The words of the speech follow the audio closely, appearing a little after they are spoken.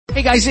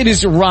Hey guys, it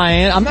is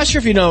Ryan. I'm not sure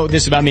if you know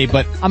this about me,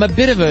 but I'm a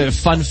bit of a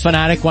fun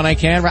fanatic when I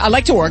can. I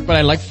like to work, but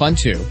I like fun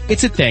too.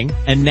 It's a thing.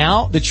 And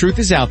now the truth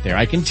is out there.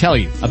 I can tell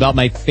you about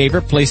my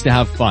favorite place to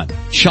have fun.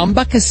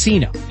 Chumba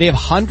Casino. They have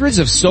hundreds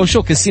of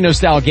social casino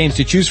style games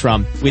to choose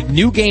from with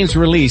new games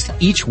released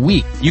each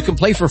week. You can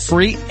play for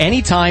free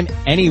anytime,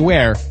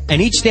 anywhere.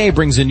 And each day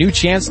brings a new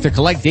chance to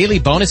collect daily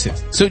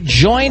bonuses. So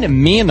join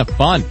me in the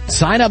fun.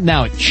 Sign up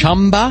now at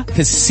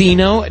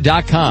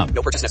ChumbaCasino.com.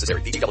 No purchase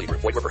necessary. VGW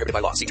Group. Void where prohibited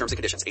by law. See terms and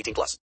conditions.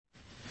 18+.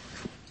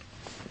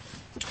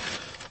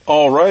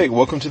 All right,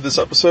 welcome to this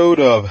episode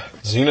of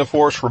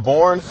Xenoforce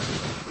Reborn.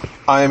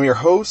 I am your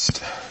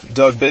host,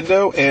 Doug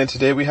Bindo, and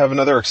today we have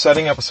another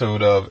exciting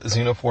episode of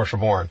Xenoforce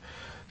Reborn.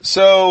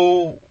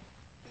 So,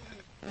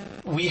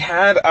 we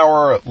had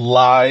our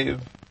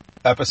live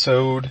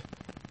episode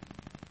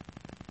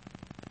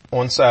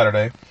on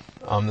Saturday,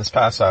 this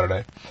past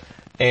Saturday,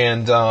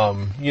 and,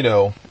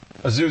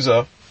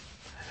 Azusa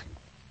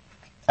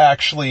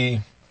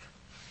actually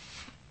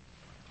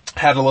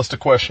had a list of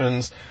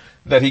questions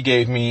that he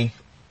gave me,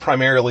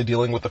 primarily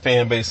dealing with the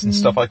fan base and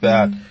stuff like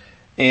that.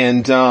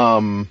 And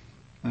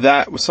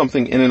that was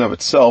something in and of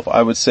itself,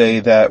 I would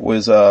say, that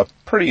was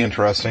pretty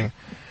interesting.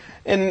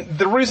 And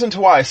the reason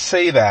to why I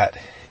say that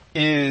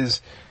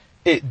is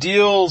it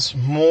deals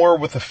more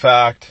with the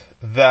fact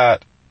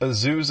that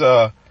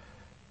Azusa,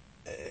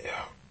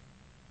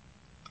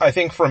 I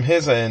think from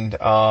his end,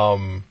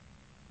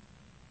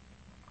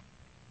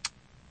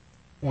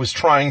 was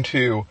trying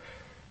to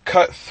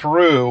cut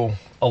through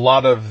a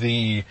lot of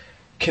the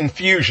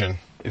confusion,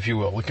 if you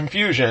will, the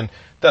confusion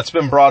that's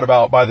been brought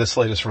about by this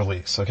latest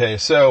release. Okay,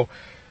 so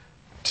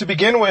to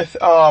begin with,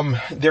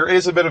 there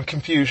is a bit of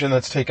confusion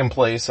that's taken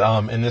place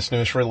in this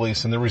newest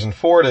release, and the reason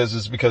for it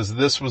is because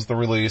this was the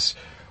release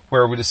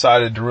where we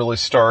decided to really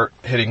start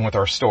hitting with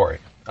our story.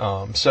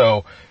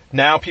 So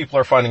now people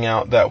are finding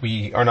out that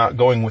we are not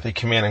going with a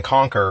Command and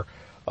Conquer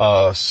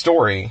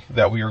story,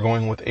 that we are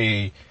going with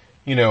a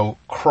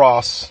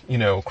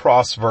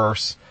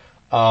cross-verse,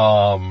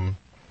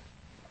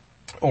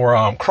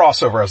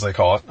 crossover as they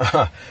call it,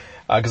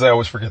 because I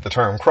always forget the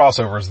term.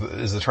 Crossover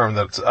is the term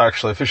that's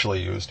actually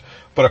officially used,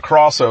 but a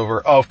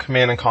crossover of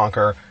Command and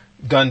Conquer,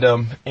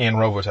 Gundam, and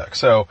Robotech.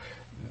 So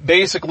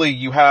basically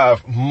you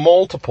have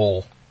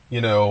multiple,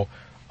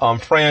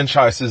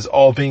 franchises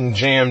all being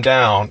jammed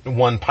down in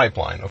one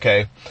pipeline,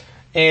 okay?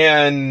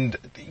 And,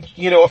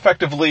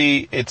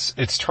 effectively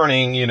it's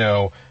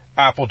turning,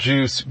 apple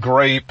juice,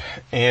 grape,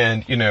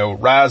 and,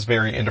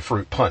 raspberry into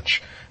fruit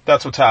punch.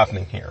 That's what's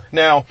happening here.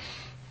 Now,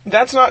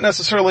 that's not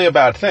necessarily a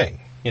bad thing,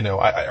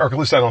 or at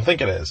least I don't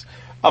think it is.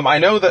 I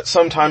know that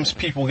sometimes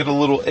people get a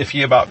little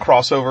iffy about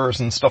crossovers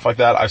and stuff like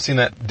that. I've seen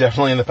that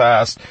definitely in the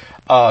past.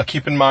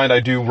 Keep in mind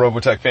I do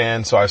Robotech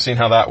fan, so I've seen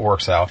how that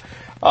works out,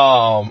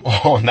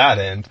 on that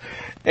end.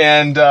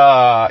 And,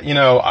 I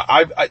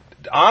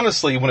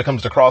honestly, when it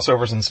comes to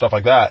crossovers and stuff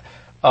like that,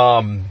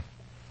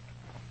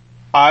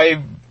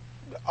 I've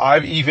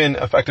even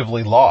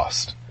effectively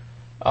lost,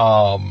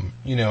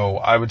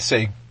 I would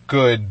say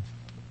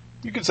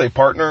you could say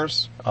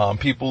partners,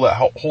 people that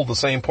hold the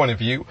same point of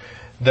view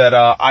that,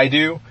 I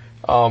do,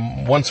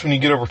 once when you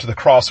get over to the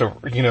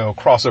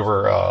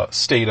crossover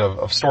state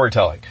of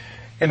storytelling.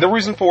 And the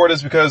reason for it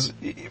is because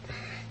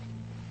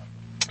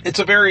it's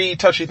a very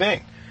touchy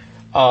thing.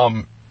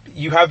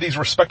 You have these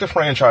respective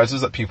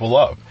franchises that people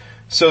love.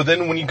 So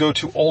then when you go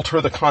to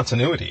alter the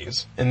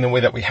continuities in the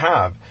way that we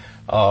have,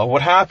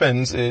 what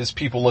happens is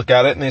people look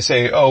at it and they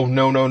say, oh,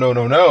 no.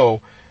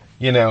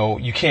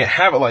 You can't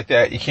have it like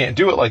that. You can't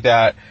do it like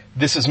that.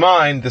 This is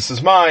mine,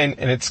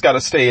 and it's gotta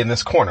stay in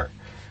this corner.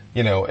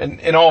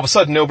 And all of a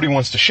sudden nobody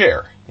wants to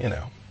share.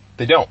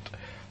 They don't.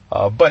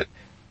 But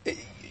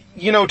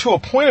to a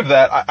point of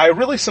that, I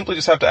really simply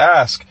just have to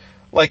ask,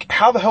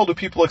 how the hell do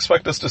people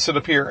expect us to sit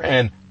up here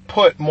and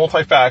put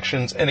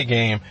multi-factions in a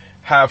game,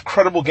 have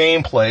credible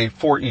gameplay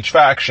for each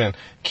faction,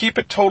 keep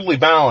it totally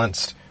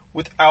balanced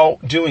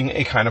without doing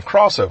a kind of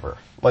crossover?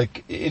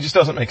 It just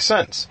doesn't make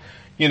sense.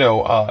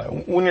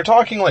 When you're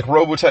talking like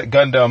Robotech,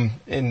 Gundam,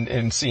 and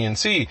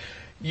CNC,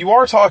 you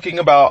are talking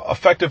about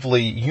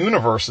effectively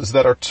universes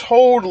that are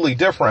totally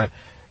different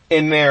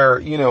in their,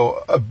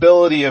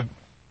 ability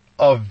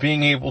of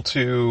being able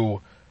to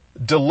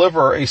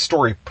deliver a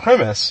story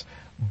premise.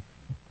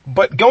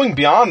 But going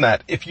beyond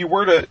that, if you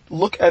were to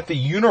look at the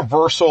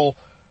universal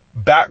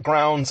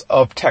backgrounds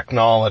of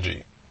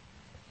technology,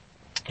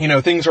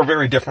 things are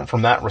very different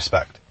from that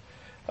respect.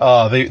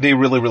 They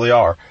really, really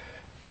are.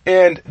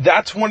 And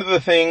that's one of the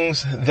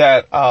things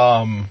that,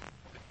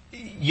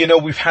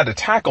 we've had to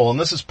tackle. And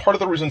this is part of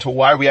the reason to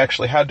why we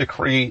actually had to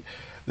create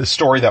the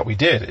story that we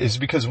did, is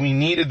because we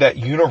needed that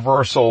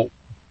universal,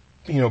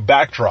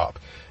 backdrop,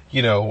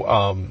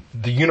 the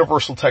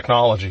universal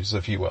technologies,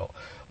 if you will.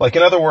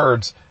 In other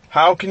words,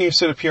 how can you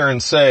sit up here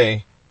and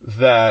say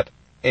that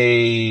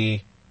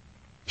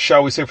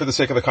shall we say for the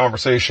sake of the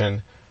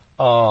conversation,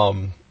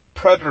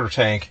 Predator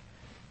tank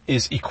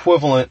is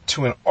equivalent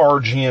to an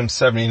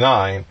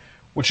RGM-79,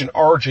 which an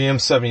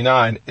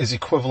RGM-79 is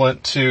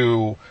equivalent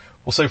to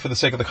we'll say for the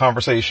sake of the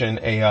conversation,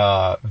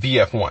 a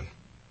VF-1.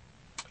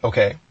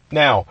 Okay?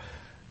 Now,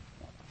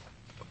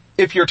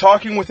 if you're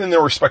talking within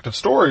their respective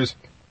stories,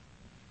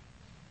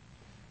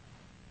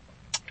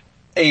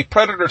 a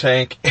Predator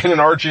tank and an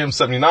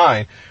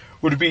RGM-79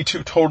 would be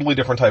two totally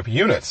different type of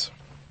units.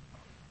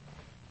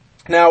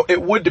 Now,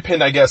 it would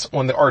depend, I guess,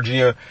 on the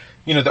RGM,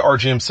 the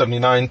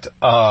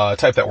RGM-79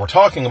 type that we're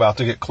talking about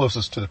to get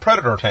closest to the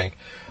Predator tank.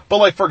 But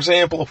like, for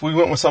example, if we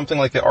went with something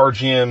like the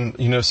RGM,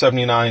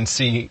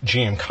 79C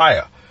GM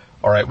Kaya,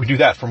 alright, we do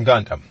that from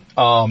Gundam.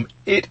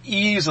 It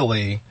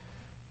easily,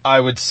 I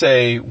would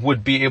say,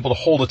 would be able to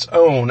hold its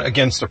own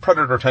against a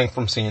Predator tank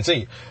from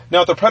CNC.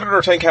 Now, if the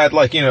Predator tank had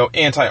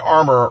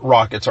anti-armor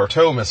rockets or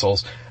tow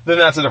missiles, then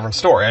that's a different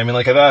story. I mean,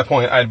 at that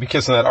point, I'd be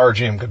kissing that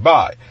RGM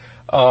goodbye.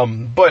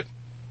 But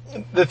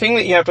the thing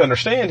that you have to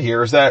understand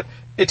here is that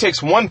it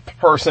takes one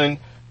person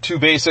to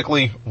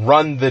basically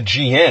run the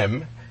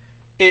GM.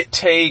 It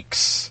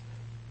takes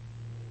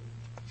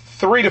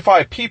 3 to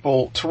 5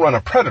 people to run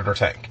a Predator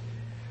tank.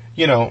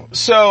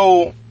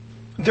 So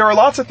there are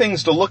lots of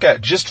things to look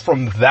at just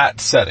from that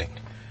setting.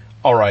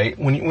 Alright,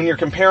 when you're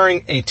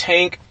comparing a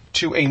tank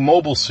to a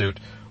mobile suit,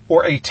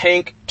 or a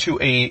tank to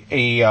a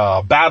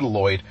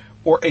battloid,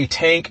 or a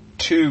tank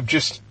to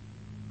just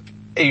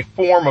a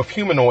form of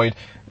humanoid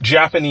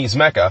Japanese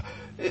mecha,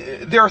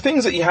 there are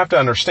things that you have to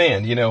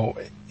understand,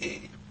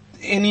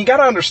 and you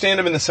gotta understand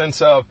them in the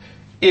sense of,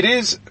 it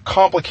is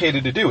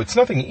complicated to do. It's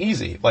nothing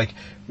easy. Like,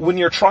 when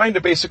you're trying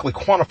to basically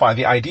quantify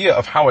the idea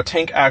of how a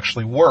tank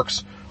actually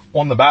works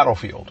on the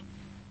battlefield.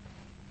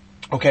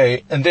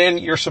 Okay, and then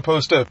you're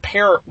supposed to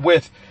pair it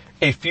with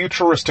a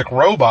futuristic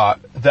robot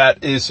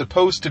that is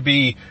supposed to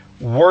be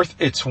worth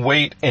its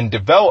weight in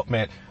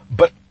development,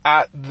 but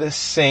at the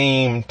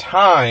same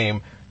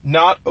time,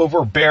 not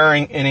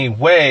overbearing in a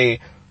way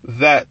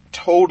that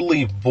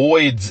totally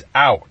voids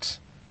out.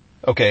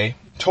 Okay,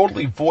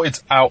 totally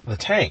voids out the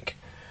tank.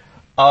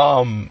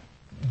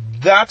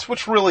 That's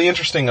what's really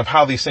interesting of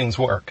how these things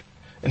work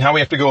and how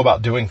we have to go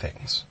about doing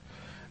things.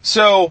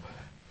 So,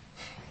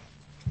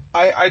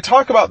 I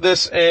talk about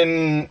this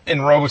in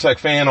Robotech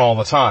Fan all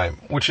the time,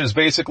 which is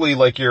basically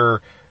like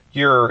your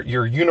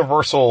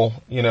universal,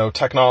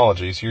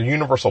 technologies, your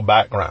universal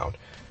background.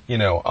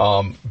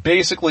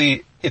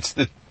 Basically it's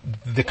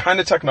the kind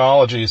of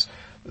technologies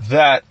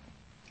that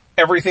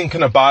everything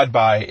can abide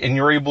by, and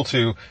you're able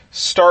to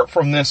start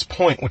from this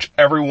point which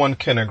everyone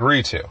can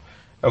agree to.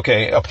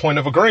 Okay, a point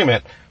of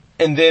agreement,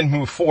 and then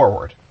move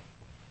forward.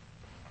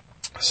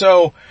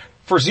 So,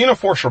 for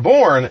Xenoforce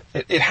Reborn,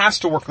 it has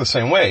to work the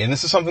same way, and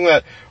this is something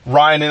that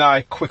Ryan and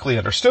I quickly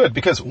understood,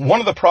 because one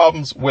of the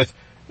problems with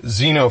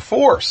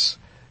Xenoforce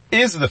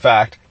is the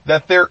fact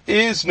that there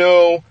is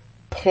no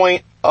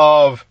point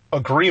of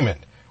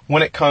agreement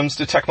when it comes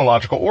to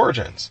technological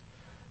origins.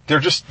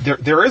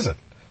 There isn't.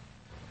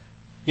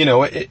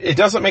 It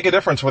doesn't make a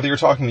difference whether you're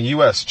talking the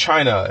US,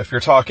 China, if you're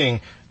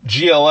talking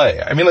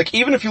GLA. I mean,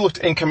 even if you looked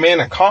in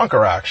Command and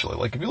Conquer,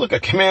 actually, if you look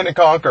at Command and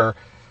Conquer,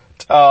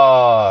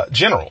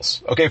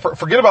 generals, okay,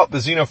 forget about the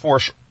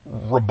Xenoforce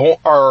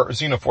or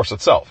Xenoforce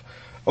itself.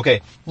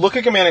 Okay, look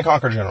at Command and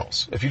Conquer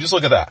generals. If you just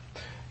look at that,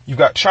 you've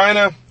got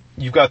China,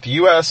 you've got the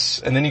US,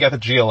 and then you got the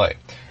GLA.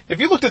 If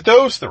you looked at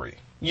those three,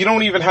 you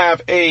don't even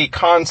have a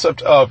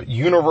concept of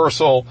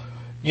universal,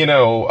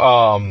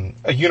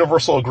 a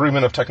universal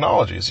agreement of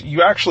technologies.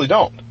 You actually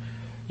don't.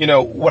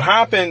 What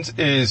happens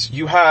is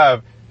you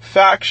have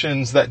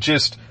factions that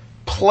just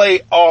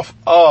play off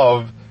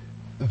of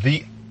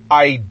the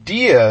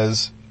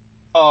ideas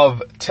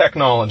of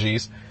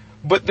technologies,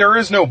 but there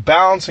is no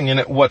balancing in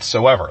it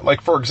whatsoever.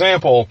 Like, for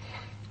example,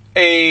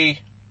 a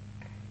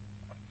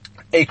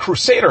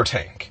Crusader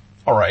tank,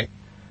 alright?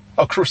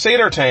 A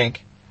Crusader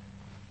tank,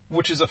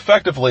 which is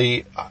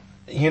effectively,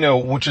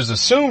 which is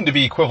assumed to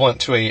be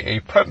equivalent to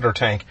a Predator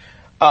tank.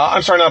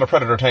 I'm sorry, not a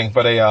Predator tank,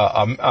 but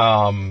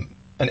an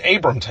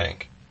Abram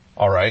tank,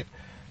 alright?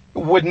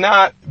 Would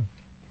not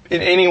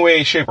in any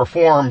way, shape, or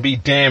form be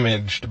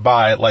damaged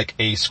by,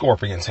 a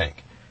Scorpion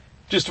tank.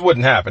 Just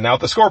wouldn't happen. Now,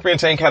 if the Scorpion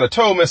tank had a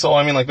tow missile,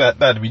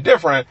 that'd be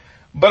different.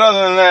 But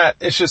other than that,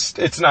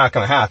 it's not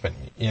gonna happen,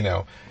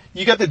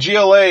 You got the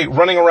GLA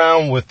running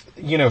around with,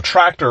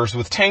 tractors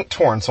with tank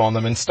torrents on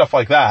them and stuff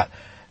like that.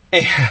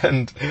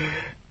 And,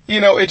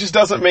 it just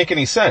doesn't make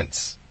any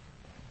sense.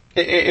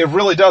 It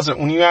really doesn't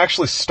when you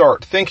actually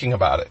start thinking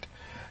about it.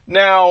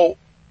 Now,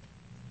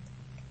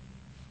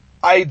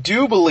 I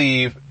do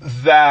believe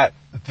that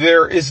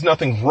there is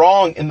nothing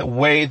wrong in the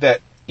way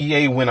that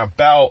EA went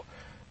about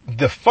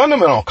the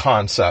fundamental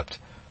concept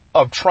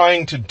of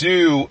trying to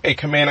do a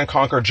Command and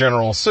Conquer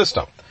general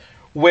system,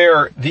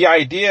 where the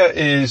idea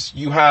is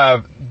you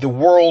have the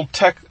world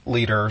tech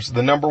leaders,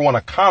 the number one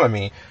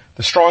economy,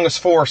 the strongest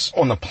force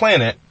on the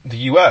planet, the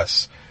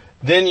US.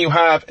 Then you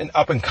have an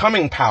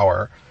up-and-coming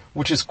power,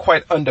 which is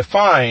quite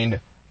undefined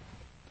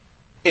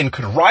and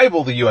could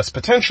rival the US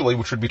potentially,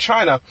 which would be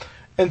China.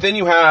 And then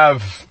you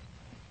have,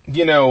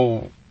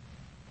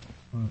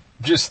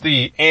 just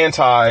the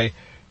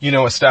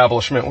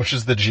establishment, which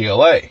is the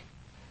GLA.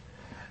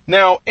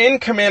 Now, in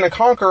Command and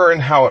Conquer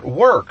and how it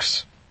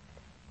works,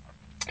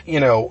 you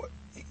know,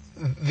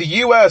 the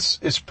U.S.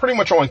 is pretty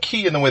much on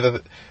key in the way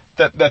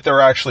that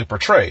they're actually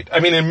portrayed. I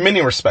mean, in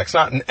many respects,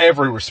 not in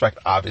every respect,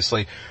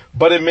 obviously,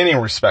 but in many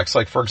respects.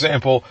 Like, for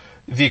example,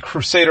 the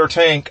Crusader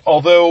tank,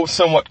 although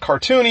somewhat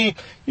cartoony,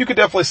 you could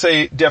definitely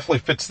say definitely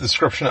fits the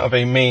description of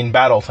a main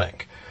battle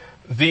tank.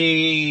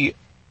 The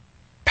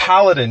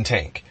Paladin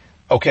tank,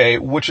 okay,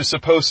 which is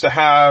supposed to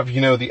have,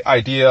 you know, the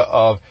idea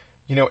of,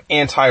 you know,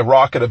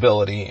 anti-rocket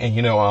ability and,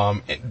 you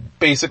know,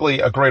 basically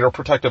a greater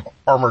protective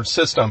armored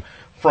system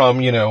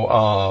from, you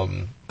know,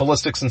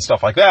 ballistics and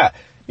stuff like that.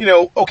 You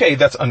know, okay,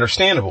 that's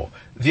understandable.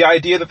 The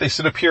idea that they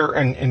sit up here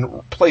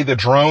and play the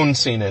drone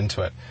scene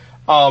into it.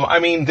 I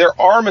mean, there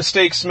are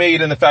mistakes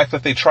made in the fact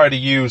that they try to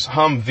use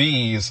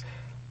Humvees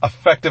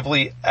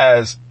effectively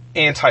as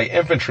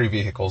anti-infantry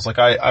vehicles. Like,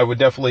 I would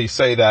definitely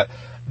say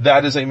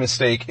that is a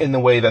mistake in the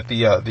way that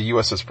the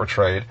U.S. is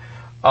portrayed.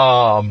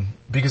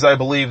 Because I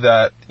believe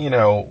that, you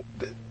know,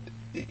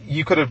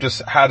 you could have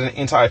just had an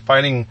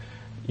anti-fighting,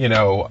 you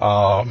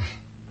know,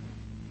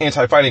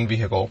 anti-fighting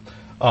vehicle,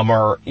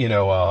 or, you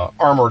know,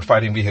 armored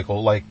fighting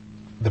vehicle like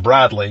the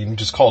Bradley, and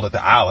just called it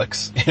the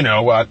Alex, you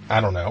know,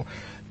 I don't know.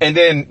 And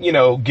then, you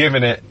know,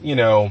 given it, you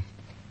know,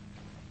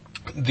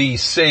 the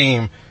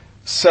same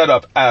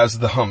setup as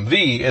the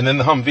Humvee, and then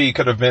the Humvee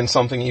could have been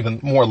something even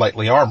more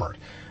lightly armored.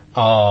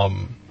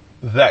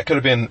 That could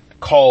have been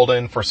called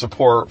in for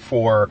support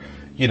for,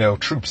 you know,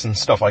 troops and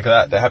stuff like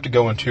that have to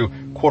go into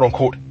quote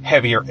unquote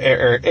heavier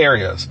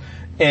areas.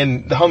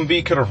 And the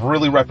Humvee could have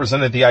really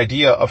represented the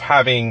idea of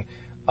having,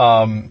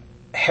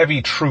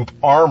 heavy troop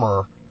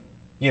armor,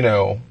 you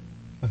know,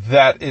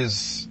 that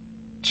is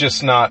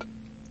just not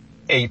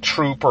a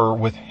trooper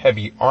with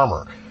heavy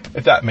armor,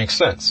 if that makes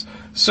sense.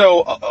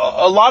 So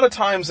a lot of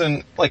times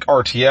in like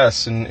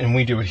RTS, and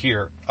we do it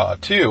here,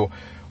 too,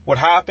 what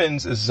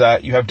happens is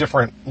that you have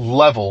different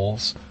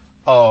levels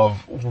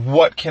of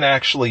what can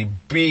actually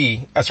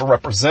be as a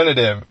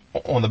representative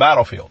on the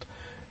battlefield.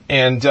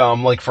 And,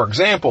 like, for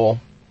example,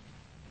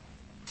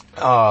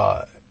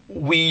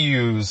 we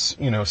use,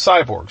 you know,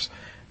 cyborgs.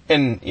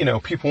 And, you know,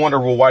 people wonder,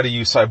 well, why do you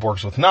use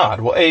cyborgs with Nod?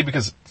 Well, A,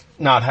 because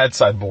Nod had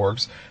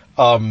cyborgs,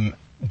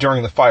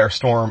 during the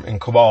Firestorm and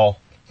Cabal,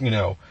 you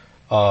know,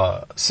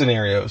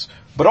 scenarios.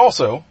 But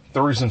also,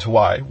 the reason to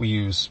why we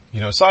use,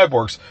 you know,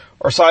 cyborgs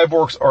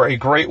are a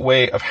great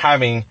way of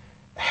having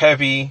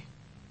heavy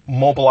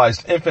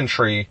mobilized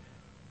infantry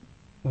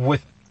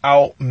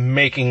without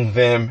making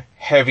them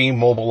heavy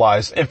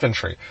mobilized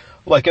infantry.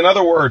 Like, in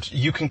other words,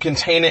 you can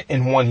contain it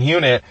in one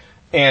unit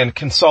and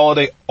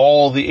consolidate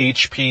all the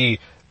HP,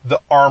 the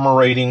armor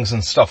ratings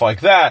and stuff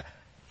like that,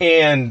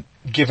 and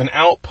give an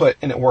output,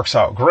 and it works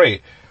out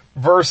great.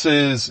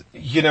 Versus,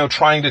 you know,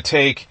 trying to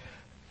take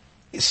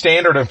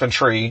standard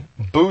infantry,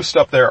 boost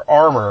up their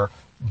armor,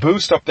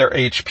 boost up their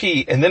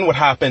HP, and then what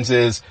happens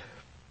is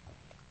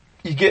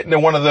you get into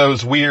one of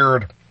those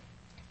weird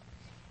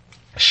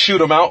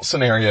shoot 'em out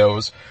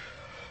scenarios.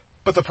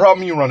 But the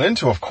problem you run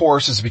into, of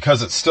course, is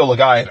because it's still a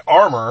guy in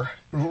armor,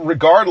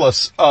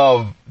 regardless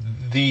of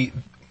the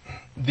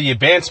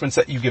advancements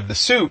that you give the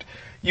suit,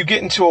 you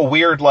get into a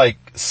weird, like,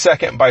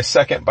 second by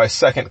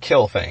second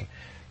kill thing,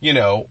 you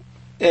know,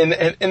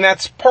 and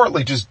that's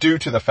partly just due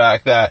to the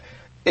fact that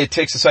it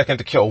takes a second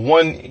to kill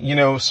one, you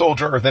know,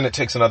 soldier, or then it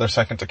takes another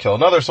second to kill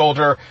another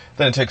soldier,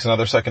 then it takes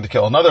another second to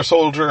kill another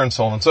soldier, and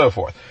so on and so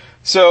forth.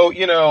 So,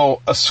 you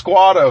know, a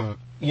squad of,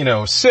 you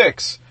know,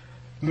 6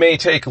 may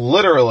take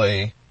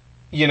literally,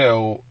 you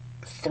know,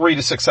 3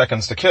 to 6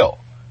 seconds to kill.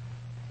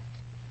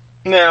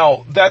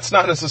 Now, that's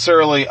not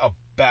necessarily a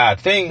bad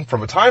thing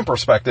from a time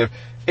perspective,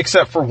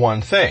 except for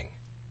one thing.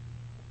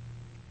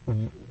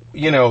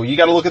 You know, you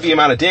gotta look at the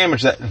amount of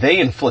damage that they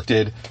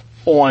inflicted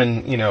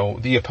on, you know,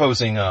 the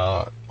opposing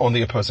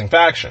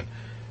faction,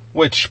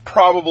 which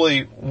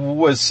probably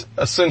was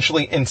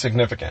essentially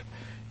insignificant.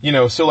 You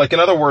know, so like, in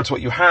other words,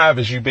 what you have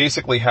is you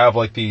basically have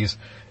like these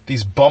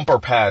bumper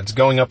pads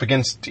going up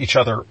against each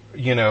other,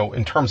 you know,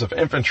 in terms of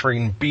infantry,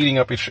 and beating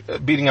up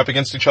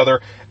against each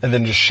other, and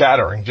then just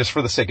shattering just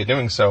for the sake of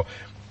doing so.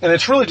 And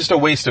it's really just a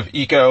waste of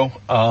eco,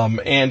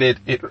 and it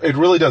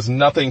really does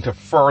nothing to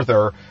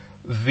further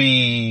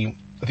the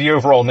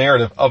overall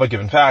narrative of a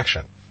given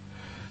faction.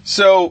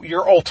 So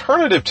your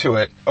alternative to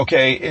it,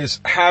 okay, is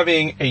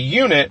having a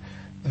unit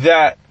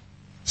that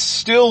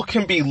still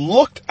can be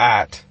looked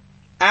at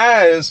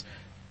as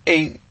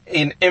an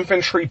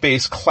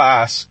infantry-based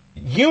class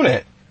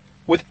unit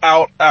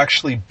without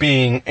actually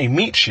being a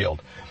meat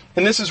shield.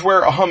 And this is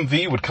where a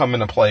Humvee would come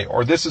into play,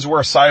 or this is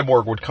where a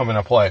cyborg would come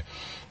into play.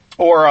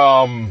 Or,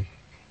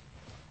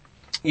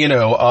 you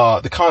know,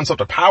 the concept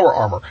of power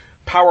armor.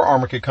 Power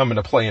armor could come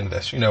into play in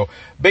this, you know,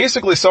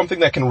 basically something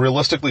that can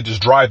realistically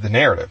just drive the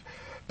narrative.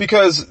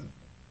 Because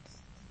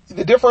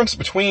the difference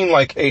between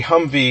like a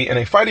Humvee and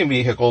a fighting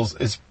vehicles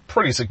is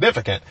pretty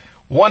significant.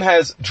 One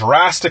has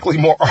drastically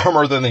more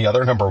armor than the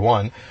other, number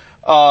one.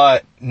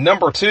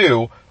 Number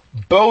two,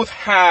 both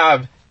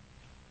have,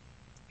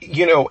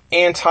 you know,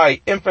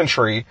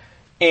 anti-infantry,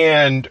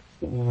 and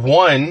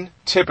one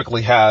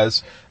typically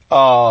has,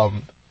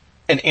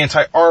 an an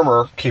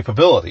anti-armor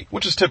capability,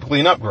 which is typically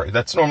an upgrade.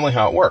 That's normally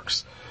how it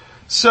works.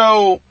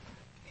 So,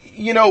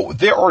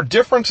 there are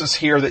differences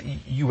here that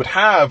you would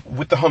have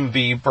with the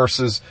Humvee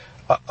versus,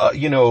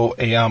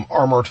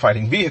 armored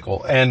fighting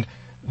vehicle. And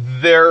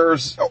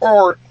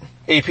or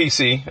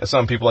APC, as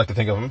some people like to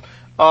think of them.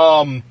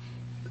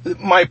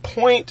 My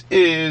point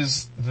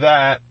is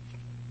that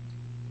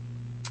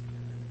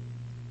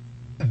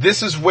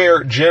this is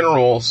where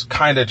generals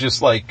kind of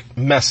just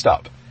messed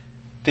up.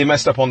 They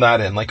messed up on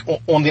that end.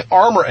 On the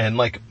armor end,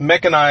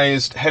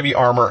 mechanized heavy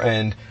armor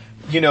end,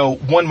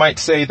 one might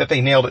say that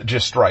they nailed it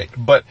just right.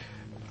 But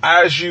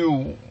as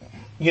you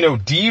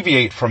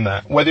deviate from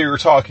that, whether you're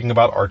talking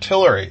about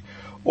artillery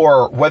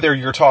or whether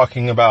you're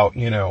talking about,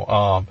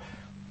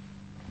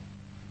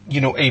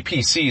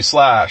 APC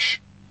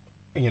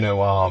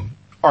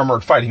 /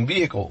 armored fighting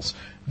vehicles,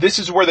 this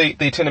is where they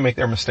tend to make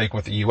their mistake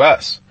with the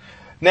U.S.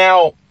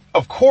 Now,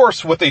 of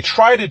course, what they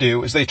try to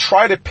do is they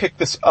try to pick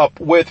this up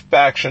with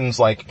factions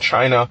like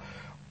China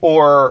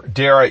or,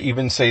 dare I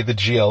even say, the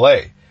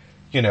GLA.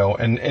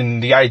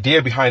 And the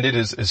idea behind it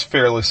is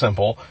fairly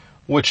simple,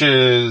 which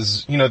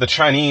is, the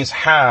Chinese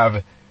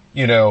have,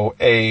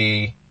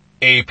 a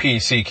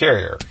APC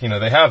carrier.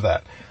 They have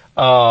that.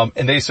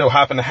 And they so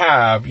happen to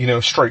have,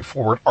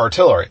 straightforward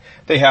artillery.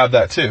 They have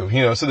that too.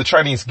 So the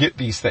Chinese get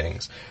these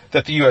things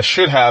that the U.S.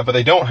 should have, but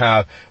they don't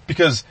have,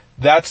 because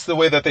that's the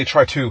way that they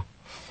try to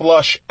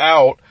flush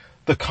out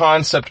the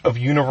concept of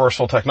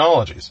universal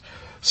technologies.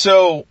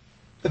 So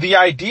the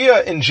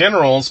idea in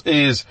generals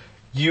is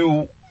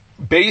you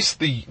base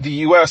the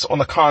U.S. on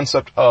the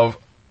concept of,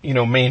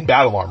 main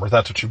battle armor.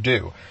 That's what you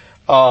do.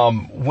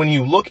 When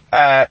you look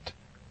at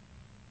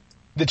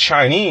the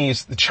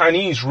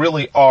Chinese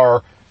really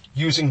are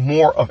using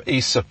more of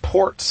a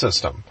support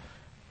system.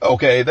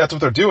 Okay, that's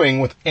what they're doing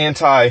with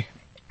APC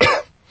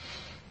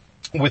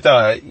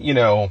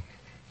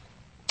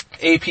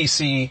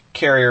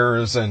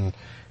carriers and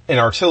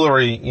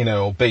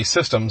artillery, based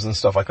systems and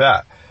stuff like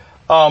that.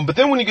 But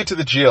then when you get to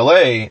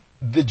the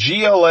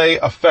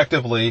GLA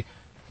effectively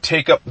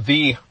take up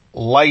the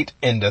light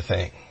end of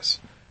things.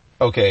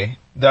 Okay,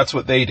 that's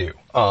what they do.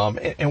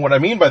 And what I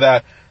mean by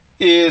that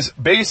is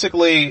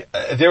basically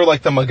they're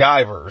like the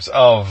MacGyvers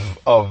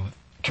of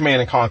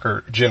Command and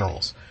Conquer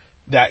generals,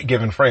 that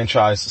given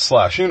franchise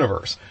 /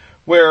 universe,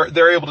 where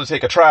they're able to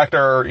take a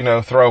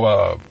tractor, throw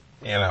a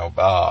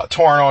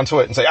torn onto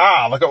it and say,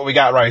 look at what we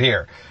got right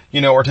here.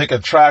 Or take a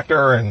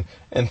tractor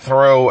and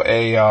throw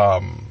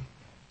a,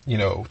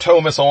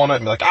 tow missile on it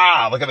and be like,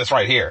 look at this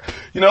right here.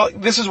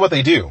 This is what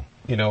they do.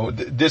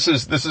 This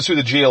is who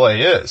the GLA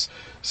is.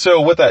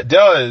 So what that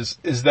does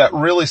is that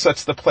really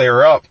sets the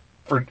player up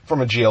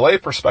from a GLA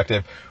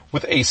perspective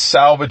with a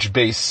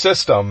salvage-based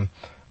system,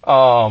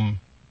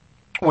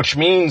 which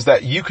means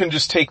that you can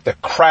just take the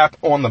crap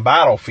on the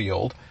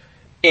battlefield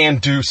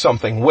and do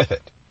something with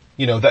it.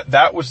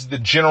 That was the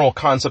general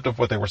concept of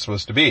what they were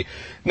supposed to be.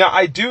 Now,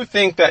 I do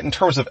think that in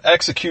terms of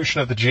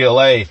execution of the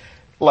GLA,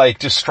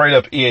 just straight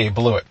up EA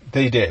blew it.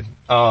 They did.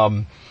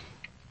 I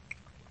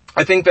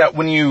think that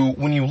when you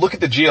look at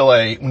the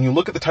GLA, when you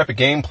look at the type of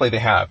gameplay they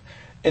have,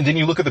 and then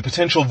you look at the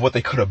potential of what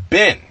they could have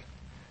been,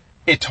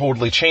 it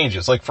totally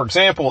changes. For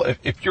example,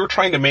 if you're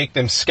trying to make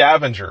them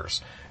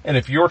scavengers, and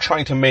if you're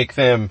trying to make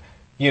them,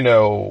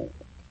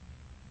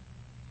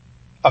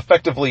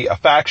 effectively a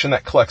faction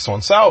that collects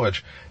on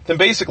salvage, then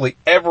basically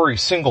every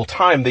single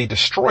time they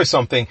destroy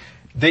something,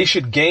 they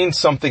should gain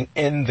something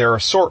in their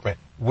assortment,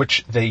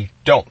 which they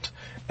don't.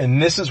 And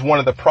this is one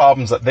of the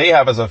problems that they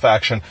have as a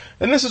faction.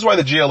 And this is why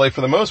the GLA, for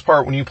the most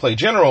part, when you play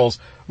generals,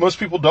 most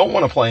people don't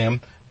want to play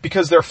them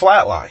because they're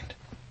flatlined.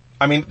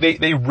 I mean,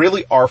 they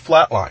really are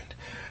flatlined.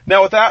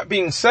 Now, with that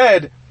being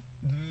said,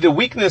 the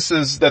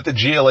weaknesses that the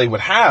GLA would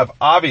have,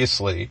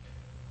 obviously,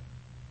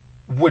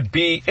 would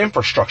be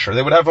infrastructure.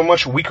 They would have a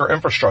much weaker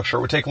infrastructure.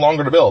 It would take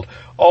longer to build.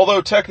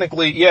 Although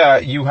technically,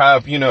 you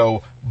have,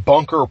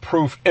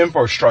 bunker-proof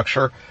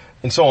infrastructure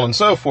and so on and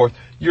so forth.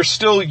 You're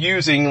still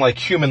using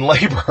human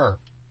labor,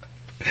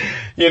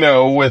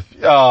 with,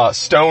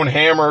 stone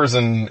hammers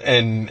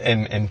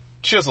and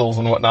chisels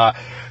and whatnot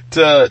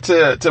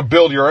to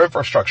build your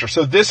infrastructure.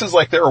 So this is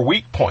their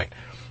weak point.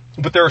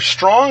 But their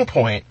strong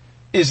point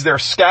is their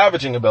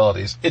scavenging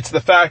abilities. It's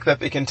the fact that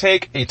they can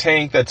take a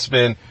tank that's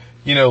been,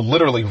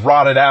 literally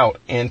rotted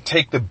out and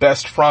take the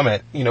best from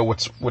it,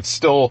 what's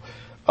still,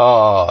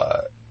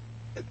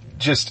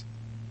 just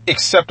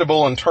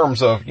acceptable in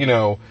terms of,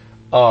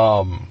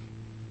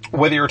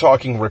 whether you're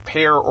talking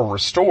repair or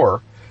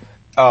restore,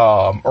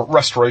 or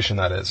restoration,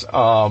 that is,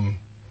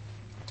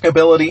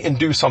 ability, and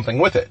do something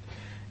with it.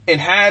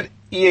 And had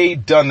EA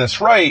done this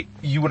right,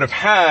 you would have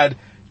had,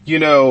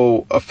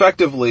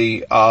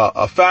 effectively,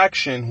 a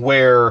faction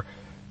where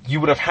you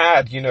would have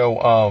had,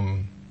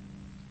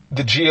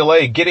 the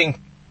GLA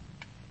getting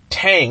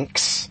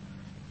tanks,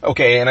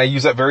 okay, and I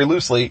use that very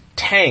loosely,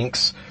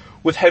 tanks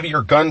with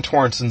heavier gun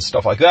turrets and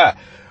stuff like that.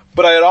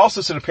 But I'd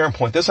also sit up here and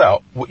point this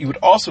out. What you would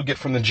also get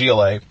from the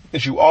GLA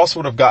is you also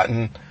would have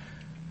gotten,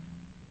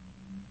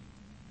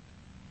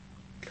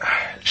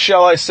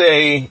 shall I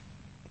say,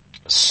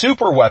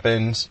 super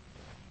weapons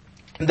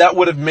that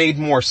would have made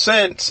more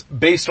sense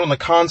based on the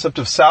concept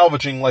of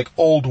salvaging like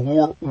old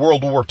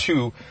World War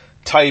II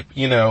type,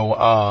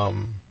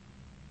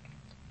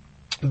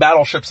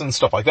 battleships and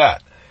stuff like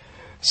that.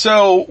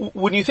 So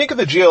when you think of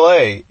the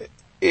GLA,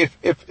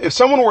 if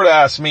someone were to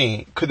ask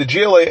me, could the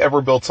GLA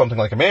ever build something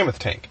like a Mammoth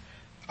tank?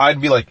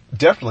 I'd be like,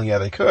 definitely, yeah,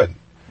 they could.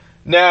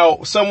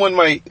 Now, someone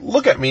might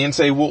look at me and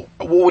say, well,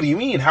 what do you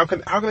mean? How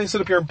can they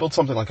sit up here and build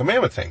something like a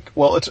Mammoth tank?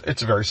 Well,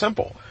 it's very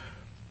simple.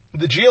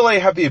 The GLA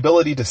have the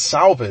ability to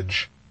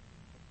salvage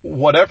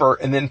whatever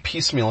and then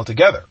piecemeal it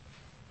together.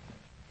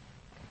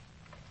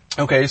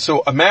 Okay,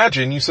 so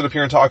imagine you sit up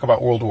here and talk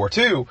about World War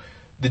II,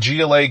 the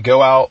GLA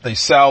go out, they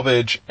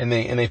salvage, and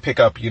they pick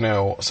up,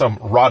 some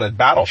rotted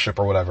battleship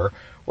or whatever,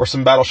 or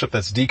some battleship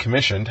that's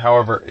decommissioned,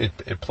 however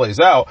it plays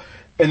out,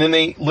 and then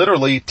they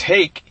literally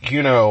take,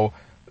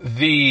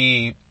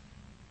 the,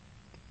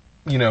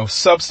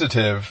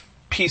 substantive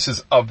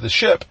pieces of the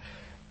ship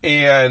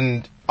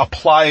and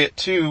apply it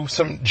to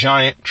some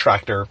giant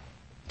tractor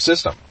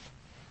system.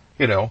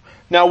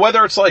 Now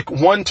whether it's like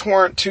 1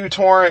 torrent, 2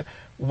 torrent,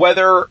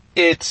 whether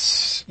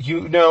it's,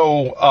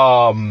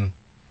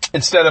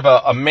 instead of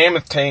a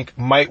Mammoth tank,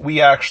 might we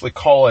actually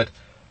call it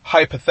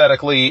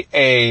hypothetically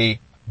a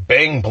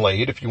bang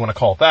blade, if you want to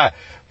call it that.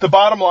 The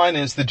bottom line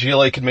is the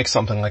GLA could make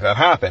something like that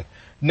happen.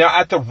 Now,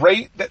 at the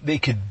rate that they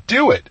could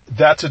do it,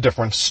 that's a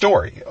different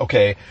story,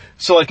 okay?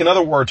 So, like, in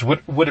other words,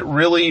 would it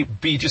really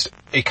be just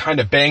a kind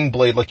of bang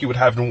blade like you would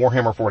have in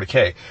Warhammer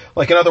 40k?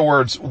 Like, in other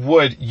words,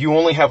 would you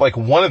only have, like,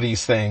 one of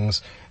these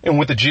things, and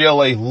would the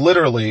GLA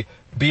literally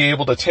be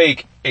able to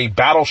take a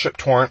battleship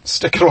torrent,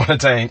 stick it on a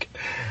tank,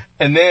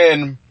 and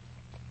then,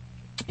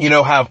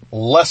 have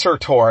lesser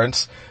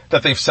torrents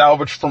that they've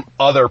salvaged from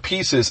other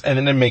pieces,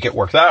 and then make it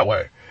work that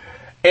way?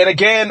 And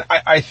again,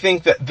 I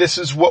think that this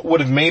is what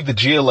would have made the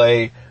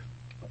GLA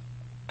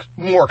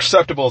more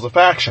acceptable as a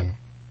faction,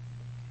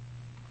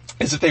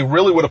 is if they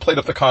really would have played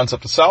up the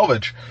concept of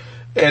salvage,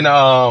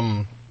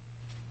 and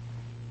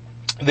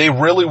they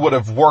really would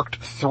have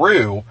worked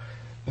through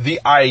the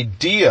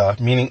idea,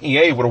 meaning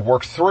EA would have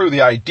worked through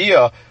the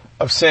idea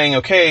of saying,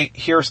 okay,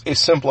 here's a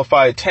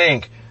simplified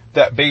tank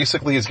that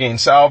basically has gained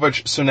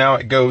salvage, so now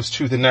it goes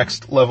to the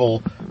next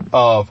level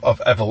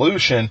of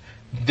evolution.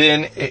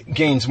 Then it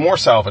gains more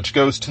salvage,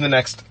 goes to the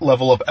next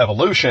level of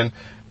evolution,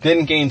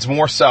 then gains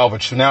more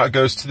salvage, so now it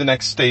goes to the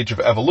next stage of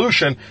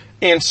evolution,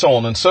 and so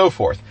on and so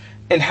forth.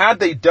 And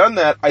had they done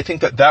that, I think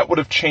that would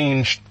have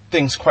changed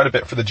things quite a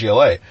bit for the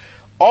GLA.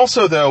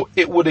 Also, though,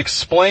 it would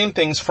explain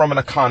things from an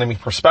economy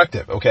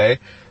perspective, okay?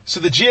 So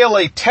the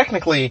GLA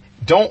technically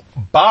don't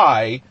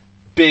buy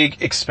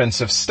big,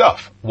 expensive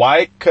stuff.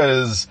 Why?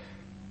 Because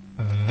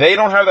they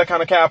don't have that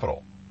kind of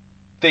capital.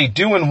 They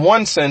do in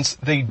one sense,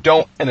 they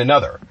don't in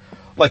another.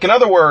 Like, in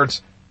other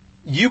words,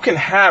 you can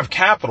have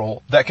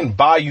capital that can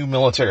buy you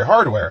military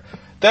hardware.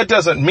 That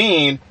doesn't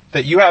mean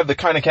that you have the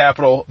kind of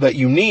capital that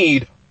you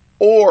need,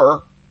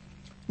 or,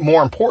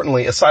 more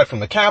importantly, aside from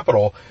the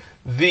capital,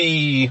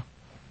 the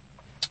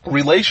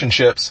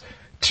relationships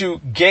to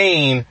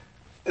gain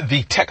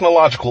the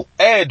technological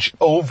edge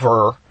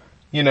over,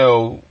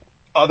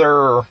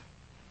 other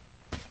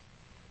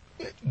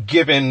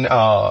given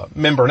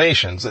member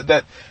nations.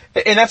 And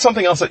that's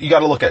something else that you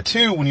got to look at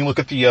too when you look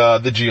at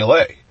the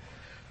GLA.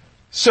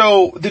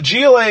 So the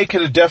GLA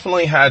could have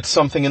definitely had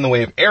something in the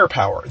way of air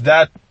power.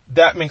 That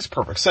makes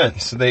perfect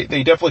sense. They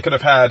definitely could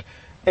have had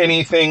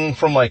anything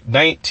from like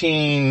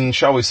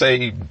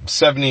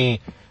 79.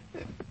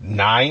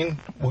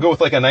 We'll go with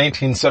like a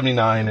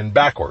 1979 and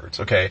backwards,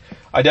 okay?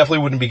 I definitely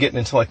wouldn't be getting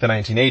into like the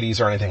 1980s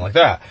or anything like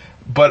that.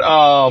 But,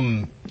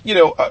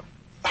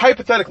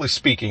 hypothetically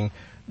speaking,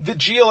 the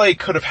GLA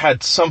could have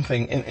had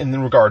something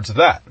in regards to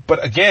that.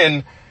 But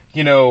again,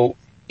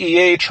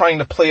 EA trying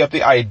to play up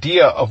the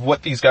idea of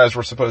what these guys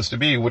were supposed to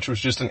be, which was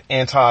just an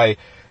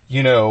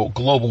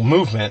global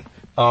movement,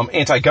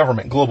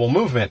 anti-government global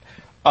movement,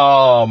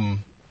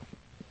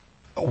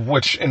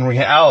 which in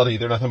reality,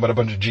 they're nothing but a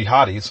bunch of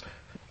jihadis,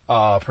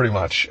 pretty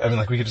much. I mean,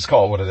 like, we could just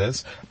call it what it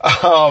is.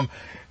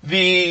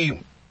 The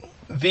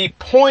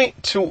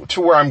point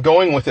to where I'm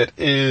going with it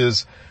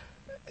is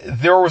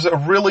there was a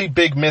really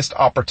big missed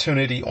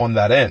opportunity on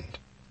that end.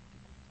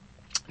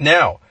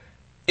 Now,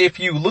 if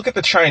you look at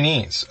the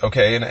Chinese,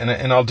 okay,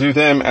 and I'll do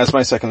them as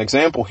my second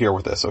example here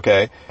with this,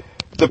 okay,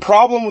 the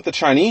problem with the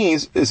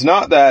Chinese is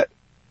not that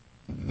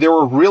there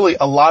were really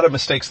a lot of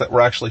mistakes that were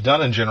actually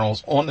done in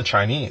generals on the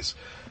Chinese.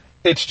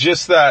 It's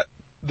just that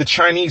the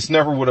Chinese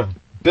never would have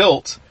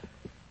built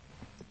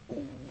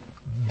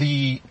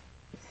the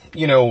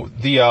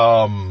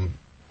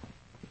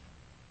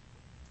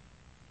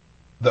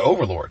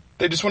Overlord.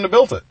 They just wouldn't have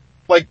built it.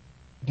 Like,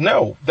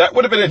 no, that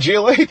would have been a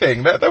GLA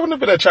thing. That wouldn't have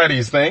been a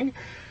Chinese thing.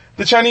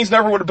 The Chinese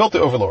never would have built the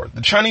Overlord. What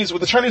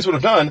the Chinese would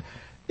have done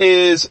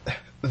is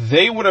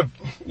they would have,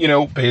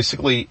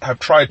 basically have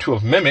tried to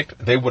have mimicked,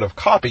 they would have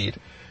copied,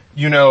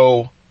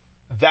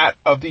 that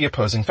of the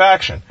opposing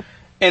faction.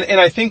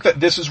 And I think that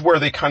this is where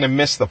they kind of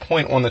missed the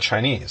point on the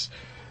Chinese.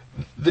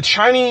 the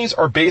Chinese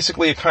are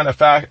basically a kind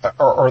of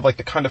or like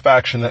the kind of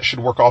faction that should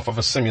work off of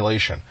a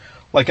simulation.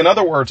 Like, in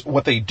other words,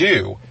 what they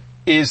do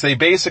is they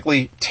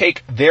basically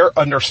take their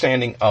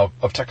understanding of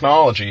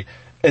technology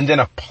and then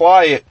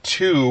apply it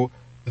to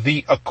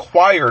the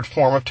acquired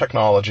form of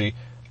technology,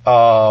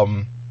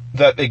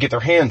 that they get their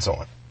hands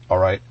on.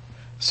 Alright?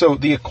 So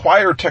the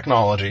acquired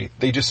technology,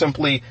 they just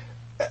simply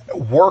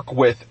work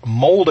with,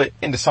 mold it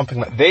into something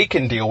that they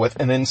can deal with,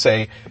 and then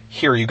say,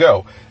 here you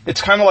go.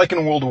 It's kind of like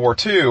in World War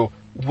II,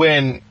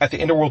 when at the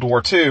end of World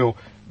War II,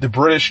 the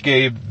British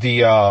gave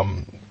the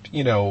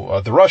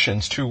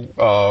Russians to,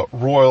 I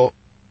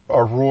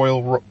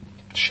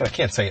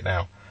can't say it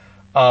now.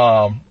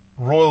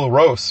 Royal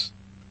Roast.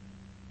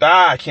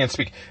 I can't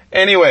speak.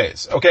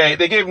 Anyways, okay,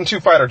 they gave them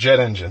 2 fighter jet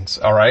engines,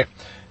 alright?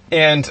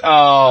 And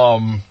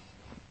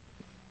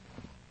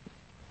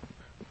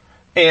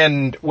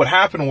what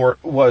happened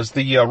was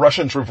the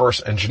Russians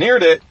reverse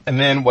engineered it, and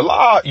then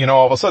voila,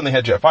 all of a sudden they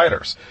had jet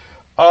fighters.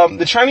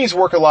 The Chinese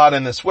work a lot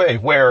in this way,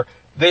 where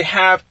they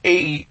have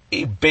a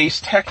base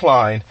tech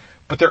line,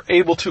 but they're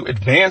able to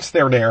advance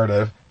their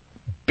narrative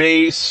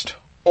based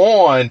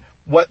on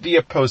what the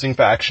opposing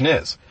faction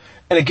is.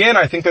 And again,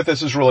 I think that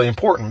this is really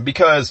important,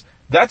 because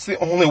that's the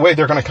only way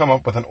they're going to come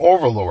up with an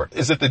overlord,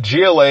 is that the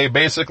GLA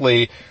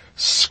basically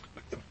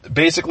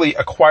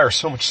acquires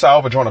so much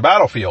salvage on a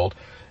battlefield,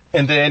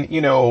 and then,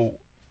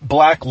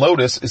 Black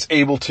Lotus is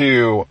able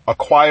to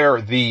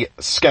acquire the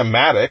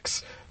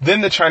schematics.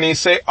 Then the Chinese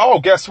say, oh,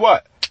 guess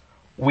what?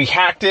 We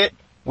hacked it.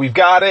 We've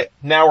got it.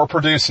 Now we're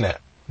producing it.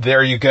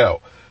 There you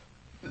go.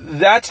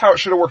 That's how it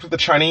should have worked with the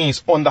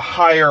Chinese on the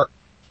higher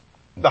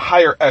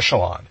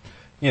echelon,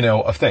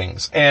 of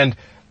things. And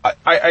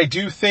I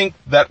do think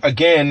that,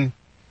 again,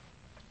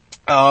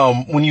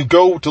 when you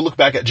go to look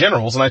back at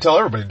generals, and I tell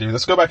everybody to do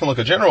this, go back and look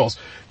at generals,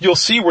 you'll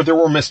see where there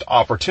were missed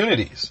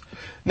opportunities.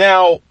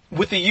 Now,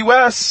 with the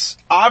U.S.,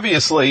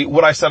 obviously,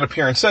 what I sat up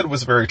here and said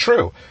was very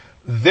true.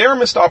 Their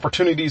missed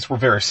opportunities were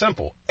very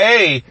simple.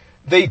 A,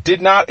 they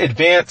did not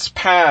advance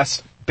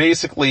past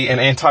basically an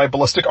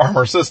anti-ballistic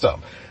armor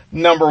system.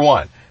 Number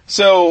one.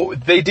 So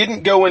they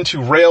didn't go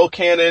into rail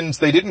cannons.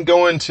 They didn't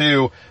go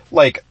into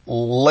like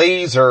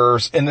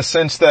lasers in the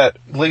sense that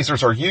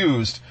lasers are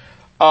used.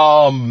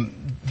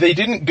 They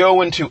didn't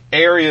go into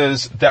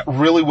areas that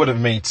really would have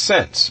made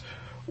sense.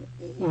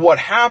 What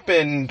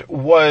happened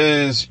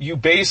was you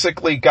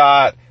basically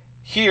got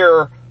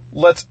here,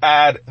 let's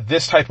add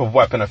this type of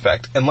weapon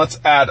effect, and let's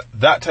add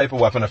that type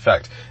of weapon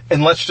effect,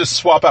 and let's just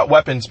swap out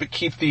weapons but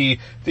keep the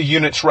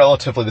units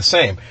relatively the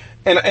same.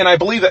 And I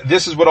believe that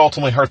this is what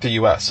ultimately hurt the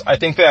U.S. I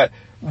think that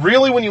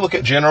really when you look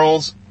at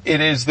generals,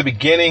 it is the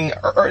beginning,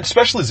 or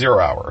especially Zero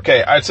Hour,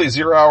 okay? I'd say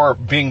Zero Hour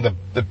being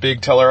the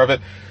big teller of it.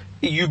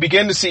 You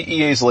begin to see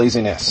EA's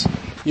laziness,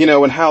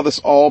 and how this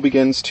all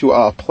begins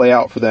to play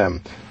out for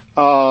them.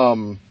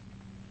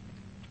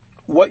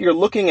 What you're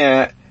looking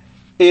at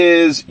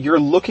is you're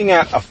looking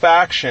at a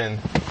faction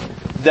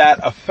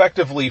that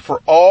effectively,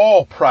 for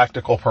all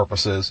practical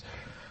purposes,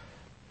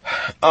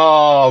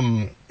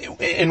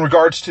 in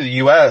regards to the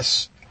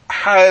U.S.,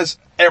 has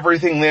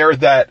everything there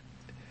that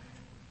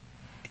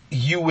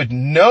you would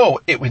know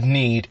it would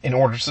need in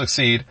order to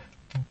succeed,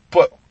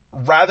 but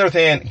rather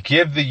than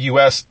give the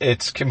U.S.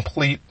 its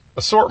complete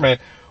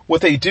assortment, what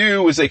they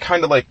do is they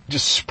kind of like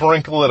just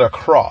sprinkle it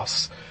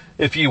across,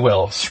 if you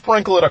will.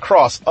 Sprinkle it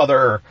across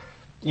other,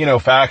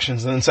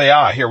 factions and then say,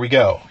 here we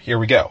go.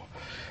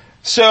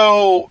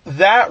 So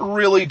that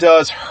really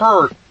does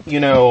hurt,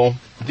 the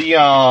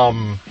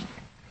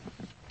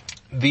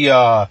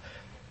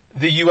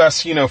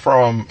U.S.,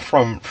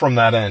 from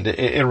that end.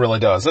 It really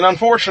does. And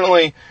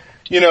unfortunately,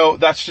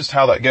 that's just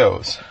how that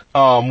goes,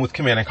 with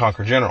Command and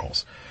Conquer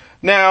generals.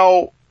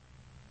 Now,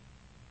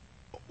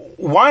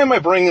 why am I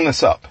bringing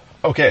this up?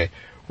 Okay.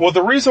 Well,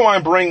 the reason why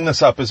I'm bringing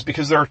this up is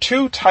because there are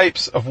 2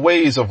 types of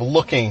ways of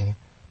looking,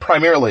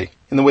 primarily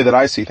in the way that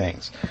I see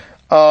things.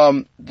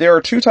 There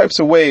are 2 types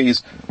of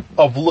ways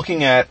of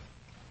looking at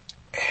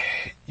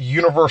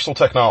universal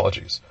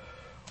technologies.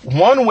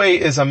 One way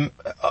is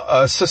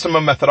a system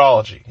of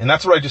methodology, and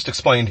that's what I just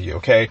explained to you,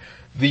 okay?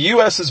 The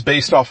U.S. is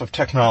based off of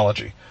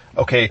technology,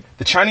 okay?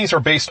 The Chinese are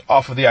based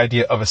off of the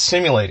idea of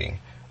assimilating,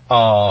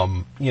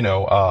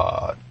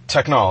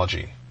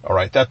 technology,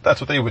 alright?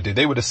 That's what they would do.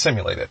 They would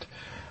assimilate it.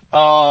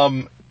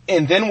 And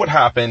then what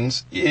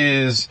happens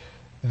is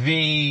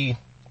the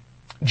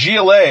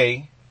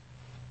GLA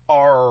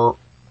are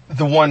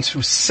the ones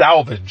who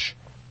salvage,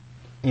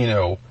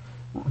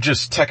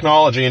 just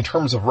technology in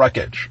terms of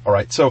wreckage. All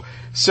right. So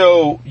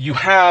you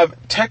have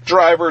tech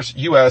drivers,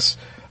 US,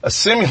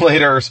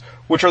 simulators,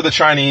 which are the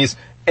Chinese,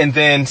 and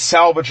then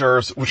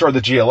salvagers, which are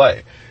the GLA.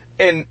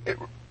 And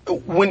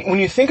when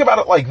you think about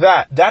it like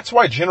that, that's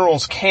why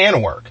generals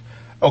can work.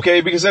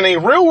 Okay. Because in a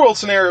real world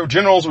scenario,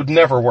 generals would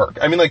never work.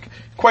 I mean, like,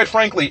 quite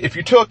frankly, if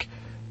you took,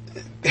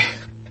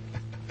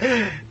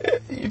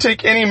 you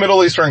take any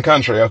Middle Eastern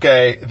country,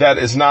 okay, that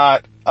is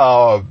not,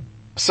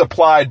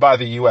 supplied by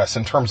the U.S.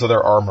 in terms of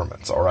their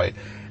armaments, alright?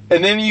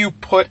 And then you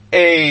put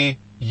a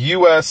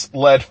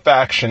U.S.-led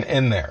faction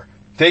in there.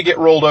 they get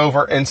rolled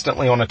over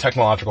instantly on a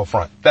technological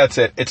front. That's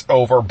it. It's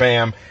over.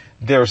 Bam.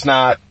 There's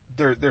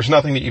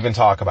nothing to even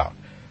talk about.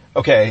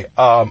 Okay.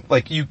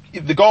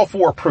 The Gulf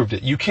War proved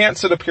it. You can't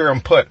sit up here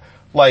and put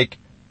like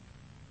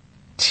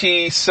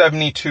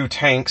T-72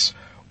 tanks,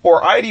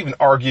 or I'd even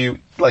argue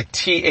like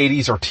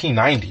T-80s or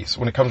T-90s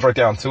when it comes right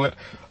down to it,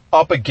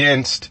 up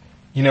against,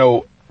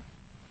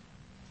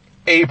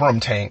 Abram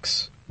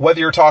tanks, whether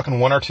you're talking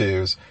 1 or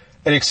 2s,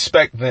 and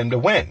expect them to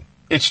win.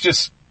 It's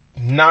just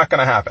not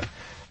gonna happen.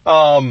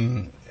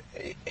 And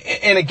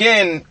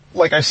again,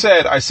 like I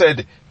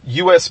said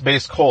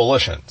US-based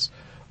coalitions.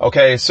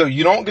 Okay, so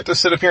you don't get to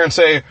sit up here and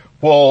say,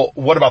 well,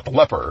 what about the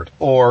Leopard?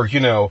 Or,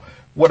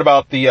 what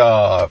about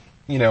the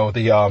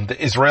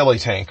Israeli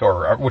tank,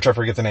 or which I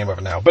forget the name of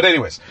it now. But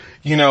anyways,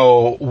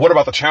 what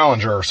about the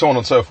Challenger, so on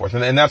and so forth.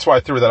 And that's why I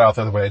threw that out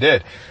there the way I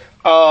did.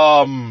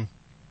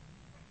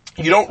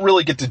 You don't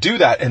really get to do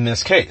that in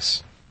this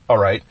case.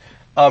 Alright.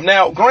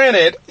 Now,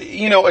 granted,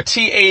 a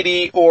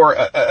T-80 or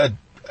a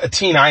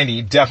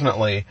T-90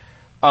 definitely,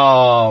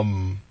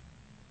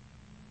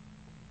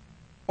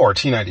 or a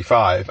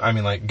T-95. I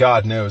mean, like,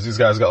 God knows, these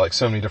guys got like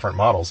so many different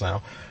models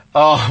now.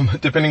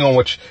 Depending on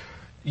which,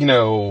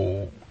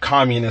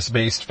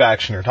 communist-based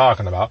faction you're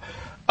talking about.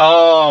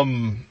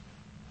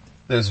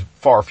 There's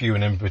far few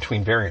and in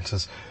between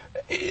variances.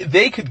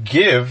 They could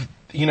give,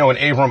 an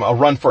Abram a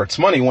run for its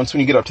money once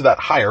when you get up to that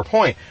higher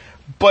point.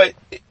 But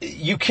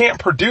you can't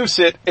produce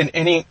it in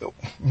any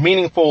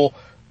meaningful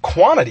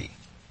quantity.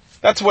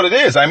 That's what it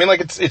is. I mean,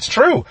 like, it's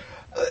true.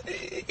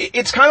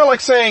 It's kind of like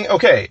saying,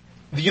 okay,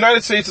 the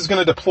United States is going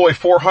to deploy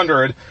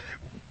 400,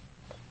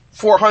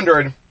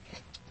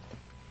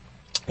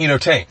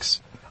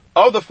 tanks.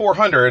 Of the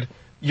 400,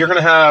 you're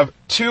going to have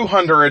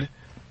 200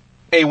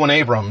 A1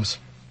 Abrams,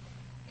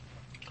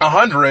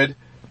 100,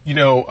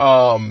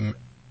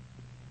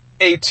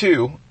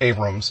 A2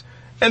 Abrams,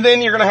 and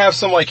then you're going to have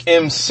some like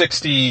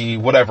M60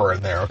 whatever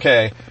in there,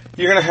 okay?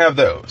 You're going to have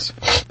those.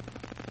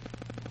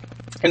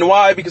 And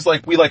why? Because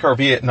we like our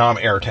Vietnam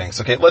air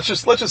tanks, okay? Let's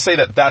just say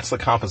that that's the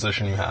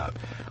composition you have.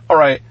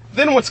 Alright,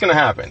 then what's going to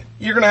happen?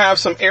 You're going to have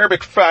some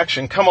Arabic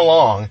faction come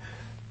along,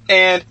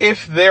 and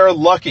if they're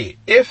lucky,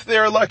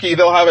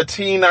 they'll have a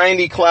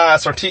T-90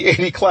 class or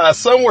T-80 class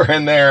somewhere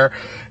in there,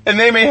 and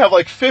they may have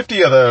like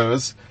 50 of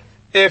those,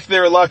 if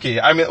they're lucky.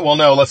 I mean, well,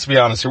 no, let's be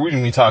honest here. We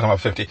wouldn't be talking about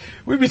 50.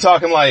 We'd be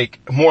talking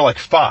more like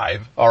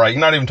 5. Alright,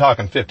 you're not even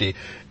talking 50.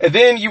 And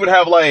then you would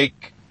have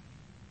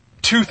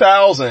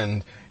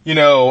 2,000,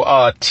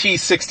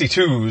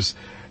 T-62s.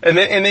 And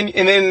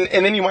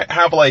then you might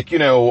have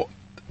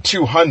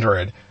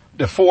 200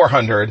 to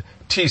 400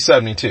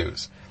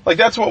 T-72s.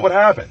 That's what would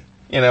happen.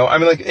 And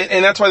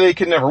that's why they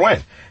could never win.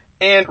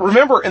 And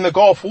remember, in the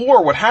Gulf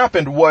War, what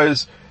happened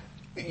was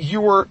you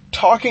were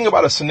talking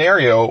about a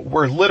scenario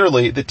where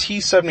literally the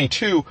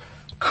T-72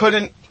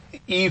 couldn't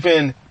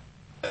even,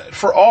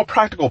 for all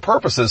practical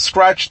purposes,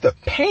 scratch the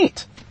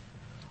paint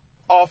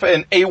off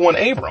an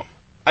A1 Abram.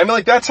 I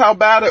mean, that's how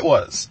bad it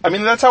was. I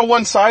mean, that's how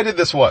one-sided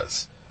this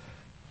was.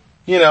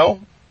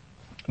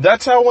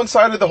 That's how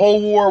one-sided the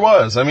whole war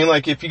was. I mean,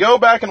 if you go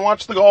back and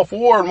watch the Gulf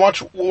War and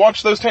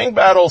watch those tank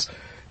battles,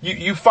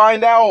 you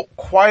find out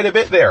quite a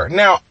bit there.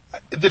 Now,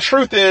 the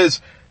truth is,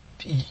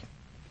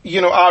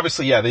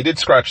 obviously, yeah, they did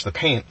scratch the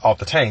paint off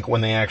the tank when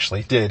they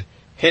actually did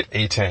hit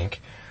a tank.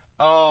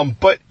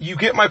 But you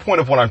get my point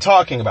of what I'm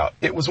talking about.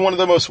 It was one of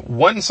the most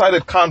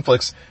one-sided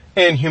conflicts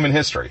in human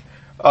history.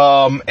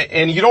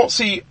 And you don't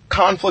see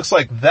conflicts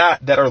like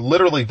that are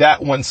literally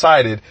that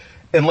one-sided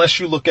unless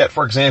you look at,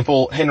 for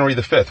example, Henry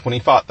V when he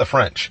fought the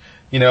French,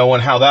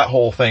 and how that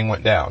whole thing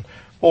went down.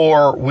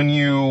 Or when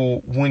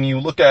you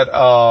look at,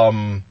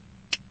 I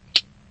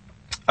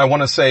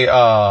want to say,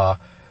 the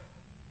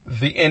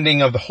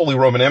ending of the Holy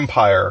Roman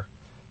Empire,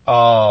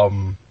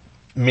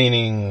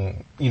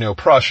 meaning,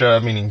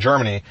 Prussia, meaning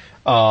Germany,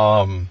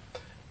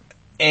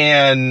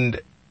 and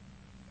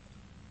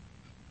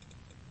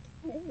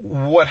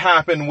what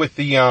happened with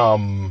the, I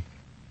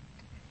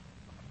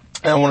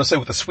want to say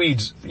with the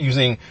Swedes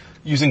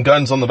using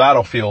guns on the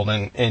battlefield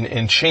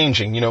and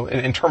changing,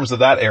 in terms of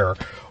that era.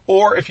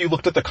 Or if you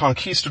looked at the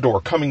conquistador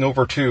coming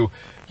over to,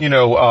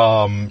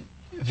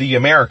 the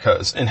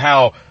Americas and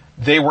how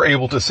they were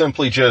able to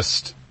simply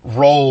just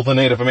roll the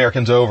Native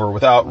Americans over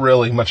without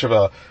really much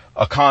of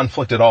a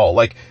conflict at all.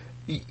 That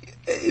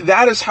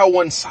is how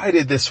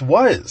one-sided this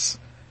was.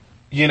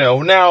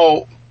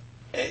 Now,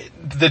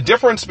 the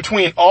difference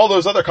between all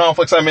those other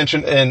conflicts I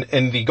mentioned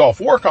and the Gulf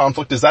War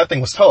conflict is that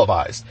thing was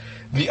televised.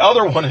 The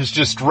other one is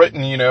just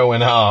written,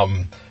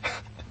 and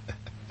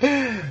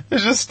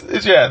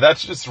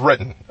that's just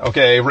written,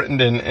 okay?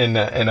 Written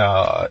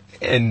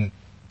in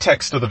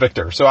text of the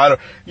victor. So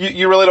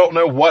you really don't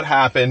know what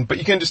happened, but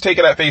you can just take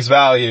it at face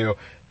value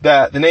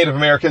that the Native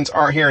Americans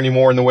aren't here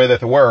anymore in the way that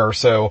they were,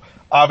 so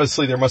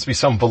obviously there must be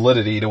some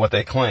validity to what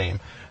they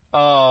claim.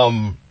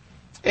 And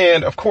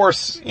of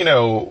course, in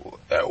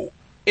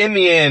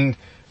the end,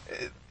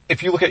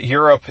 if you look at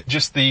Europe,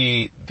 just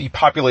the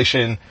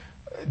population,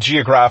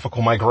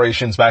 geographical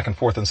migrations back and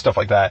forth and stuff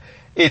like that,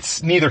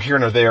 it's neither here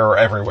nor there or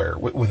everywhere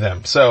with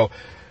them. So,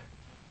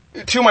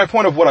 to my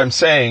point of what I'm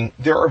saying,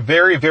 there are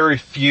very, very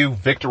few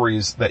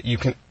victories that you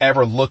can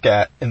ever look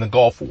at in the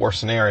Gulf War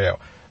scenario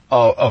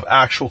of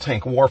actual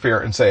tank warfare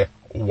and say,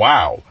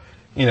 wow,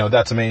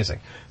 that's amazing.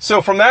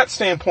 So from that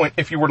standpoint,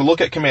 if you were to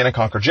look at command and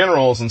conquer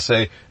generals and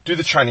say, do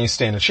the Chinese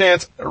stand a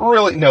chance?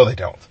 Really, no, they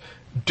don't.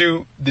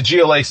 Do the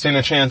GLA stand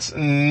a chance?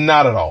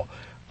 Not at all.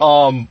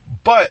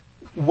 But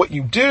what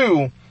you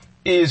do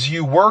is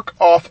you work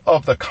off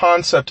of the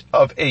concept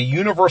of a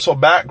universal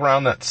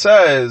background that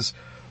says,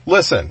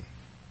 listen,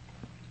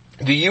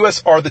 the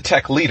U.S. are the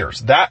tech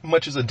leaders. That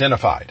much is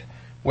identified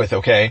with,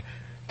 okay?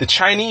 The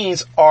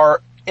Chinese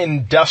are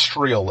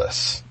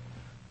industrialists,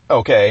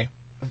 okay?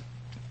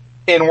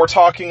 And we're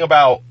talking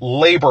about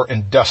labor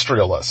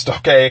industrialists,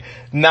 okay?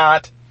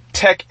 Not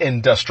tech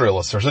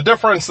industrialists. There's a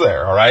difference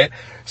there, alright?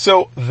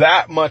 So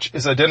that much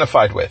is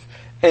identified with.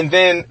 And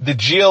then the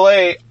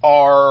GLA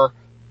are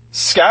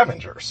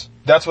scavengers.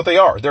 That's what they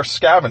are. They're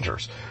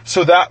scavengers.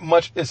 So that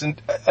much is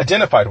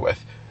identified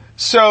with.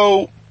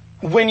 So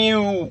when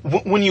you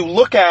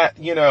look at,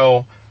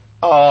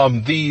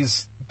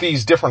 these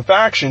different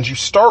factions, you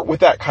start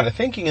with that kind of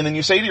thinking and then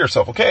you say to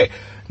yourself, okay,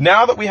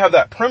 now that we have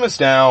that premise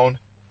down,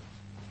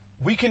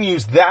 we can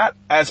use that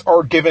as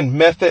our given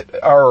method,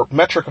 our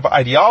metric of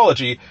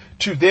ideology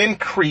to then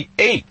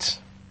create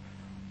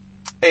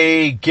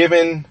a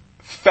given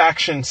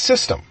faction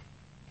system.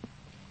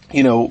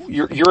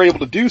 You're able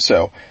to do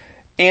so.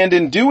 And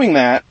in doing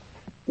that,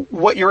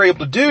 what you're able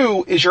to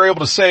do is you're able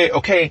to say,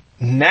 okay,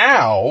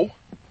 now,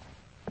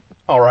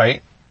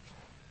 alright,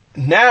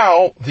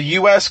 now the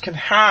US can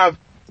have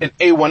an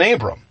A1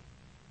 Abram.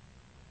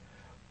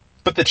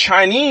 But the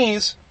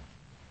Chinese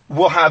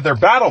will have their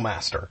battle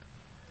master.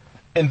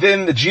 And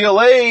then the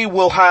GLA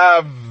will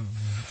have,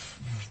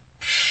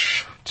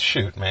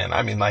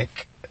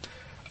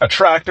 a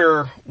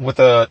tractor with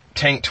a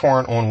tank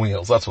torrent on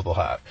wheels. That's what they'll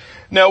have.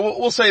 Now,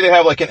 we'll say they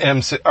have like an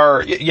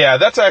M6,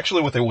 that's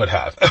actually what they would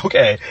have.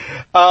 Okay.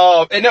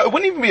 And no, it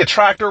wouldn't even be a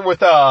tractor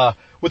with a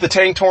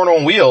tank torrent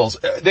on wheels.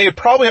 They'd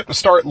probably have to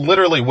start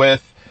literally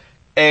with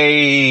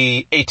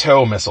a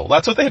tow missile.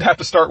 That's what they'd have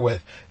to start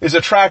with, is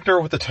a tractor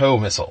with a tow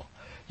missile.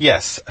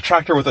 Yes, a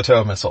tractor with a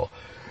tow missile.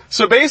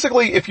 So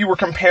basically, if you were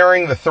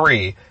comparing the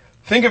three,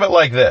 think of it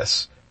like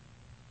this.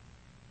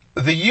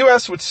 The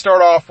US would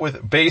start off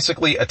with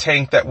basically a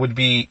tank that would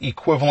be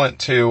equivalent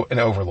to an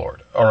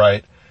Overlord,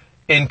 alright?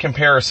 In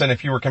comparison,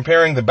 if you were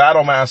comparing the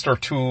Battlemaster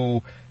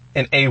to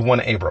an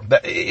A1 Abram.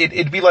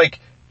 It'd be like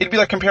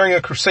comparing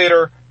a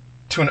Crusader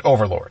to an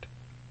Overlord.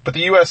 But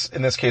the US,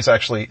 in this case,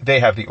 actually, they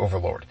have the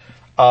Overlord.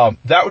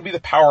 That would be the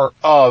power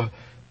of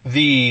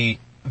the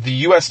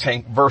US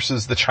tank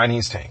versus the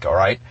Chinese tank,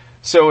 alright?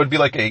 So it'd be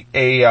like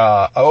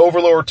a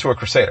Overlord to a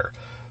Crusader.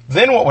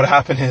 Then what would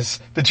happen is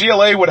the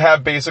GLA would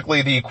have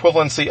basically the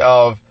equivalency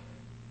of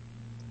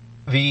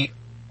the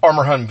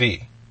Armor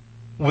Humvee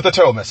with a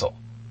tow missile.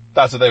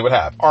 That's what they would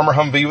have. Armor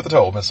Humvee with a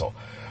tow missile.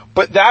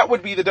 But that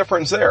would be the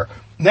difference there.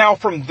 Now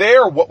from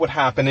there, what would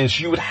happen is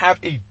you would have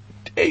a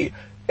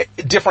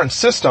different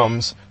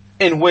systems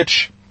in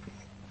which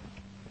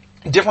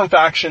different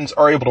factions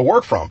are able to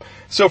work from.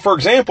 So for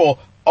example,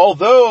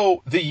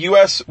 although the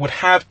US would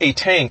have a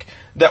tank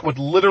that would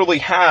literally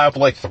have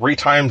like 3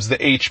 times the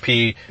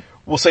HP,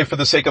 we'll say for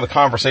the sake of the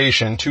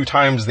conversation, 2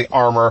 times the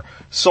armor,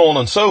 so on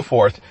and so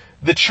forth,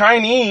 the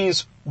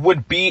Chinese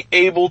would be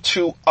able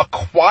to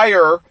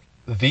acquire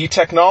the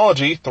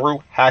technology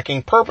through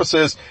hacking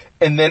purposes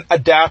and then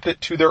adapt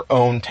it to their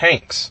own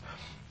tanks.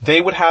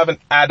 They would have an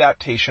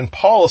adaptation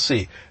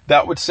policy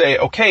that would say,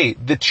 okay,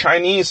 the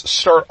Chinese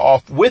start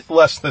off with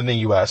less than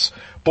the US,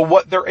 but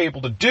what they're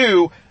able to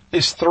do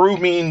is through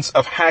means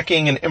of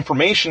hacking and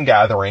information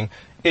gathering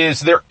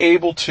is they're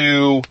able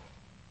to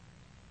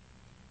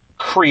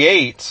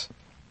create,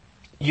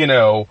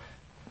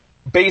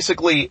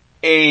 basically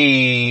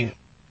a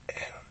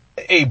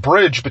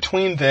bridge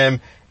between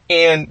them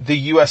and the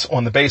US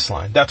on the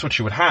baseline. That's what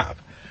you would have.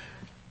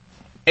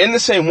 In the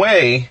same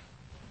way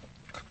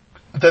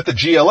that the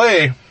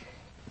GLA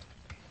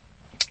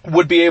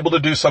would be able to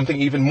do something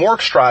even more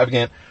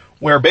extravagant,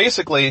 where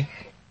basically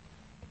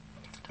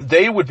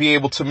they would be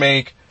able to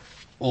make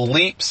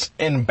leaps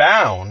and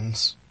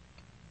bounds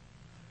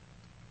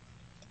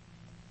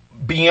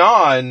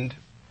beyond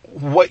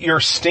what your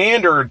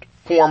standard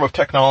form of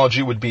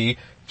technology would be,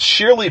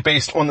 sheerly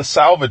based on the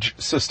salvage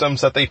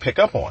systems that they pick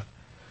up on.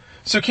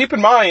 So keep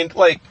in mind,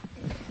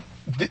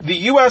 the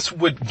US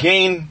would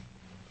gain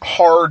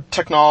hard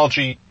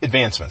technology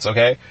advancements,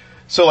 okay?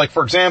 So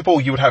for example,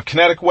 you would have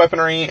kinetic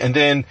weaponry, and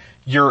then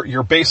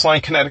your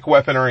baseline kinetic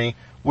weaponry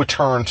would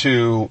turn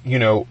to,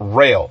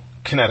 rail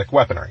kinetic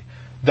weaponry.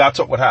 That's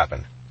what would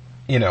happen,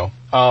 and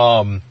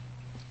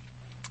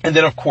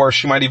then of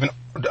course you might even,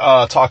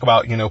 talk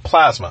about,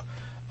 plasma,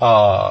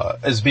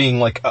 as being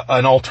like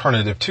an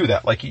alternative to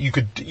that. You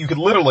could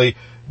literally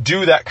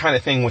do that kind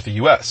of thing with the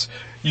US.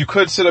 You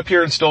could sit up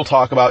here and still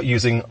talk about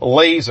using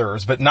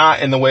lasers, but not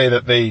in the way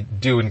that they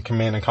do in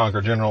Command and Conquer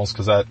Generals,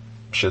 because that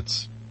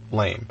shit's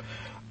lame.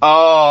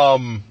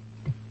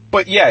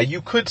 But yeah,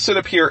 you could sit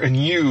up here and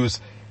use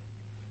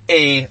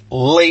a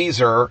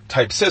laser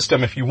type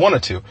system if you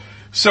wanted to.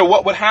 So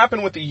what would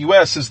happen with the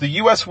US is the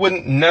US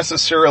wouldn't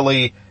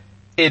necessarily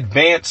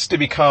advance to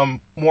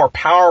become more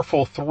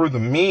powerful through the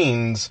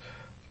means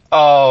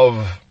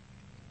of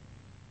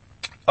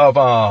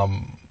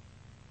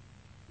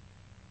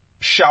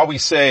shall we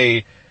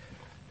say,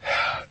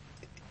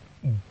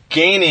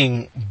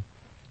 gaining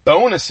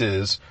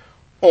bonuses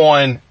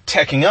on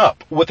teching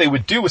up. What they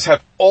would do is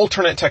have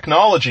alternate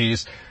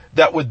technologies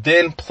that would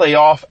then play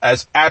off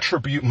as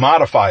attribute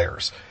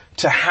modifiers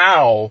to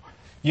how,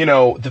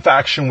 the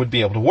faction would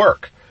be able to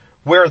work.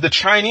 Where the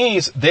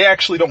Chinese, they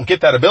actually don't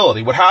get that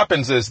ability. What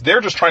happens is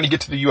they're just trying to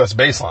get to the US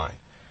baseline.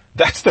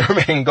 That's their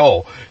main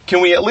goal.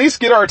 Can we at least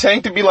get our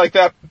tank to be like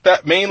that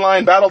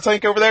mainline battle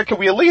tank over there? Can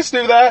we at least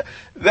do that?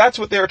 That's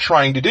what they're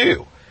trying to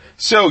do.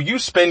 So you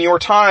spend your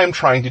time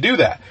trying to do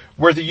that.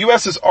 Where the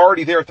US is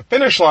already there at the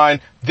finish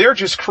line, they're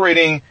just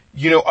creating,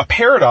 a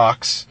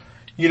paradox,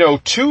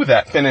 to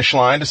that finish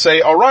line to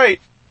say, all right,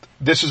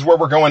 this is where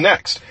we're going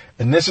next.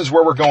 And this is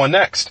where we're going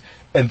next.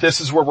 And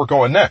this is where we're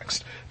going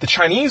next. The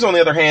Chinese, on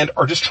the other hand,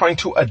 are just trying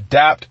to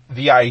adapt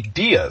the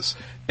ideas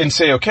and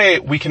say, okay,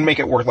 we can make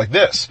it work like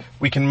this.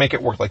 We can make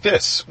it work like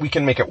this. We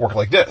can make it work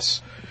like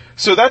this.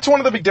 So that's one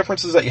of the big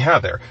differences that you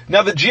have there.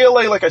 Now the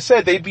GLA, like I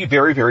said, they'd be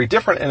very, very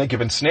different in a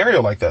given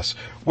scenario like this,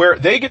 where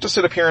they get to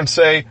sit up here and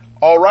say,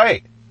 all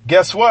right,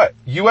 guess what?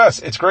 US,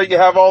 it's great you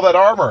have all that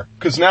armor,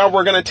 because now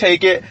we're going to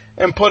take it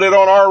and put it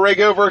on our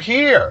rig over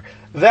here.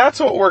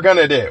 That's what we're going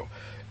to do.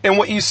 And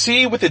what you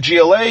see with the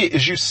GLA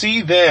is you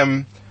see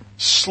them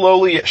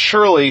slowly yet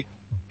surely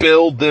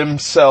build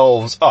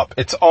themselves up.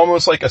 It's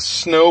almost like a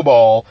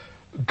snowball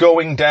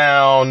going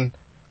down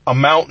a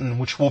mountain,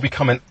 which will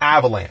become an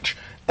avalanche.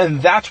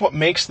 And that's what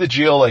makes the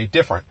GLA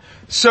different.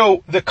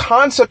 So the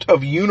concept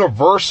of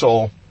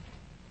universal,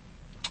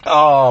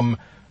 a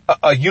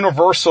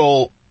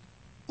universal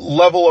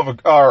level of,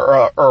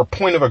 or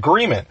point of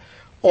agreement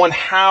on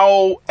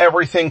how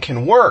everything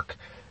can work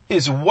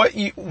is what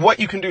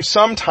you can do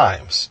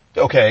sometimes,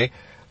 okay,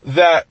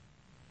 that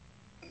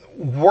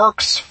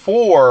works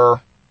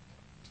for,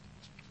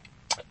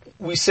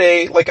 we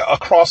say, like a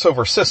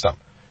crossover system.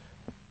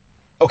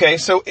 Okay,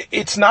 so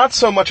it's not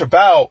so much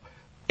about,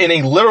 in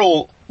a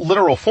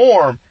literal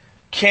form,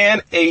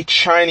 can a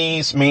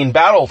Chinese main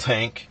battle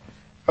tank,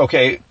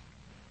 okay,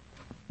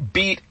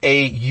 beat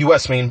a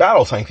US main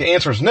battle tank? The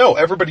answer is no.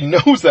 Everybody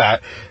knows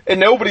that, and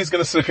nobody's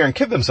going to sit here and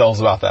kid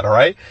themselves about that,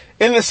 alright?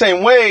 In the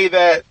same way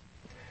that,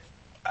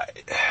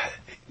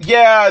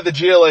 yeah, the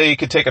GLA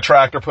could take a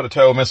tractor, put a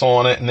tow missile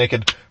on it, and they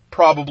could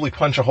probably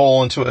punch a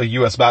hole into a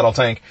US battle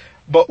tank.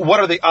 But what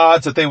are the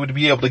odds that they would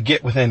be able to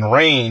get within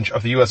range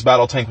of the US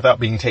battle tank without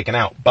being taken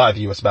out by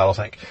the US battle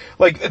tank?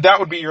 Like, that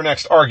would be your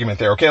next argument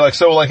there, okay?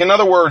 So in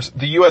other words,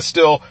 the US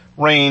still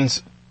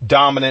reigns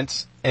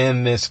dominance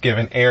in this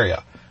given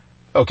area.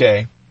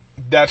 Okay?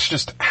 That's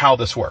just how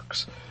this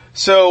works.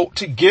 So,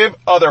 to give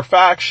other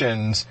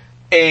factions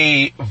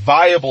a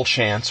viable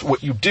chance,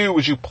 what you do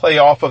is you play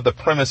off of the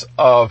premise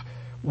of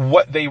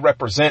what they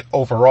represent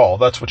overall.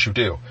 That's what you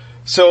do.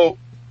 So,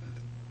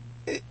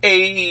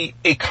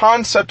 a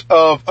concept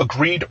of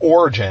agreed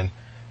origin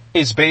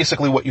is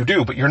basically what you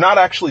do, but you're not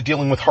actually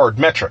dealing with hard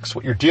metrics.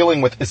 What you're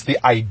dealing with is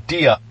the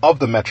idea of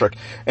the metric,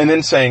 and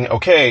then saying,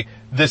 okay,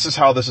 this is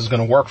how this is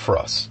going to work for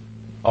us.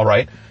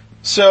 Alright?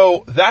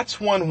 So, that's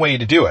one way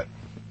to do it.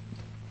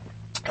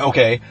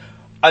 Okay.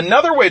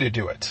 Another way to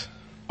do it,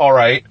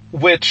 alright,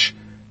 which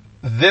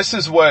this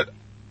is what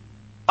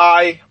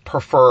I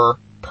prefer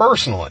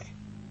personally,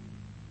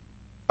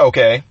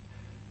 okay,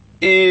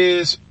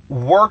 is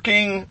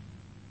working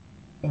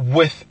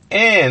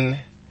within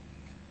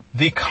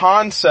the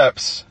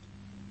concepts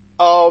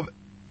of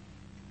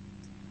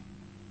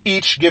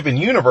each given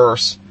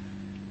universe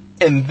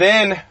and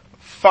then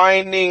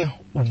finding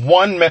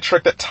one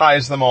metric that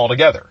ties them all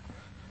together.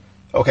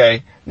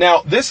 Okay?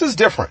 Now, this is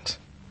different.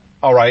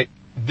 Alright?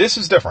 This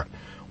is different.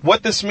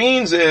 What this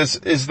means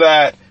is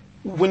that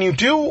when you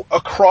do a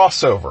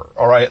crossover,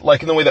 alright,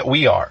 like in the way that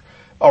we are,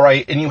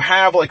 alright, and you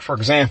have, like, for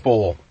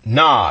example,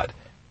 NOD,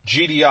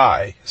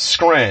 GDI,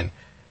 Skren,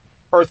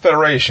 Earth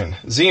Federation,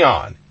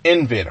 Xeon,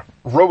 Invid,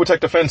 Robotech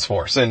Defense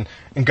Force, and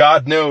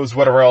God knows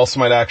whatever else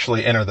might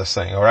actually enter this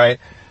thing, alright?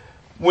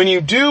 When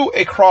you do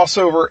a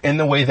crossover in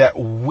the way that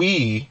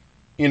we,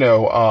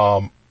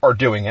 are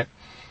doing it,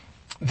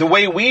 the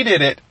way we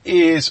did it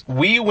is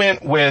we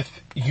went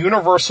with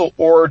universal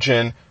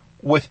origin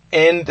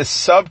within the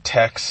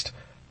subtext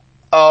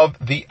of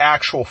the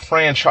actual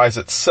franchise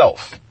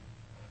itself.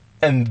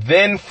 And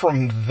then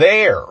from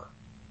there,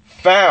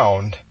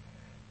 found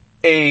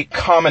a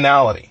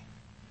commonality.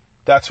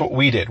 That's what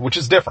we did, which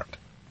is different.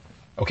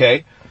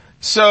 Okay?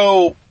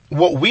 So,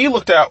 what we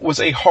looked at was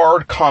a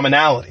hard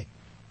commonality.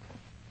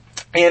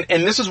 And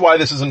this is why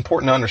this is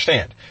important to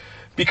understand.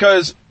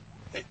 Because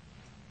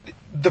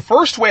the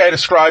first way I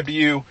described to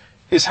you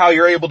is how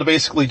you're able to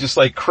basically just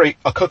like create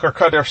a cookie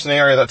cutter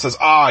scenario that says,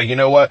 you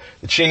know what,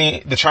 the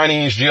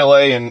Chinese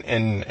GLA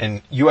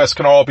and US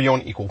can all be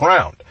on equal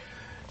ground.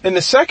 And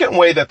the second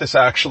way that this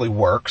actually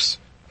works,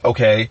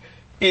 okay,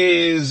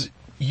 is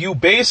you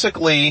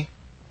basically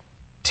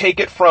take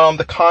it from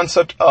the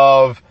concept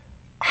of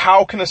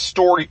how can a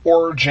story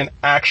origin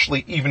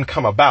actually even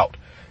come about?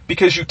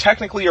 Because you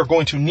technically are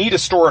going to need a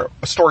story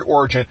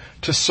origin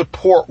to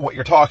support what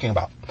you're talking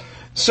about.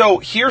 So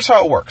here's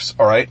how it works,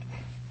 alright?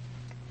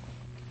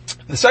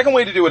 The second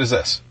way to do it is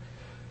this.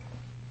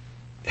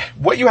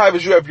 What you have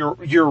is you have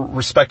your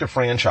respective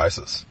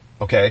franchises,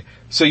 okay?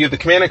 So you have the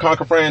Command &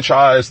 Conquer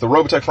franchise, the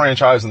Robotech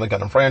franchise, and the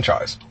Gundam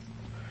franchise.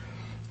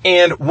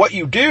 And what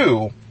you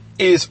do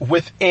is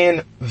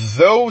within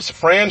those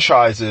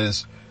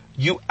franchises,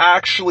 you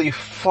actually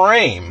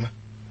frame,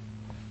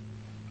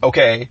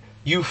 okay,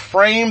 you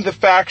frame the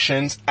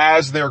factions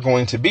as they're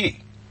going to be.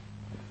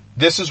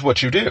 This is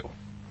what you do.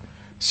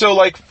 So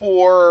like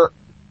for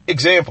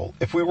example,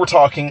 if we were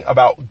talking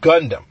about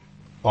Gundam,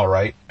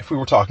 alright,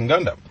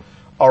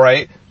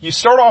 alright, you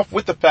start off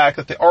with the fact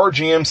that the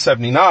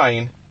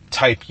RGM-79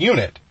 type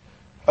unit,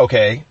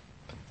 okay,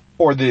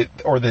 or the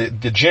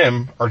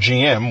GIM, or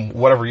GM,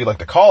 whatever you like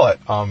to call it,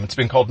 it's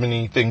been called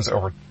many things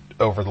over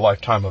the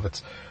lifetime of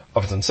its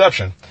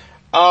inception.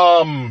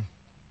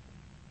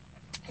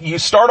 You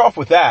start off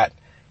with that,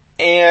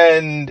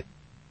 and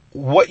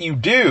what you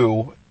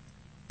do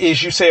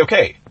is you say,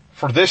 okay,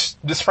 for this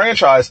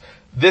franchise,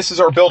 this is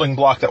our building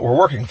block that we're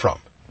working from.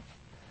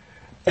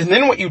 And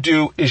then what you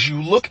do is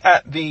you look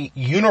at the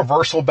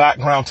universal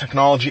background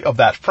technology of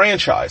that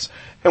franchise.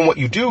 And what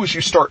you do is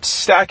you start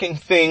stacking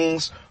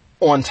things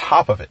on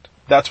top of it.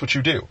 That's what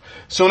you do.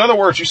 So in other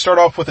words, you start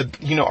off with a,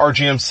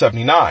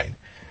 RGM-79.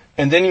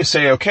 And then you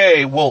say,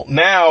 okay, well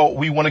now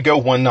we want to go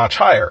one notch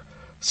higher.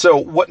 So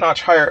what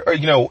notch higher,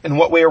 in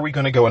what way are we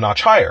going to go a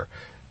notch higher?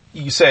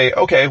 You say,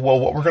 okay, well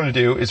what we're going to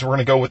do is we're going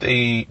to go with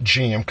a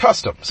GM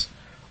Customs.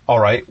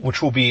 Alright,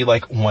 which will be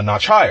like one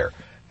notch higher.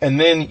 And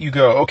then you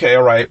go, okay,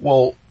 alright,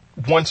 well,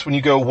 when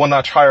you go one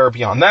notch higher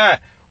beyond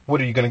that,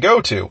 what are you going to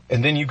go to?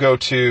 And then you go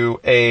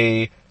to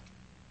a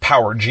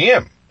Power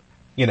GM,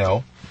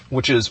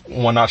 which is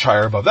one notch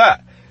higher above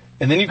that.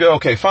 And then you go,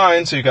 okay,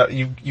 fine, so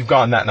you've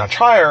gone that notch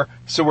higher,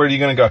 so where are you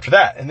going to go after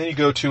that? And then you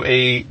go to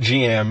a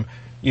GM,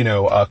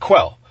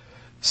 Quell.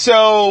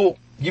 So,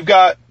 you've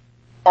got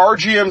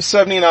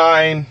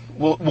RGM-79,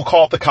 we'll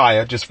call it the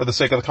Kaya, just for the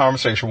sake of the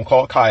conversation, we'll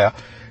call it Kaya.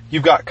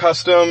 You've got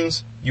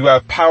Customs, you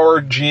have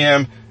Power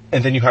GM,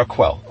 and then you have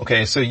Quell.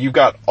 Okay, so you've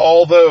got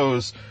all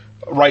those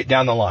right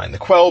down the line. The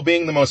Quell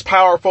being the most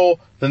powerful,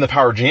 then the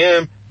Power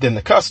GM, then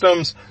the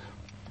Customs,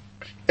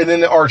 and then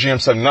the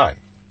RGM-79.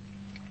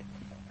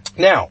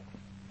 Now,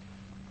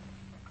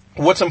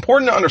 what's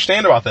important to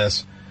understand about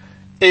this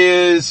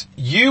is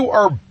you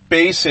are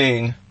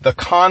basing the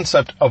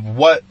concept of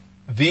what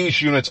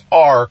these units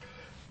are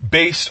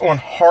based on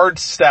hard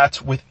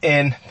stats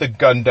within the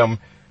Gundam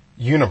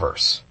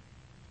universe.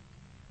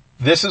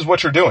 This is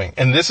what you're doing.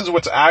 And this is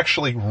what's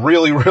actually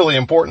really, really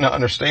important to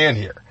understand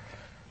here.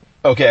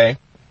 Okay?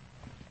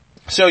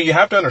 So you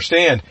have to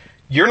understand,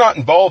 you're not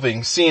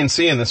involving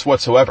CNC in this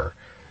whatsoever.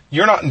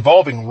 You're not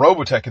involving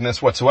Robotech in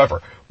this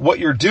whatsoever. What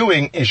you're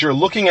doing is you're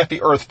looking at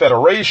the Earth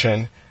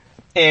Federation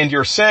and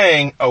you're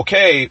saying,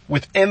 okay,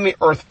 within the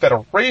Earth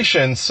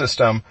Federation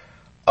system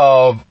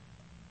of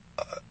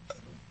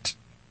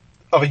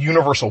a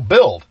universal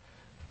build,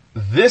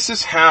 this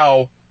is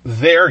how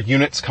their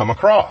units come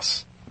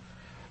across.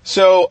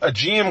 So a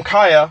GM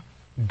Kaya,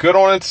 good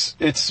on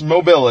its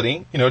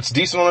mobility, it's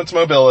decent on its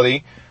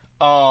mobility,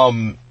 fair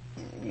on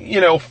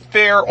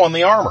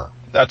the armor.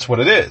 That's what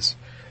it is.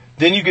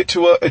 Then you get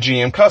to a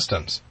GM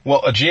Customs.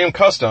 Well, a GM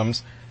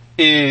Customs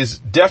is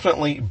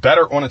definitely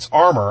better on its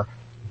armor,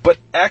 but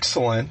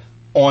excellent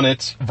on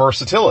its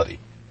versatility.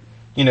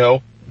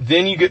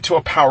 Then you get to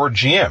a Power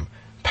GM.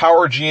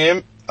 Power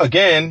GM,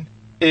 again,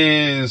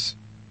 is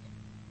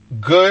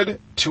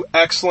good to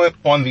excellent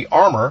on the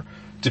armor,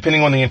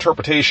 depending on the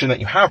interpretation that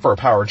you have for a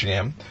Power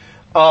GM.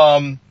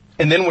 And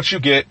then what you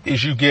get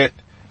is you get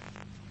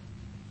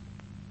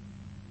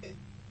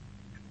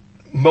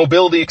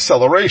mobility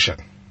acceleration.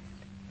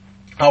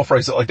 I'll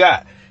phrase it like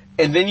that.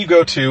 And then you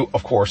go to,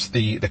 of course,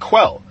 the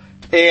Quell.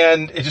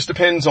 And it just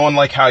depends on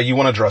how you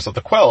want to dress up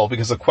the Quell,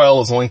 because the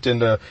Quell is linked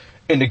into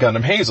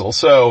Gundam Hazel.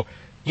 So,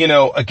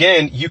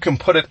 again, you can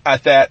put it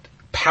at that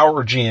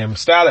Power GM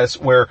status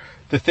where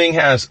the thing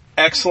has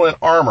excellent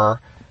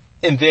armor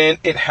and then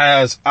it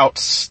has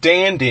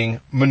outstanding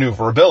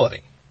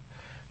maneuverability.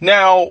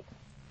 Now,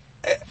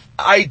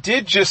 I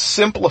did just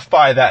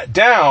simplify that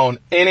down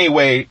in a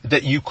way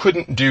that you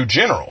couldn't do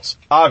generals,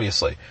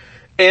 obviously.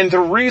 And the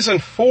reason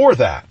for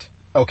that,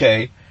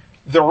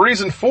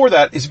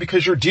 is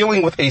because you're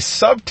dealing with a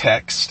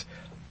subtext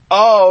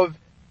of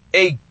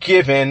a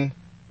given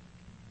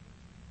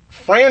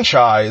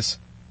franchise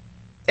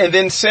and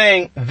then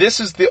saying, this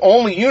is the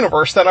only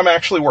universe that I'm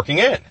actually working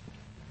in.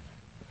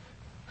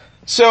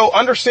 So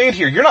understand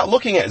here, you're not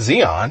looking at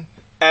Xeon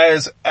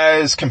as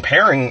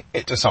comparing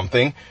it to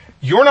something.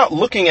 You're not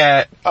looking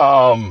at,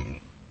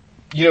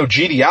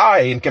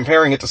 GDI and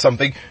comparing it to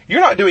something.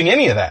 You're not doing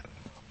any of that.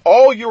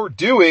 All you're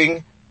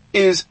doing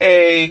is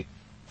an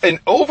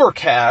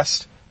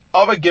overcast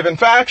of a given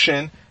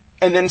faction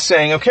and then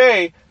saying,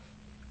 okay,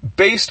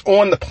 based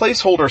on the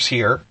placeholders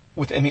here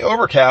within the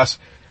overcast,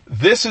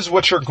 this is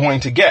what you're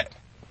going to get.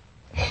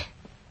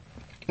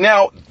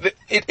 Now,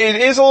 it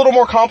is a little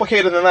more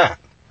complicated than that.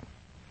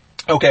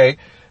 Okay?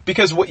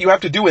 Because what you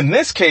have to do in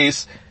this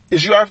case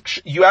is you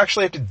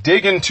actually have to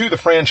dig into the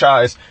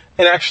franchise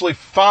and actually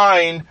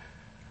find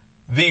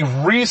the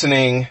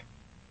reasoning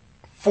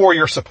for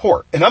your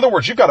support. In other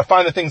words, you've got to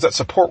find the things that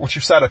support what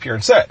you sat up here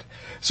and said.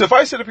 So if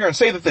I sit up here and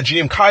say that the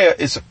GM Kaya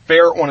is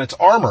fair on its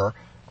armor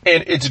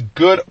and it's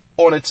good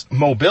on its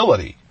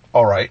mobility,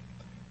 alright,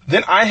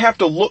 then I have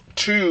to look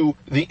to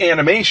the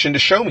animation to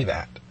show me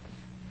that.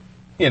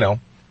 You know,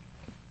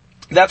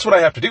 that's what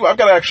I have to do. I've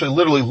got to actually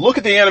literally look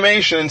at the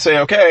animation and say,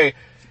 okay,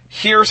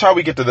 here's how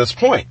we get to this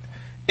point.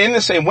 In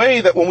the same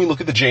way that when we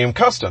look at the GM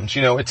Customs,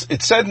 you know,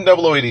 it's said in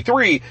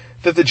 0083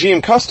 that the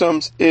GM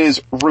Customs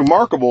is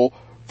remarkable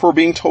for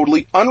being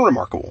totally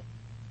unremarkable.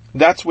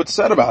 That's what's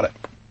said about it.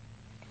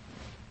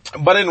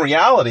 But in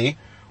reality,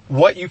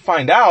 what you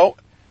find out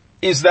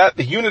is that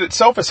the unit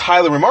itself is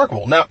highly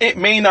remarkable. Now, it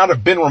may not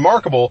have been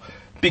remarkable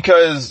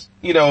because,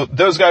 you know,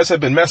 those guys have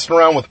been messing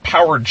around with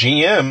powered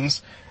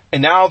GMs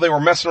and now they were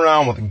messing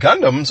around with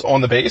Gundams on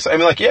the base. I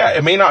mean, like, yeah,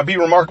 it may not be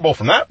remarkable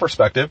from that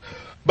perspective,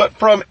 but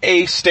from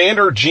a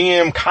standard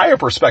GM Kaya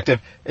perspective,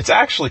 it's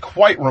actually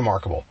quite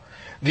remarkable.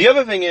 The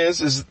other thing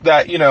is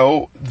that, you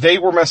know, they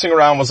were messing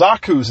around with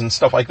Zaku's and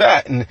stuff like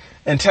that and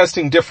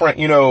testing different,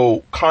 you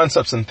know,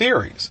 concepts and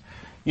theories,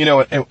 you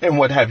know, and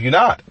what have you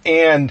not.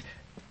 And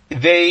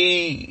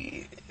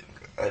their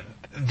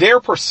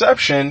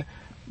perception,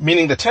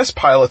 meaning the test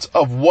pilots,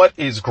 of what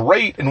is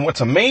great and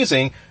what's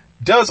amazing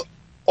does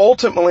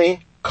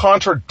ultimately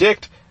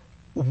contradict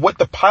what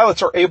the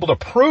pilots are able to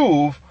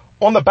prove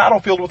on the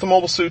battlefield with the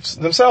mobile suits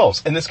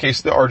themselves. In this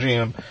case, the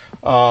RGM,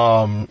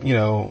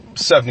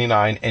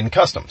 79 in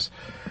customs.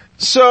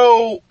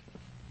 So,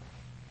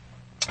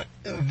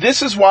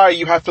 this is why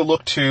you have to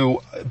look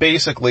to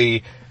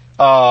basically,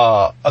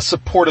 a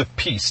supportive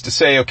piece to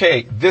say,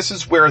 okay, this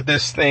is where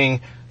this thing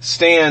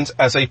stands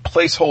as a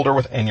placeholder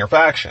within your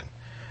faction.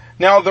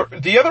 Now,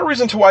 the other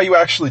reason to why you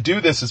actually do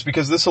this is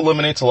because this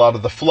eliminates a lot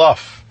of the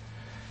fluff.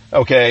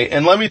 Okay,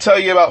 and let me tell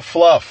you about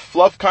fluff.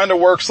 Fluff kind of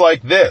works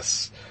like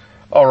this.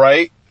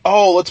 Alright?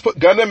 Oh, let's put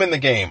Gundam in the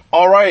game.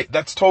 Alright,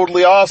 that's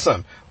totally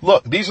awesome.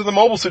 Look, these are the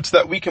mobile suits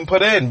that we can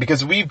put in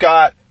because we've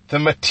got the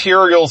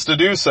materials to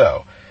do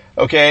so.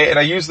 Okay, and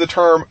I use the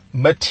term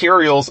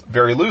materials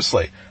very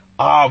loosely.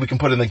 We can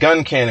put in the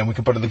gun cannon, we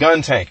can put in the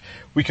gun tank,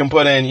 we can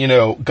put in, you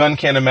know, gun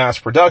cannon mass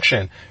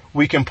production,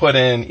 we can put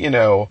in, you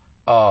know,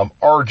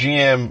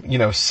 RGM, you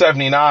know,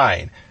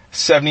 79,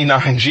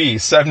 79G,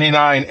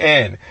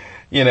 79N,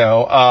 you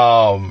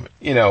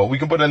know, we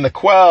can put in the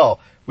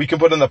Quell, we can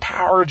put in the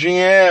Power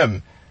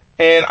GM,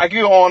 and I could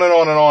go on and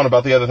on and on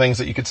about the other things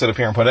that you could sit up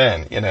here and put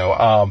in, you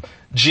know,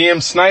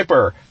 GM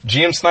Sniper,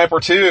 GM Sniper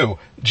 2,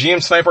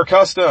 GM Sniper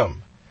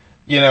Custom,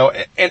 you know,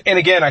 and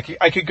again,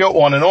 I could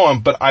go on and on,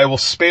 but I will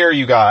spare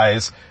you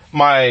guys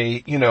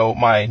my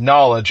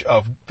knowledge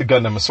of the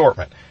Gundam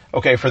assortment,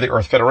 okay, for the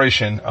Earth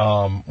Federation,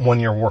 1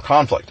 year war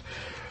conflict.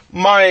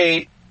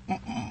 Leading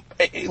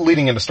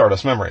into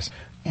Stardust Memories.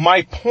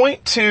 My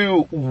point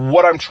to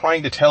what I'm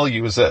trying to tell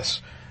you is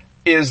this,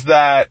 is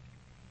that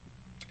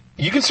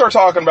you can start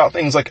talking about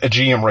things like a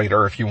GM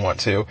Raider if you want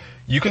to.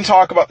 You can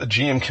talk about the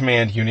GM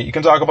Command Unit. You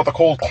can talk about the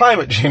Cold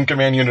Climate GM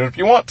Command Unit if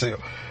you want to.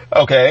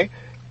 Okay?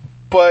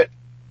 But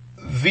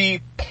the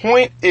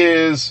point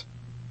is,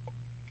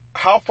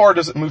 how far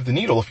does it move the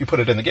needle if you put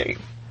it in the game?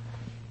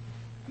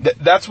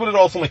 That's what it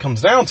ultimately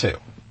comes down to.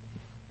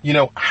 You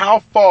know, how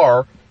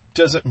far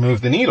does it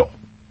move the needle?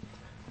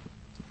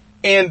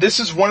 And this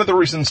is one of the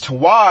reasons to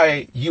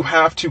why you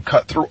have to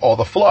cut through all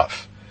the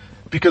fluff.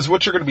 Because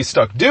what you're going to be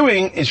stuck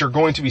doing is you're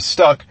going to be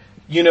stuck,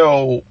 you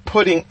know,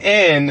 putting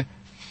in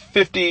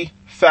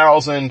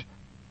 50,000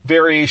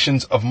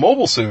 variations of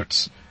mobile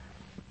suits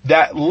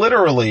that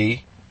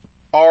literally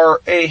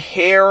are a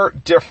hair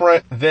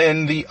different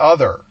than the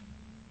other.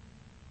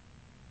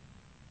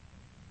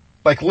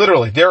 Like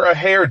literally, they're a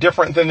hair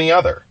different than the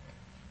other.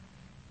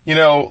 You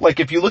know, like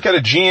if you look at a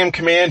GM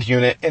Command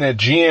unit and a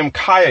GM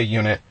Kaya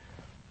unit,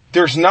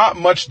 there's not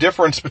much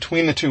difference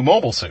between the two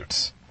mobile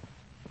suits.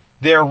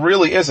 There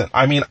really isn't.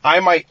 I mean,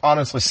 I might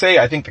honestly say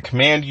I think the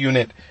Command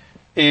unit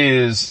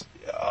is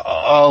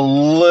a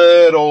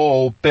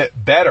little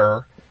bit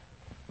better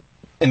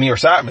in the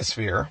Earth's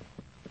atmosphere.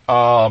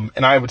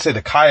 And I would say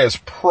the Kaya is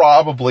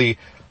probably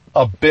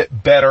a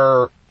bit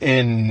better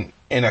in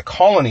a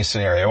colony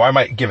scenario. I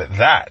might give it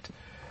that.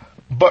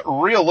 But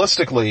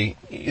realistically,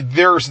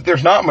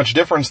 there's not much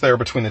difference there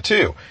between the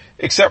two,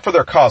 except for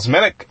their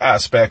cosmetic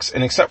aspects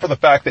and except for the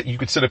fact that you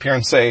could sit up here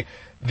and say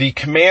the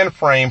command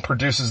frame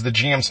produces the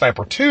GM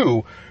Sniper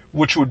 2,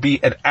 which would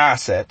be an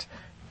asset,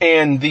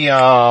 and the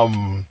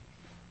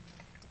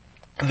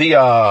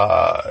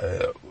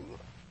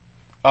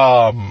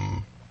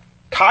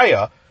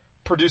Kaya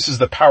produces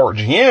the Power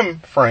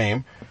GM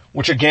frame,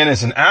 which again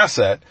is an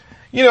asset.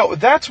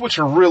 That's what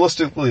you're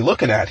realistically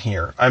looking at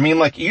here. I mean,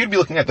 like, you'd be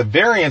looking at the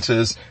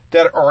variances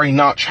that are a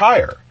notch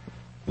higher,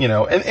 and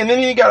then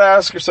you gotta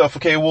ask yourself,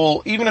 okay,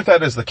 well, even if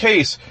that is the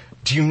case,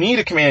 do you need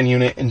a command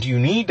unit and do you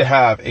need to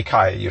have a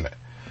Kaya unit?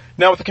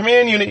 Now, with the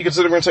command unit, you can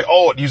sit there and say,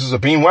 oh, it uses a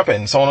beam weapon,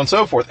 and so on and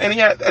so forth. And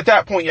yeah, at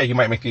that point, yeah, you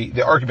might make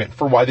the argument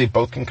for why they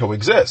both can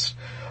coexist.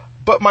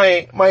 But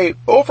my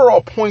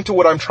overall point to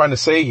what I'm trying to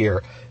say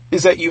here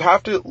is that you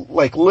have to,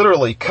 like,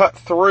 literally cut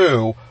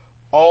through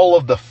all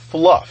of the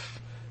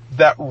fluff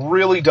that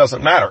really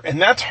doesn't matter.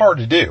 And that's hard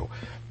to do.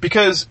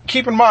 Because,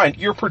 keep in mind,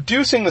 you're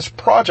producing this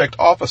project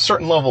off a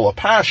certain level of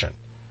passion.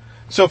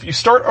 So if you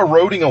start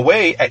eroding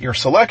away at your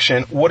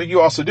selection, what are you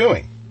also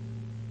doing?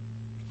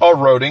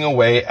 Eroding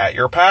away at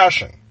your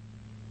passion.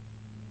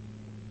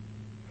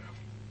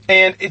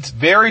 And it's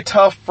very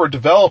tough for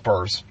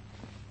developers,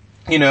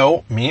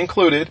 me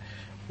included,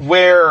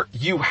 where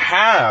you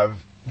have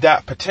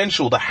that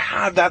potential to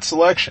have that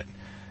selection.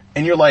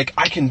 And you're like,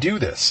 I can do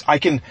this.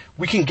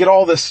 We can get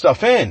all this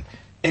stuff in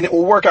and it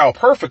will work out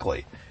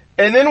perfectly.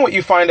 And then what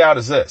you find out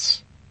is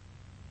this.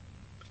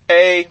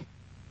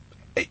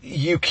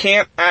 You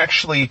can't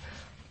actually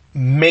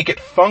make it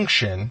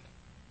function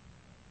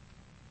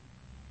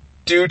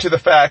due to the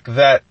fact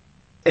that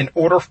in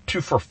order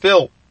to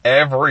fulfill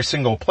every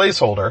single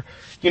placeholder,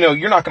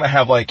 you're not going to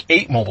have like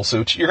 8 mobile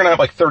suits. You're going to have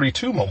like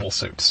 32 mobile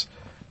suits.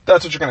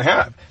 That's what you're going to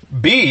have.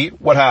 B,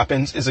 what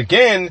happens is,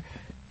 again,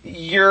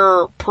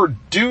 you're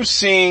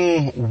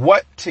producing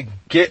what to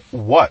get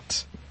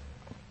what.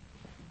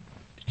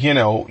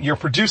 You're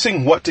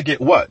producing what to get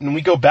what. And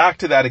we go back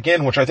to that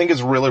again, which I think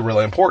is really,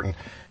 really important,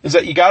 is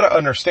that you got to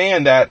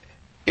understand that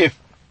if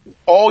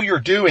all you're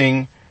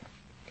doing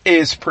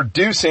is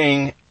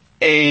producing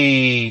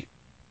a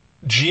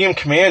GM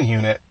command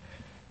unit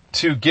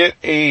to get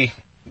a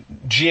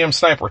GM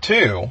Sniper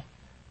 2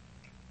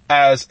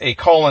 as a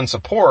call-in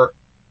support,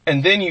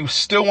 and then you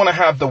still want to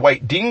have the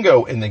White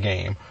Dingo in the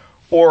game,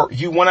 or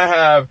you want to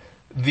have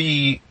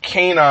the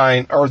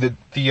K9 or the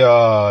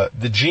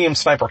GM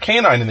Sniper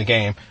K9 in the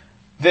game,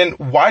 then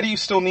why do you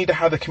still need to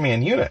have the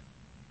command unit?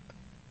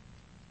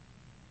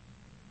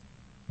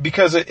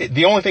 Because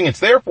the only thing it's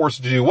there for is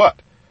to do what?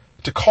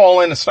 To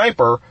call in a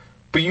sniper,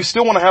 but you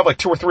still want to have like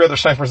 2 or 3 other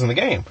snipers in the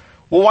game.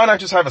 Well, why not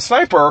just have a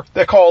sniper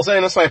that calls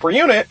in a sniper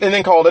unit and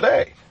then call it a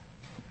day?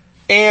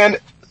 And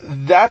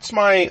that's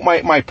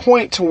my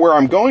point to where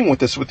I'm going with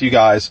this with you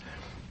guys,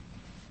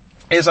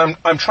 is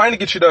I'm trying to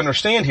get you to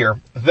understand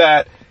here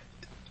that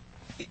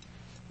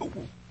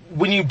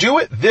when you do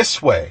it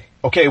this way,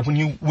 okay, when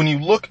you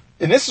look,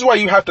 and this is why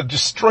you have to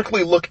just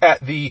strictly look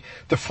at the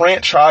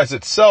franchise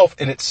itself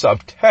and its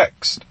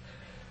subtext.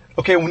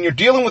 Okay, when you're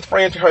dealing with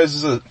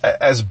franchises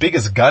as big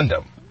as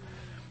Gundam,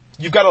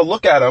 you've got to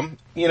look at them,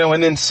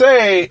 and then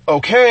say,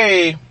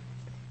 okay,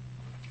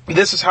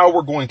 this is how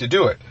we're going to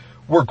do it.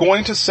 We're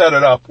going to set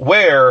it up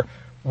where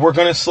we're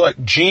going to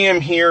select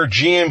GM here,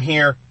 GM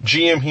here,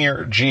 GM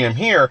here, GM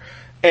here,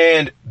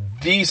 and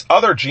these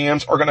other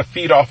GMs are going to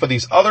feed off of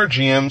these other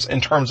GMs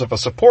in terms of a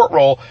support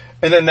role,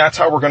 and then that's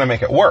how we're going to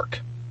make it work.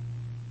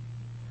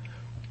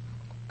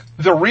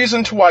 The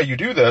reason to why you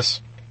do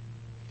this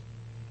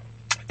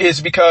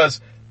is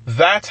because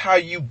that's how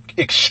you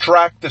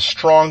extract the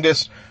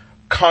strongest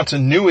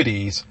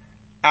continuities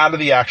out of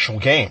the actual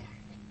game.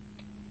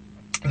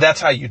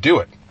 That's how you do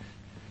it.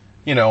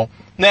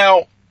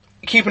 Now,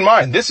 keep in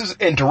mind, this is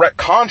in direct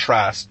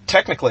contrast,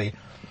 technically,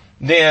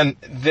 than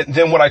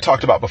what I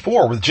talked about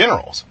before with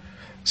generals.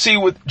 See,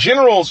 with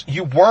generals,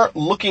 you weren't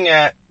looking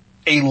at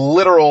a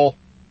literal,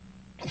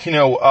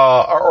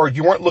 or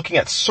you weren't looking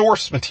at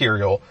source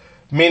material,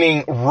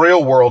 meaning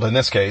real world in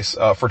this case,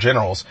 for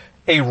generals,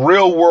 a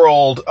real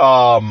world,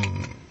 I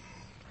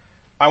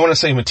want to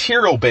say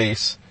material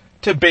base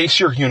to base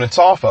your units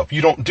off of.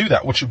 You don't do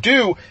that. What you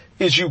do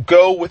is you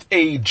go with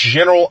a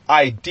general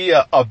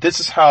idea of this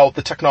is how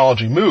the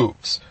technology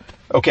moves.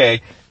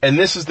 Okay. And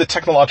this is the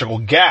technological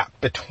gap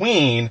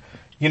between,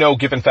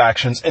 given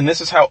factions, and this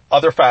is how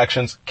other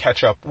factions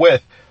catch up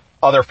with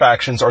other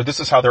factions, or this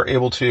is how they're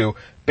able to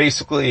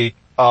basically,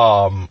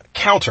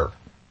 counter,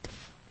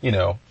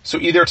 so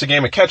either it's a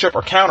game of catch up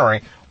or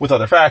countering with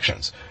other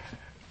factions.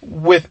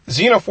 With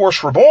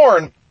Xenoforce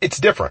Reborn, it's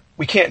different.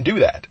 We can't do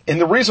that. And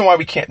the reason why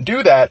we can't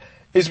do that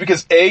is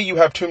because A, you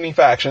have too many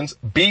factions,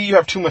 B, you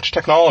have too much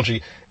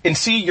technology, and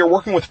C, you're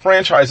working with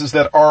franchises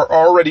that are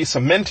already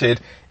cemented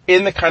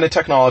in the kind of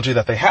technology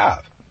that they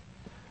have.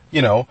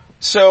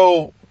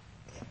 So,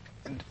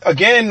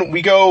 again,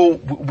 we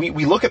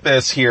look at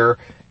this here,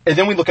 and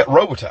then we look at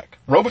Robotech.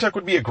 Robotech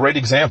would be a great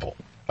example,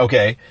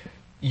 okay?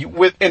 In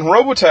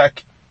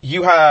Robotech,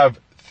 you have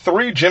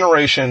 3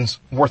 generations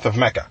worth of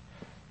mecha.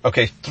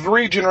 Okay,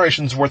 3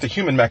 generations worth of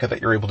human mecha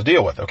that you're able to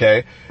deal with,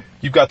 okay?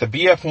 You've got the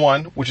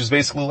BF-1, which is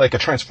basically like a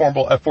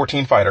transformable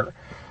F-14 fighter.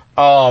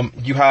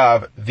 You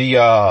have the,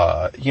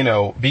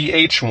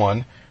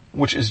 BH-1,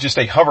 which is just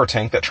a hover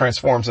tank that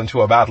transforms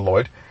into a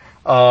battleoid.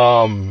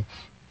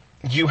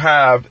 You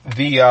have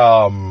the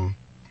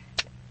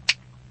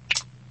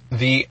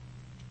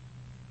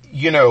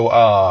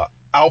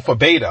Alpha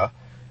Beta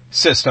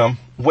system,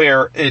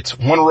 where it's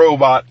one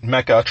robot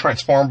mecha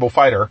transformable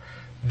fighter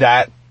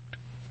that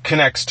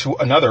connects to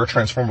another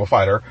transformable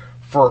fighter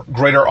for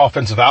greater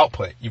offensive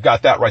output. You've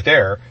got that right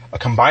there, a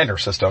combiner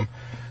system.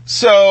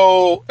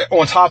 So,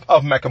 on top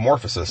of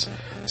mechamorphosis.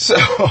 So,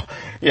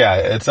 yeah,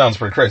 it sounds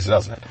pretty crazy,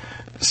 doesn't it?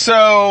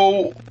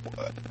 So,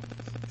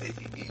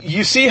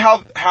 you see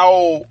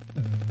how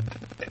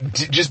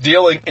just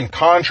dealing in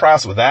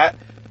contrast with that,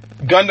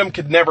 Gundam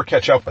could never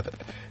catch up with it.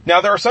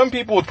 Now, there are some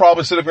people who would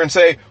probably sit up here and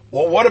say,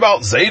 well, what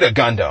about Zeta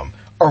Gundam?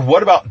 Or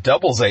what about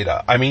Double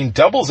Zeta? I mean,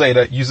 Double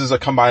Zeta uses a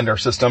combiner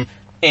system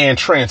and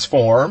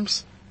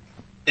transforms.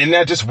 Isn't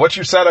that just what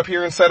you said up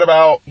here and said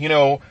about,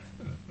 the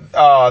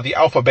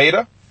Alpha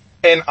Beta?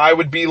 And I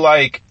would be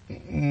like,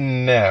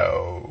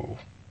 no.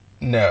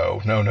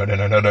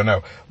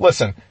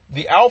 Listen,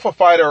 the Alpha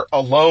Fighter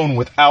alone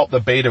without the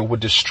Beta would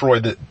destroy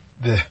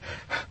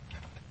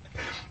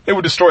it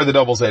would destroy the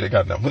Double Zeta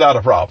Gundam without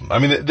a problem. I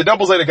mean, the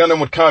Double Zeta Gundam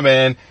would come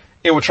in,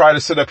 it would try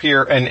to sit up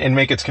here and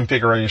make its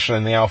configuration,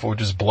 and the Alpha would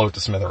just blow it to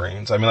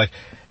smithereens. I mean,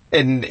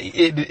 and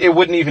it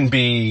wouldn't even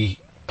be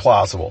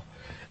plausible.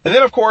 And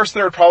then, of course,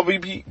 there would probably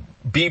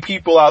be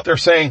people out there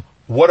saying,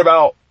 what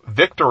about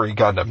Victory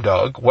Gundam,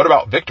 Doug? What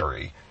about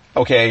Victory?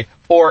 Okay.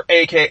 Or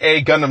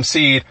AKA Gundam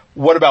Seed,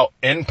 what about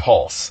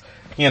Impulse?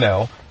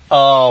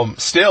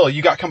 Still,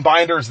 you got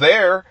combiners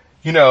there,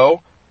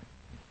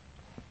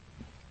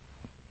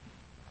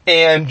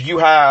 and you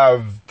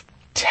have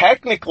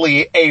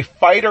technically a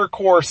fighter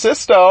core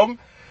system.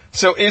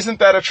 So isn't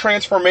that a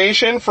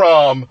transformation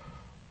from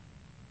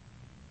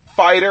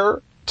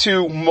fighter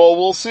to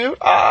mobile suit?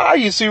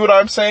 You see what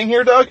I'm saying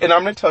here, Doug? And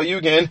I'm going to tell you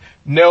again,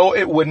 no,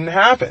 it wouldn't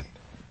happen.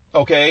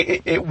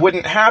 Okay? It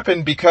wouldn't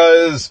happen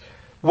because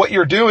what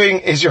you're doing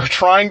is you're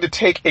trying to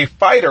take a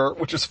fighter,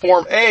 which is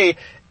Form A,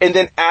 and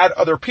then add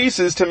other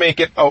pieces to make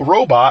it a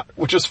robot,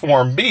 which is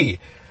Form B.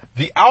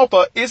 The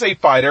Alpha is a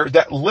fighter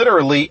that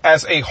literally,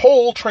 as a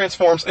whole,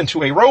 transforms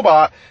into a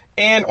robot,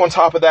 and on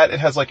top of that, it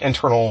has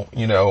internal,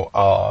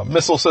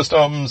 missile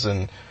systems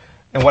and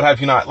what have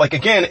you not.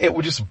 Again, it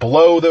would just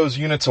blow those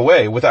units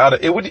away without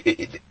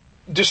it.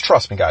 Just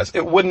trust me, guys,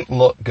 it wouldn't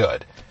look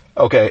good.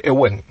 Okay, it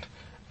wouldn't.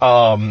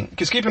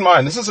 Cause keep in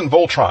mind, this isn't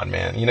Voltron,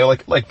 man.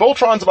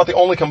 Voltron's about the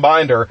only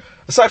combiner,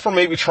 aside from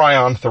maybe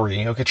Tryon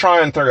 3. Okay,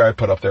 Tryon 3 I'd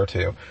put up there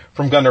too.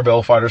 From Gundam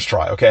Battle Fighters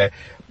Tri, okay?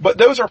 But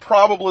those are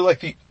probably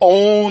the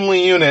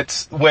only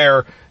units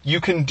where you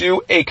can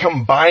do a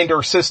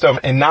combiner system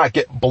and not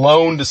get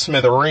blown to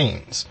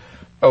smithereens.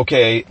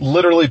 Okay,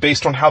 literally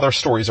based on how their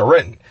stories are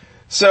written.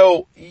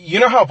 So, you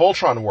know how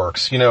Voltron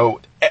works,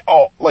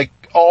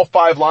 all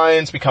 5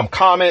 lines become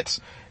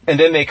comets, and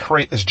then they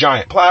create this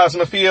giant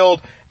plasma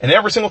field, and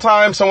every single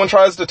time someone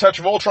tries to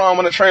touch Voltron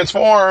when it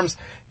transforms,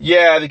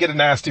 they get a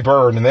nasty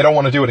burn, and they don't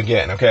want to do it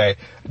again, okay?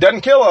 It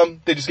doesn't kill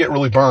them, they just get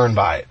really burned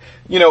by it.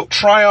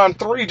 Tryon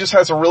 3 just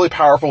has a really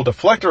powerful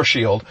deflector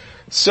shield,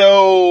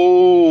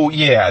 so,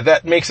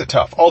 that makes it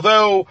tough.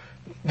 Although,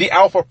 the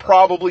Alpha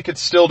probably could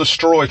still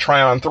destroy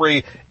Tryon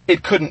 3,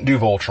 it couldn't do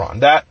Voltron.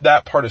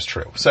 That part is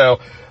true. So,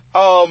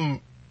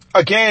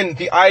 again,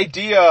 the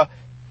idea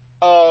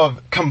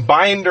of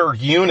combiner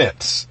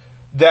units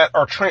that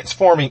are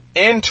transforming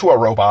into a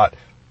robot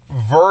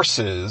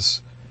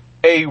versus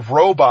a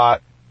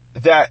robot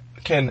that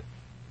can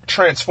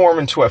transform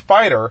into a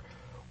fighter,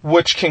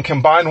 which can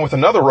combine with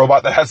another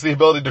robot that has the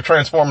ability to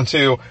transform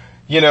into,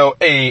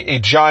 a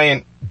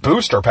giant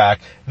booster pack.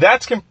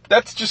 That's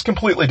just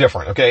completely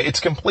different. Okay. It's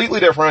completely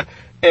different.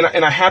 And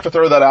I have to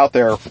throw that out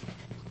there,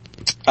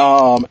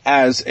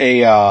 as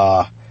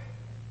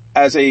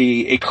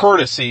a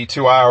courtesy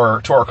to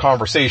our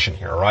conversation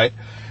here, right?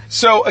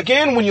 So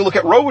again, when you look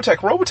at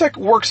Robotech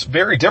works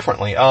very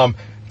differently.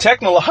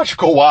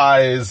 Technological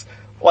wise,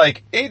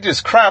 it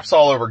just craps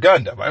all over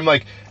Gundam.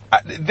 I'm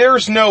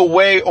there's no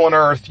way on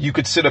earth you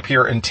could sit up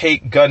here and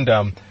take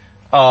Gundam,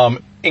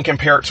 and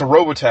compare it to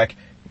Robotech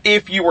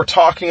if you were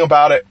talking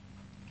about it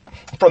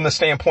from the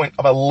standpoint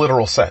of a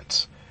literal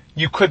sense.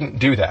 You couldn't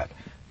do that.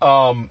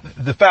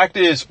 The fact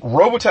is,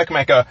 Robotech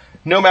mecha,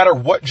 no matter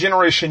what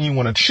generation you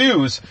want to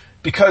choose,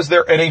 because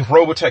they're in a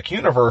Robotech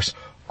universe,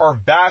 are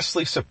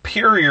vastly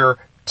superior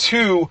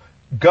to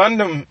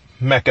Gundam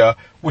mecha,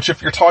 which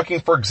if you're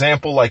talking, for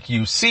example,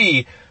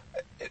 UC,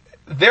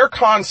 their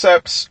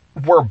concepts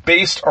were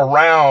based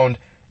around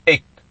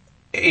a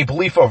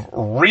belief of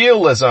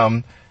realism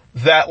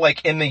that,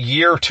 in the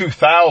year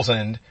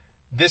 2000,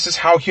 this is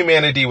how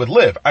humanity would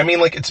live. I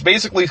mean, it's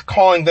basically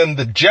calling them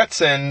the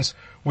Jetsons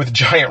with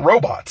giant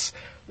robots.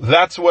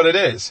 That's what it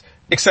is.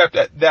 Except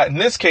that in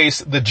this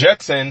case, the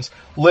Jetsons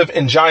live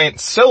in giant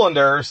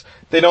cylinders.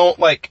 They don't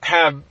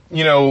have,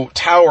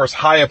 towers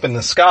high up in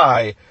the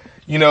sky,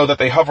 that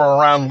they hover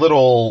around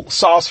little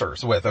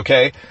saucers with,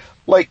 okay?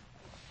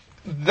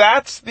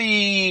 That's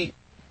the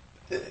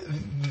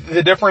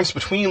difference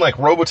between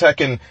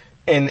Robotech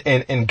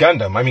and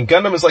Gundam. I mean,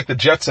 Gundam is the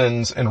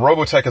Jetsons and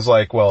Robotech is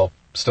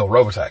still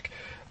Robotech.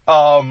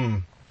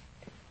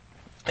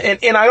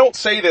 And I don't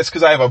say this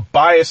because I have a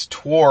bias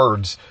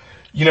towards,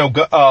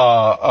 Gundam,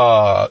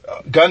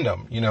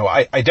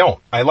 I don't.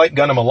 I like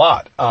Gundam a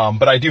lot.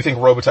 But I do think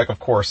Robotech, of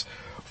course,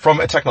 from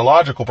a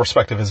technological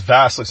perspective, is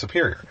vastly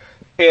superior.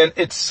 And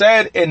it's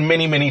said in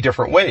many, many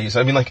different ways.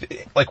 I mean,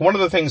 like one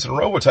of the things in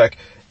Robotech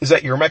is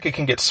that your mecha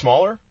can get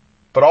smaller,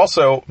 but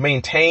also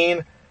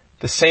maintain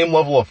the same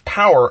level of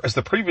power as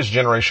the previous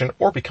generation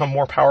or become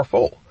more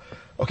powerful.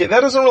 Okay, that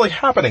doesn't really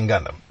happen in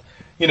Gundam.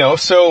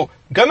 So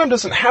Gundam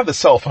doesn't have the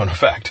cell phone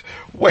effect,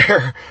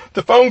 where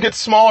the phone gets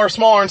smaller,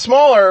 smaller, and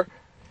smaller,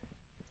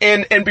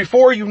 and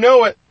before you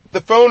know it,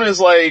 the phone is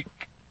like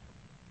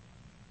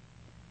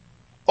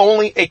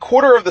only a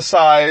quarter of the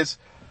size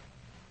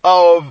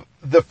of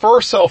the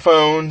first cell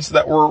phones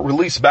that were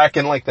released back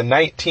in like the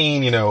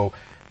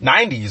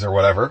 90s or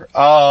whatever,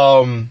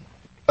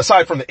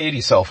 aside from the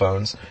 80s cell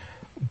phones.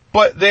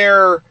 But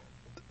they're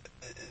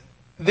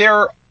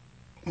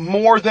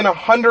more than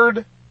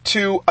 100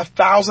 to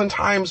 1,000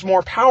 times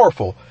more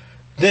powerful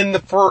than the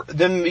PCs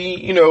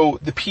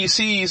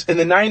in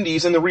the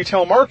 90s in the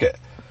retail market.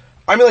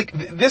 I mean, like,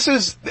 this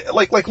is,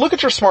 like, look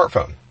at your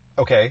smartphone,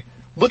 okay?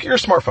 Look at your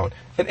smartphone.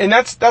 And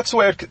that's the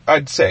way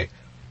I'd say.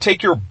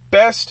 Take your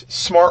best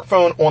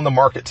smartphone on the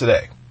market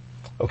today,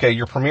 okay?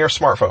 Your premier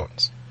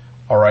smartphones,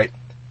 alright?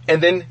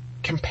 And then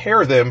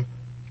compare them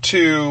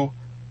to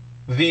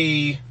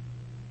the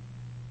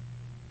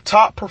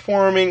top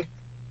performing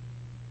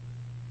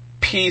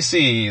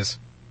PCs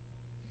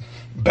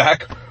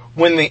back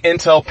when the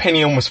Intel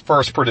Pentium was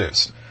first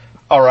produced.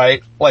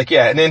 Alright? Like,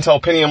 yeah, an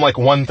Intel Pentium like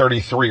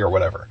 133 or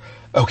whatever.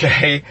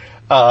 Okay?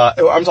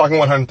 I'm talking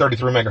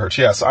 133 megahertz.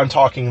 Yes, I'm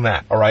talking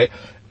that. Alright?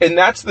 And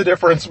that's the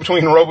difference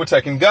between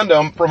Robotech and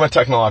Gundam from a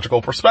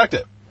technological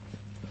perspective.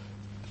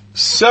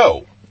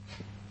 So,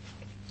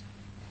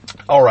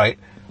 alright,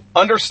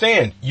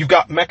 understand, you've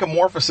got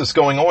mechamorphosis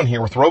going on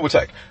here with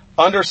Robotech.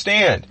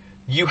 Understand,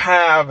 you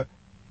have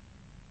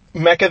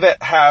mecha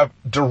that have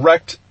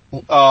direct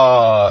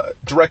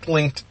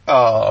linked,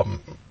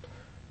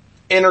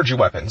 energy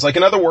weapons. Like,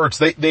 in other words,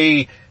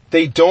 they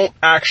don't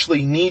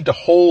actually need to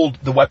hold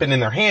the weapon in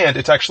their hand.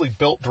 It's actually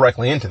built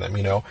directly into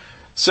them,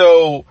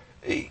 So,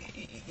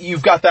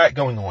 you've got that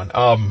going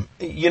on.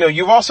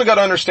 You've also got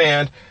to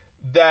understand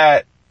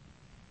that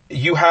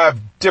you have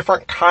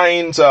different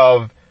kinds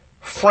of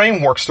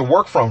frameworks to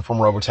work from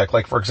Robotech.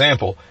 Like, for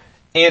example,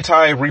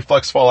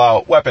 anti-reflex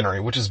fallout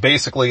weaponry, which is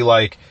basically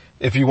like,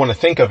 if you want to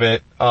think of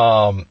it,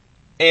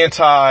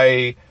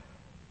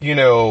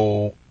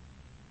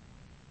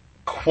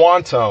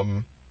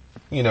 quantum,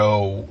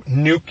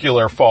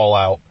 nuclear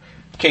fallout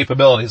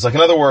capabilities. Like,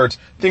 in other words,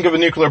 think of a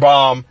nuclear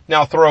bomb,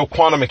 now throw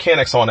quantum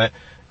mechanics on it,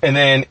 and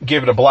then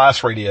give it a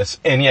blast radius.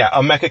 And yeah,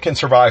 a mecha can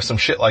survive some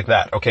shit like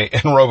that, okay,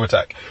 in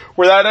Robotech.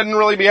 Where that didn't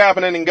really be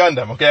happening in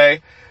Gundam,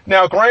 okay?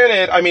 Now,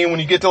 granted, I mean,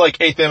 when you get to like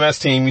 8th MS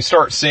team, you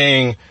start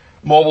seeing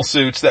mobile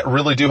suits that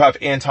really do have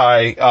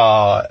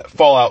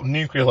fallout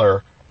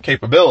nuclear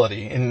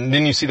capability. And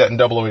then you see that in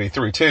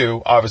 0083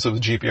 too, obviously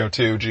with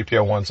GPO2,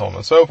 GPO1, so on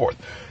and so forth.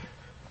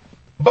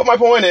 But my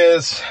point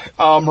is,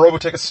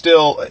 Robotech is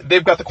still,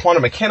 they've got the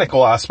quantum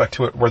mechanical aspect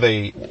to it where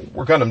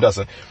Gundam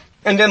doesn't.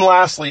 And then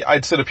lastly,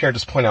 I'd sit up here and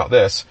just point out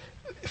this,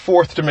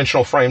 4th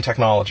dimensional frame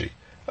technology,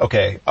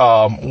 okay,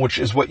 which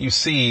is what you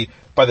see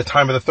by the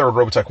time of the Third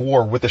Robotech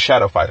War with the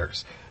Shadow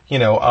Fighters.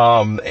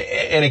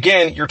 And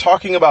again, you're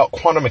talking about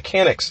quantum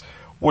mechanics,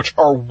 which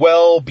are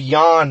well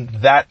beyond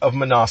that of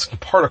Minovsky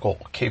particle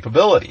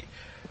capability.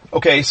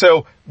 Okay,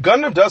 so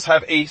Gundam does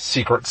have a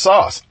secret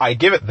sauce. I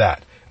give it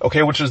that,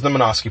 okay, which is the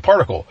Minovsky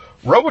particle.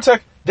 Robotech,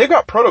 they've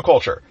got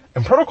protoculture.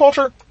 And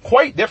protoculture,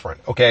 quite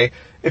different, okay?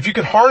 If you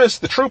can harness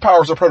the true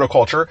powers of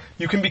protoculture,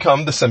 you can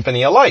become the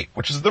Symphony of Light,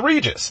 which is the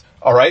Regis,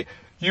 alright?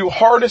 You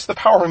harness the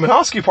power of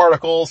Minovsky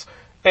particles,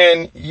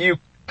 and you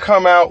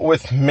come out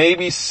with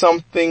maybe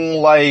something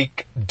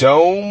like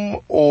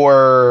Dome,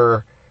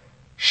 or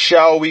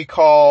shall we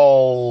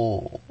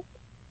call,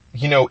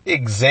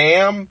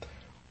 Exam,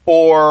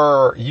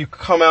 or you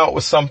come out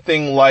with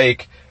something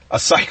like a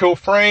Psycho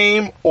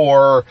Frame,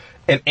 or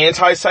an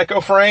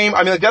anti-Psycho Frame.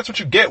 I mean, like, that's what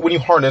you get when you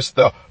harness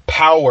the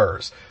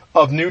powers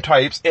of new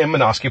types and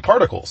Minovsky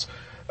particles.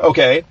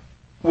 Okay?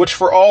 Which,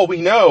 for all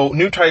we know,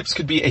 new types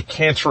could be a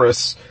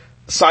cancerous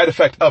side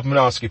effect of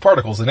Minovsky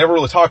particles. They never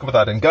really talk about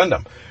that in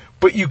Gundam.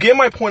 But you get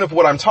my point of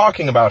what I'm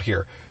talking about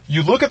here.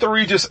 You look at the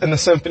Regis and the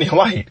Symphony of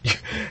Light,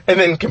 and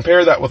then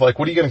compare that with, like,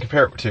 what are you going to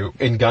compare it to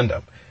in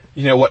Gundam?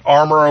 What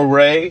Armor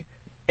Ray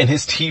and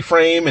his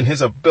T-frame and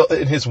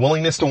his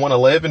willingness to want to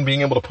live and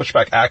being able to push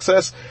back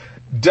access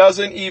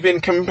doesn't even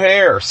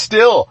compare.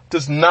 Still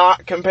does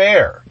not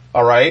compare.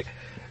 Alright?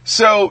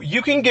 So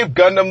you can give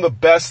Gundam the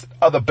best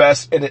of the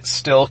best and it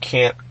still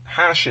can't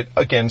hash it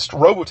against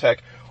Robotech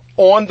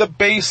on the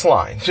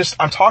baseline.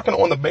 I'm talking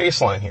on the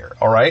baseline here.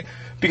 Alright?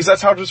 Because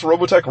that's how just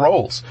Robotech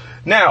rolls.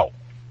 Now,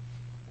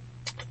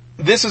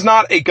 this is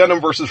not a Gundam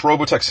versus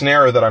Robotech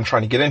scenario that I'm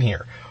trying to get in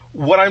here.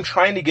 What I'm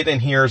trying to get in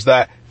here is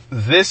that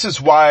this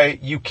is why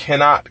you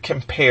cannot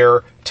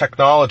compare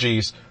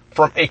technologies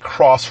from a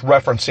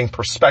cross-referencing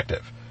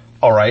perspective.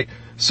 Alright?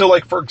 So,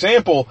 like, for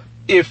example,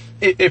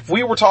 if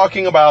we were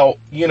talking about,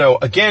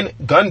 again,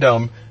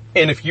 Gundam,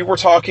 and if you were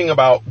talking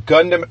about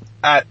Gundam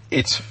at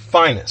its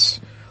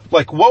finest,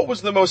 like, what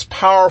was the most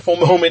powerful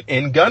moment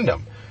in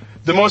Gundam?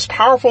 The most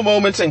powerful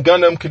moments in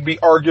Gundam could be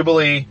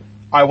arguably,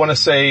 I want to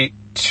say,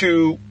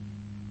 two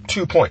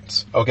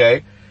points,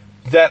 okay,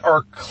 that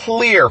are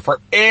clear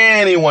for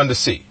anyone to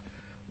see.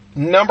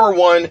 Number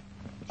one,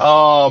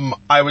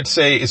 I would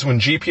say, is when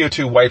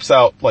GPO2 wipes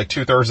out like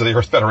 2/3 of the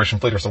Earth Federation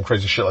fleet or some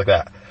crazy shit like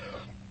that.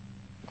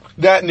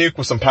 That nuke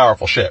was some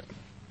powerful shit.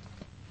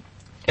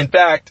 In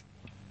fact,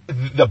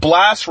 the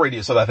blast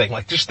radius of that thing,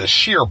 like just the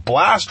sheer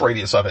blast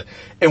radius of it,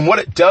 and what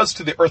it does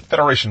to the Earth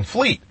Federation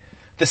fleet,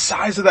 the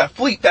size of that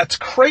fleet, that's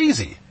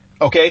crazy.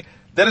 Okay?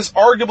 That is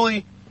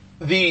arguably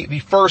the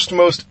first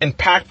most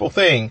impactful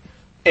thing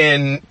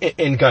in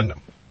Gundam.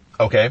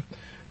 Okay?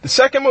 The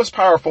second most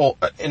powerful,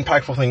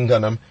 impactful thing in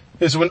Gundam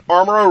is when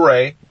Armor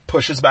Ray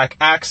pushes back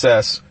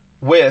Access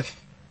with,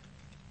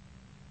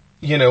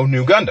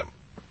 New Gundam.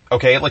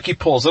 Okay? Like, he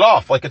pulls it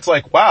off. Like, it's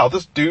like, wow,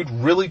 this dude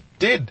really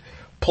did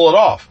pull it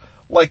off.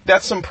 Like,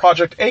 that's some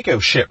Project Echo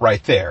shit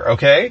right there,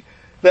 okay?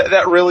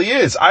 That really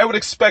is. I would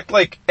expect,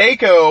 like,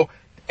 Echo,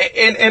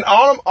 and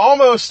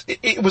almost,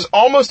 it was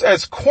almost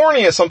as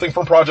corny as something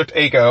from Project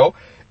Echo,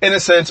 in a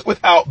sense,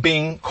 without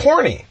being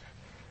corny.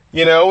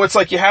 It's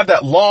like you have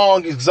that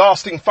long,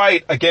 exhausting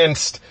fight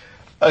against,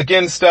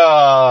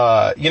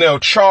 Char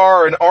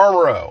and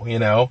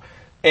Armoro,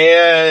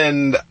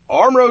 and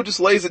Armoro just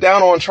lays it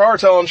down on Char,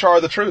 telling Char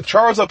the truth.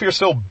 Char's up here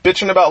still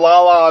bitching about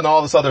Lala and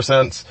all this other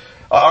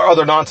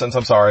other nonsense,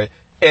 I'm sorry.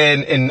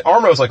 And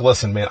Armoro's like,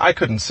 listen, man, I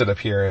couldn't sit up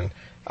here and,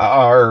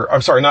 Char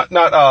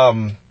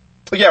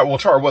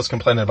was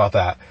complaining about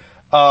that.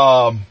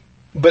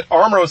 But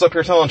Armoro's up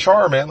here telling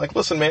Char, man, like,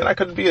 listen, man, I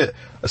couldn't be a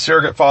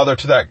surrogate father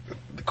to that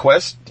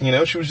Quest.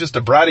 She was just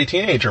a bratty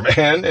teenager,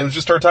 man. It was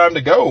just her time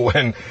to go.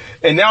 And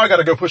now I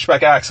gotta go push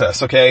back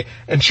Access, okay?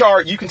 And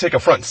Char, you can take a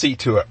front seat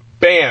to it.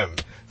 Bam!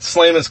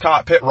 Slam his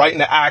cockpit right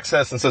into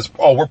Access and says,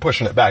 oh, we're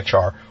pushing it back,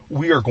 Char.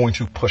 We are going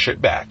to push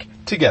it back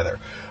together.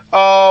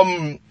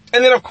 And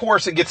then of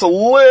course it gets a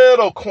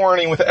little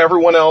corny with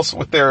everyone else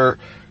with their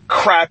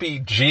crappy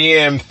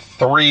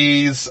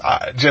GM3s,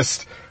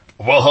 just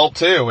will help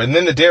too. And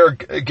then the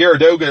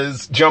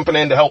Gyaradoga's jumping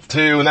in to help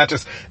too, and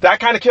that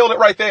kind of killed it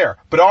right there.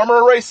 But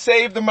Armor Ray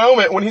saved the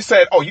moment when he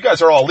said, oh, you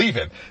guys are all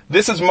leaving.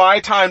 This is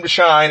my time to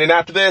shine, and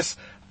after this,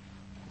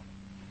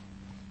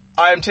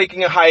 I am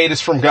taking a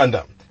hiatus from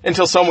Gundam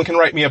until someone can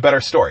write me a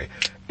better story.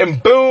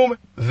 And boom,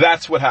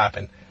 that's what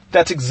happened.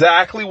 That's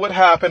exactly what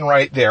happened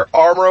right there.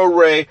 Armor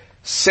Ray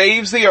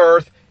saves the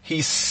Earth.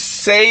 He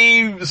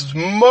saves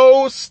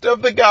most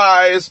of the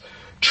guys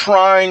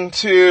trying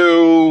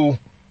to,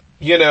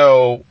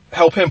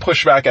 help him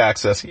push back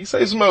Access. He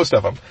saves most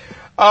of them.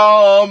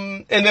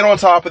 And then on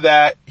top of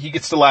that, he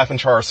gets to laugh in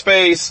Char's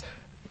face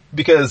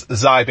because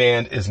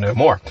Zyband is no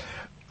more.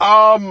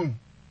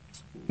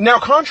 Now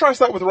contrast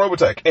that with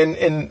Robotech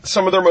and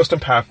some of their most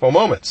impactful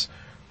moments.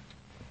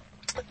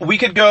 We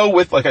could go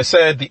with, like I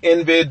said, the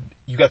Invid.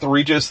 You got the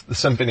Regis, the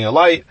Symphony of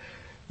Light.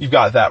 You've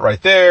got that right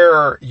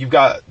there. You've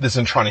got the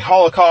Zentrani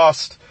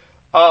Holocaust.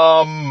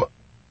 And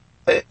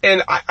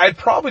I'd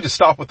probably just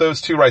stop with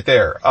those two right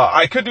there.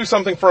 I could do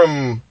something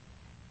from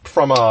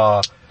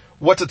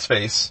what's its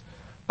face?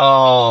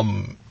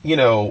 Emerson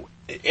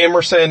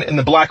and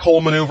the black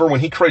hole maneuver when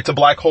he creates a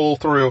black hole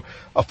through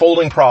a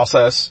folding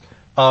process,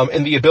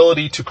 and the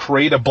ability to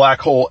create a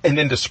black hole and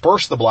then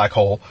disperse the black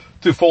hole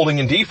through folding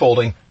and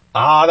defolding.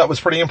 That was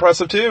pretty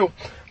impressive too.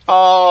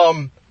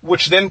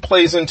 Which then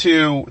plays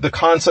into the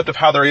concept of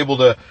how they're able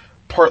to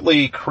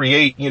partly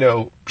create,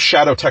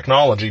 shadow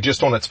technology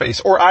just on its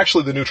face, or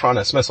actually the Neutron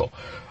S missile,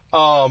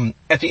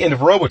 at the end of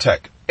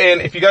Robotech.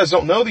 And if you guys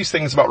don't know these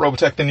things about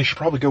Robotech, then you should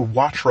probably go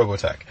watch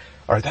Robotech.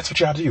 Alright, that's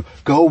what you have to do.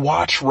 Go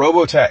watch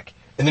Robotech.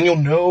 And then you'll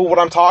know what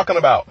I'm talking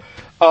about.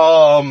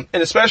 And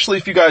especially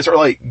if you guys are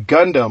like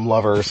Gundam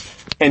lovers,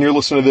 and you're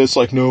listening to this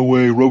like, no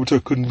way,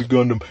 Robotech couldn't be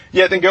Gundam.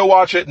 Yeah, then go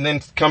watch it and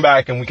then come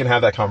back and we can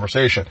have that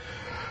conversation.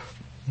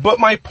 But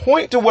my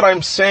point to what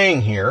I'm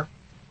saying here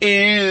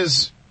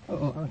is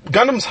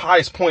Gundam's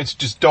highest points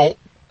just don't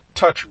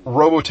touch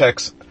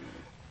Robotech's,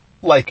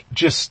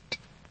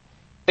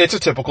 it's a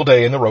typical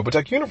day in the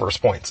Robotech universe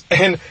points.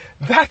 And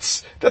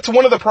that's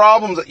one of the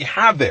problems that you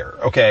have there,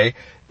 okay?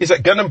 Is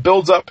that Gundam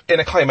builds up in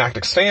a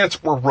climactic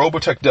stance where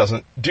Robotech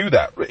doesn't do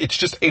that. It's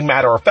just a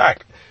matter of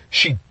fact.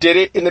 She did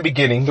it in the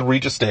beginning, the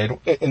Regis did,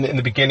 in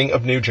the beginning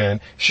of New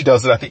Gen. She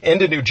does it at the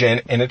end of New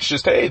Gen, and it's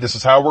just, hey, this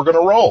is how we're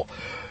gonna roll.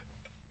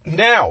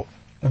 Now,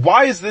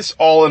 why is this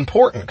all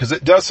important? Because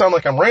it does sound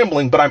like I'm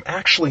rambling, but I'm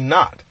actually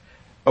not.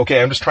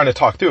 Okay, I'm just trying to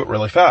talk through it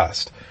really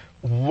fast.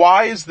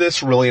 Why is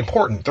this really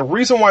important? The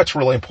reason why it's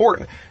really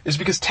important is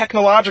because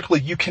technologically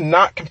you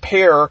cannot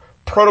compare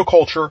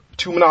protoculture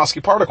to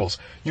Minovsky particles.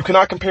 You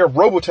cannot compare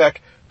Robotech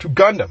to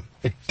Gundam.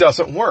 It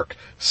doesn't work.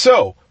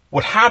 So,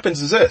 what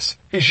happens is this,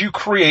 is you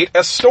create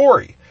a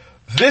story.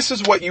 This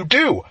is what you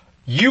do.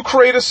 You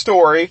create a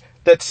story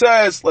that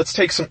says, let's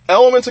take some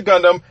elements of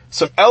Gundam,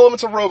 some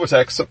elements of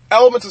Robotech, some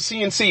elements of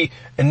CNC,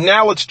 and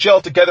now let's gel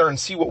it together and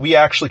see what we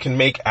actually can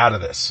make out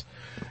of this.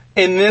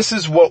 And this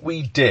is what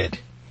we did,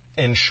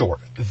 in short.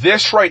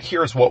 This right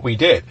here is what we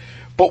did.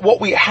 But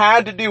what we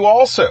had to do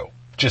also,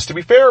 just to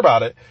be fair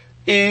about it,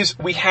 is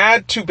we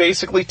had to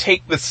basically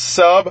take the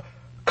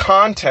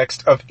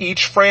sub-context of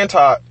each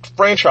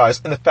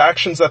franchise and the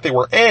factions that they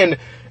were in,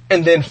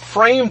 and then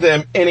frame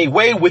them in a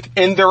way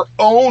within their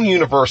own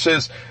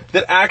universes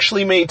that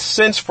actually made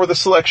sense for the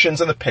selections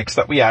and the picks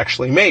that we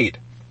actually made.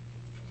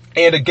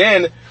 And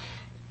again,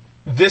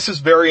 this is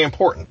very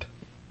important.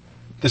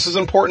 This is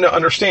important to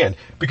understand,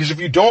 because if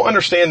you don't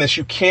understand this,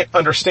 you can't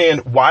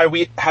understand why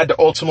we had to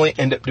ultimately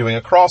end up doing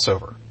a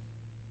crossover.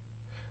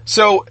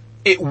 So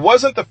it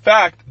wasn't the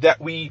fact that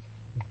we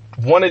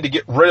wanted to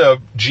get rid of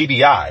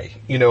GDI,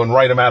 and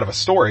write them out of a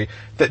story,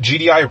 that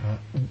GDI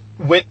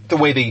went the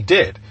way they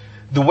did.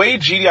 The way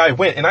GDI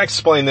went, and I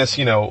explained this,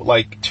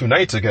 like 2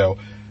 nights ago,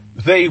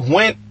 they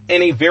went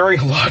in a very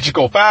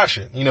logical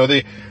fashion.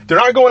 They're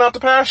not going out to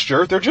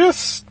pasture. They're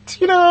just,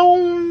 they've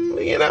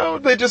been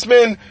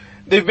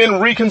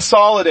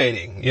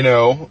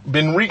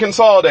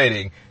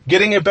reconsolidating,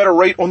 getting a better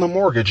rate on the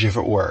mortgage, if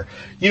it were.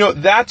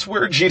 That's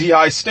where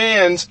GDI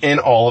stands in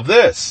all of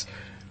this.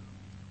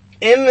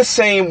 In the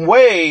same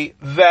way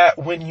that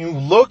when you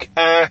look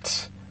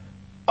at,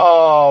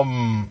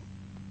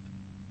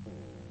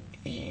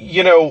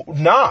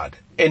 Nod,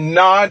 and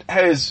Nod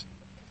has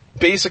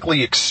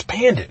basically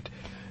expanded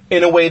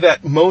in a way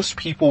that most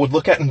people would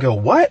look at and go,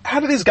 what? How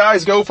do these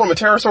guys go from a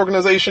terrorist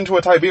organization to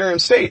a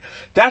Tiberium state?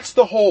 That's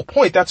the whole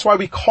point. That's why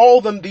we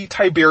call them the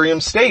Tiberium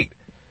state.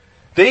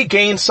 They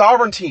gain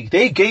sovereignty.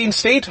 They gain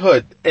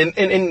statehood. And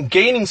in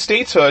gaining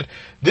statehood,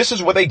 this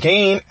is what they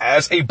gain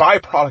as a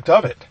byproduct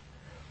of it.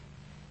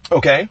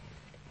 Okay?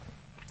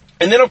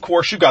 And then, of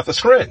course, you've got the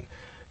Skrin.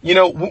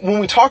 When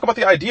we talk about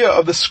the idea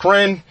of the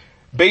Skrin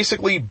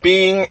basically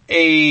being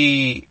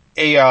an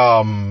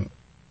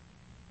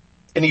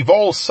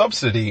evolved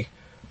subsidy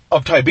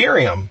of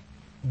Tiberium,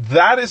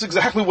 that's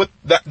exactly what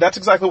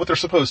they're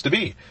supposed to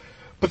be.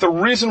 But the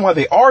reason why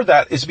they are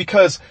that is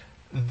because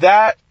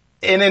that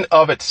in and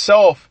of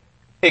itself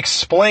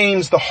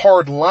explains the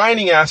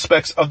hard-lining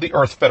aspects of the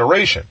Earth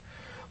Federation.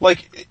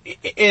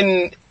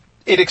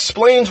 It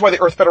explains why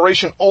the Earth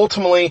Federation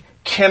ultimately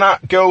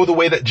cannot go the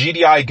way that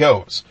GDI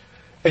goes.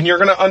 And you're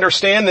going to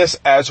understand this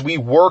as we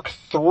work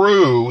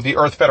through the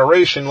Earth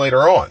Federation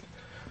later on.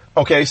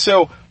 Okay,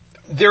 so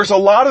there's a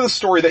lot of the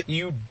story that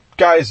you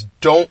guys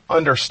don't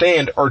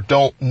understand or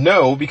don't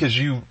know because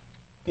you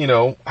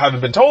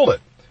haven't been told it.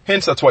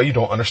 Hence, that's why you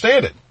don't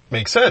understand it.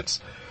 Makes sense.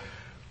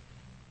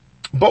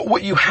 But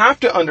what you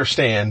have to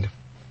understand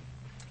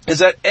is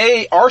that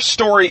our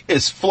story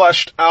is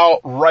fleshed out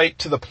right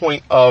to the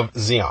point of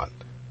Xeon.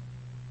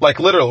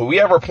 Literally, we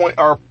have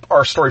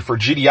our story for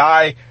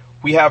GDI.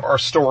 We have our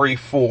story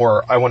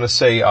for, I want to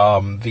say,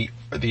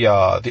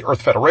 the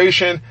Earth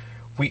Federation,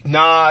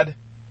 Nod,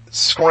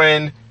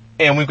 Skrin,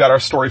 and we've got our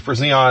story for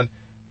Xeon.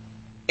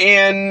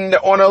 And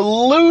on a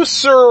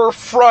looser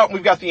front,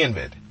 we've got the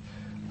Invid.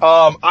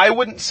 I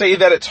wouldn't say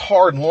that it's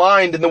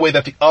hard-lined in the way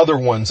that the other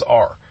ones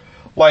are.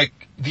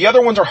 The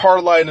other ones are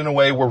hard-lined in a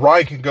way where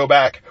Ryan can go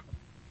back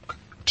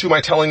to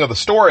my telling of the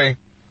story,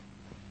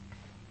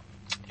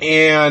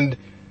 and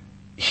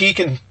he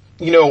can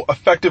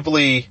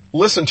effectively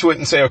listen to it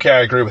and say, okay,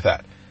 I agree with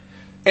that.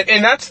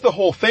 And that's the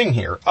whole thing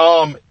here.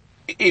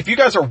 If you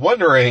guys are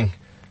wondering,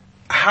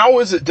 how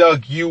is it,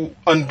 Doug, you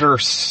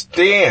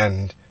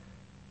understand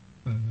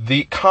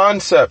the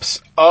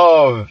concepts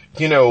of,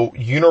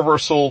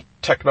 universal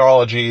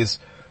technologies,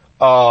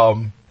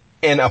 and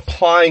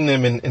applying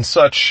them in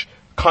such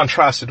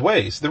contrasted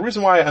ways? The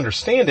reason why I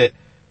understand it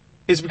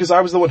is because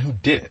I was the one who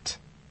did it.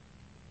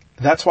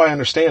 That's why I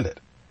understand it.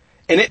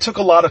 And it took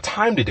a lot of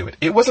time to do it.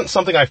 It wasn't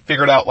something I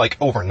figured out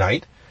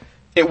overnight.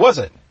 It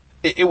wasn't.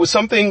 It was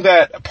something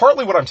that,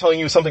 partly what I'm telling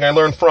you is something I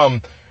learned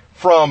from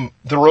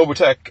the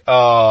Robotech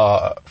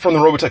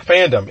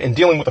fandom and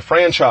dealing with the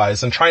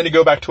franchise and trying to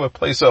go back to a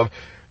place of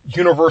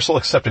universal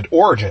accepted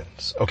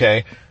origins.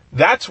 Okay.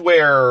 That's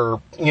where,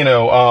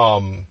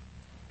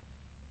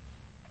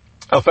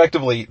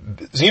 effectively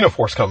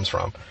Xenoforce comes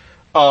from.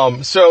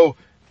 So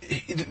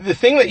the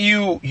thing that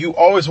you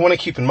always want to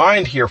keep in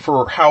mind here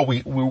for how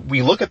we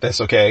look at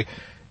this, okay,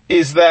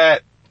 is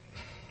that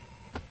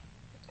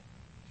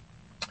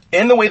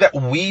in the way that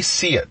we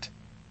see it,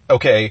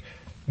 okay,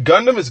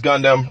 Gundam is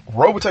Gundam,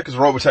 Robotech is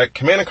Robotech,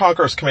 Command &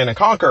 Conquer is Command &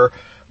 Conquer,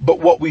 but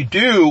what we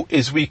do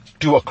is we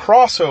do a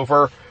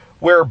crossover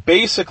where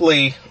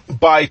basically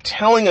by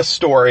telling a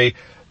story,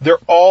 they're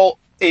all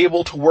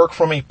able to work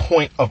from a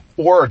point of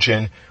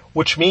origin,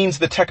 which means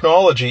the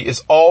technology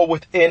is all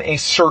within a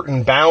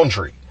certain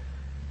boundary.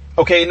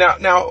 Okay,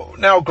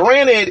 now,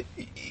 granted,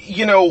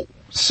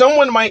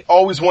 someone might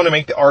always want to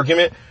make the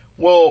argument,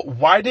 well,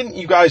 why didn't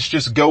you guys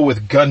just go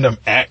with Gundam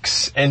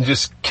X and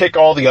just kick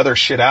all the other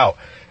shit out?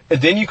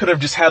 And then you could have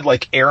just had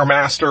like Air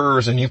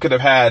Masters, and you could have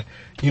had,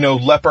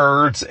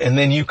 Leopards, and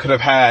then you could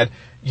have had,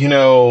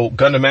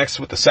 Gundam X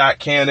with the SAT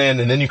cannon,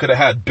 and then you could have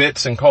had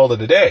bits and called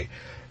it a day.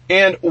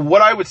 And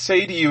what I would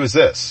say to you is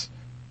this,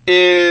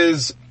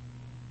 is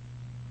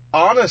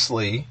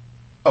honestly,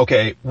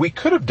 okay, we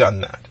could have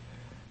done that.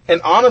 And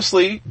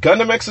honestly,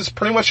 Gundam X is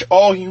pretty much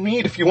all you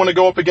need if you want to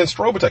go up against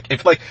Robotech.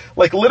 If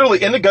like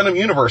literally in the Gundam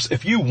universe,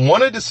 if you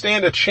wanted to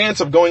stand a chance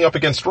of going up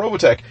against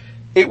Robotech,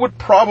 it would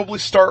probably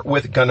start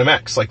with Gundam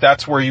X. Like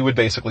that's where you would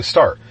basically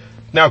start.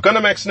 Now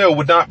Gundam X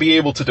would not be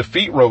able to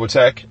defeat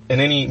Robotech in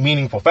any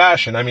meaningful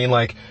fashion. I mean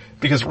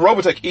because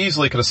Robotech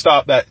easily could have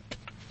stopped that,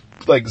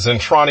 like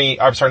Zentrani,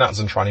 I'm sorry, not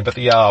Zentrani, but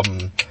the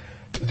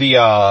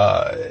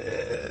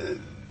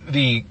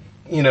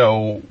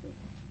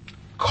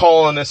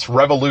colonist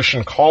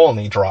revolution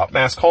colony drop,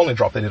 mass colony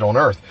drop they did on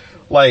Earth.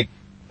 Like,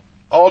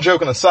 all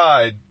joking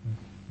aside,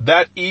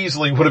 that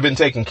easily would have been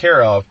taken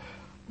care of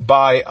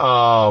by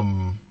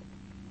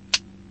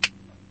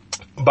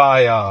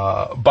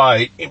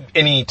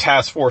any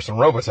task force in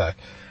Robotech.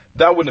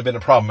 That wouldn't have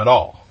been a problem at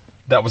all.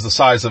 That was the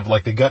size of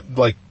like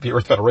the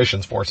Earth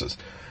Federation's forces.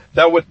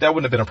 That wouldn't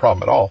have been a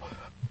problem at all.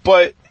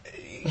 But,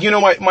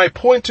 my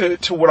point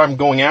to what I'm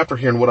going after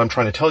here and what I'm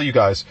trying to tell you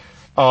guys,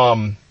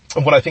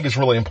 and what I think is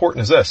really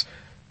important is this,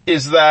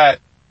 is that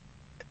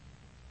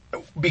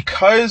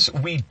because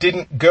we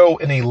didn't go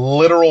in a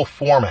literal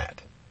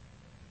format,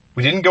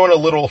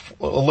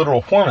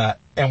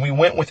 and we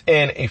went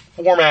within a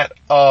format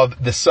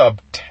of the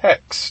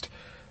subtext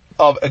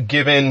of a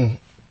given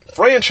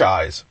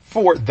franchise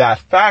for that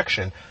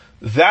faction,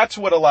 that's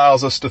what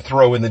allows us to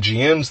throw in the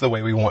GMs the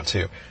way we want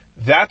to.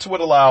 That's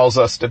what allows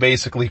us to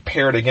basically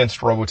pair it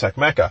against Robotech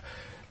Mecha.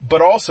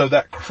 But also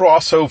that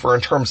crossover in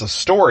terms of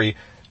story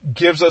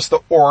gives us the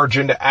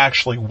origin to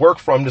actually work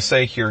from, to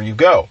say, here you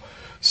go.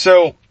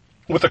 So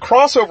what the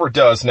crossover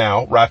does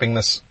now, wrapping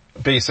this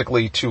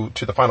basically to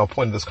the final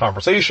point of this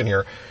conversation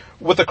here,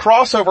 what the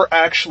crossover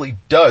actually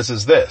does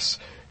is this,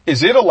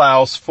 is it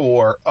allows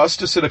for us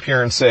to sit up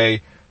here and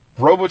say,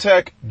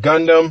 Robotech,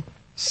 Gundam,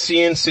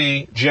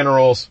 CNC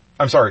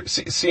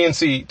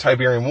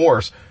Tiberium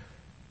Wars,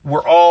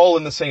 we're all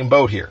in the same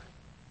boat here.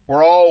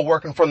 We're all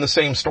working from the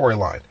same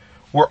storyline.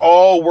 We're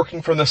all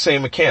working from the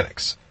same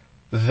mechanics.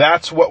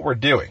 That's what we're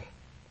doing.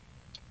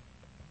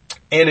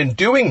 And in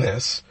doing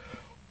this,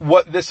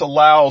 what this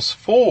allows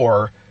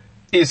for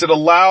is it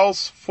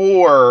allows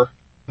for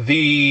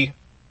the,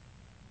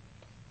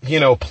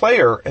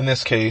 player in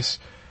this case,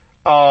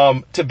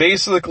 to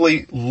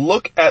basically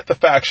look at the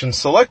faction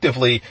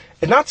selectively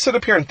and not sit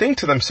up here and think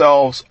to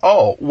themselves,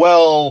 oh,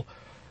 well,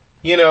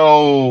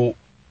 Robotech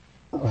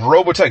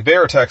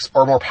Veritechs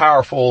are more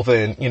powerful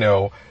than,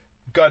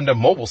 Gundam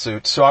Mobile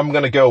Suits, so I'm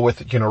gonna go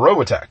with,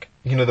 Robotech,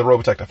 the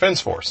Robotech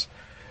Defense Force.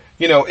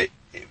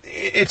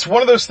 It's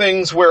one of those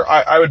things where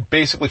I would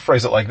basically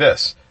phrase it like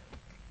this.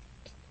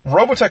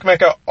 Robotech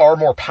Mecha are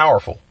more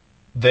powerful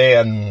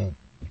than,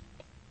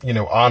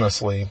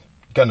 honestly,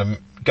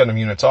 Gundam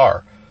units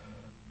are.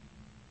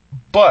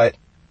 But,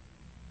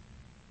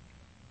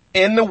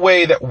 in the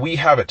way that we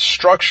have it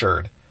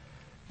structured,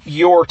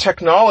 your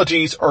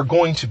technologies are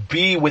going to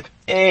be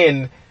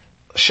within,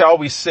 shall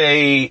we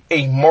say,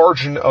 a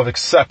margin of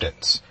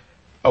acceptance.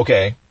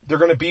 Okay? They're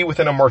going to be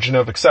within a margin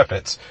of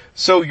acceptance.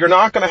 So you're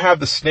not going to have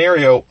the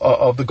scenario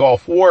of the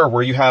Gulf War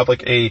where you have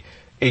like a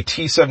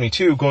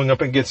T-72 going up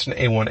against an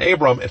A-1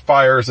 Abram. It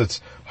fires its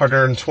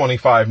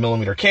 125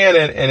 millimeter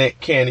cannon and it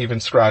can't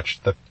even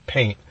scratch the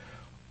paint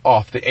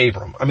off the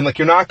Abram. I mean, like,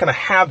 you're not going to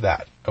have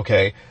that.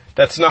 Okay?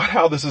 That's not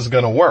how this is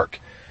going to work.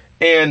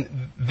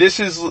 And this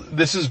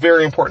is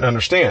very important to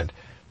understand,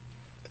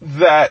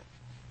 that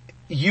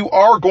you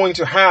are going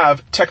to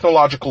have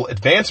technological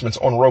advancements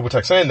on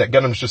Robotech's end that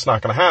Gundam's just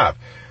not going to have.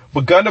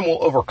 But Gundam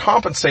will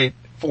overcompensate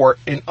for it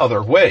in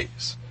other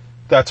ways.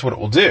 That's what it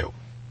will do.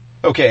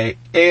 Okay,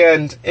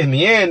 and in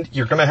the end,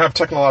 you're going to have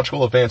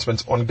technological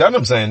advancements on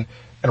Gundam's end,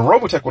 and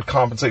Robotech would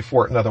compensate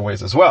for it in other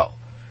ways as well.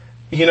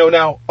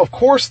 Now, of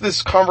course,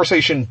 this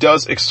conversation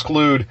does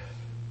exclude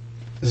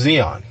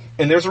Zeon.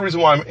 And there's a reason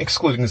why I'm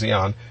excluding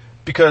Zeon.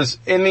 Because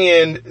in the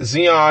end,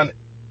 Zeon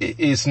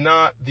is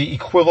not the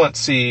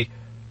equivalency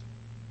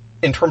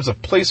in terms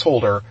of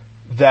placeholder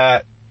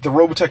that the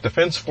Robotech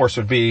Defense Force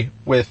would be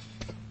with,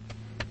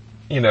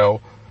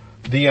 the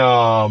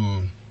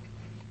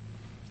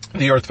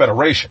Earth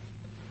Federation.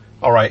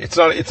 Alright, it's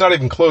not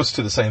even close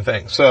to the same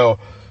thing. So,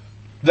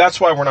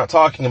 that's why we're not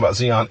talking about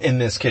Zeon in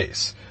this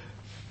case.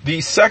 The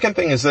second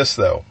thing is this,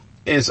 though,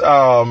 is,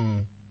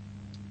 the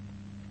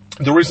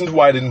reason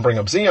why I didn't bring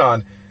up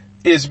Zeon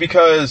is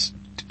because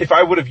if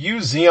I would have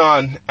used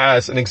Zeon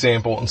as an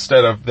example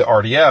instead of the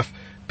RDF,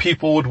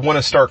 people would want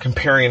to start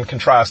comparing and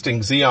contrasting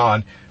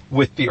Zeon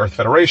with the Earth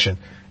Federation.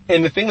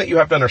 And the thing that you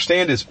have to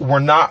understand is we're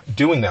not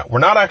doing that. We're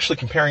not actually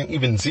comparing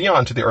even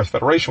Zeon to the Earth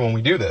Federation when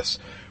we do this.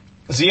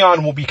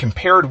 Zeon will be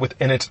compared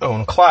within its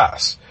own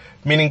class,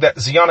 meaning that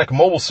Zeonic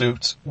mobile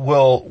suits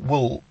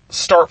will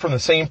start from the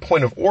same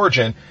point of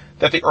origin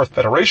that the Earth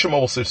Federation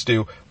mobile suits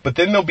do, but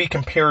then they'll be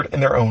compared in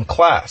their own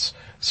class.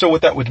 So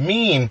what that would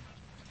mean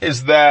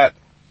is that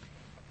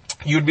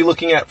you'd be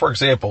looking at, for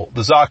example,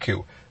 the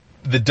Zaku,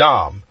 the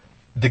Dom,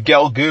 the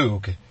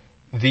Gelgoog,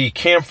 the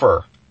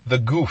Camphor, the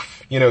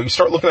Goof. You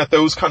start looking at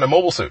those kind of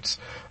mobile suits.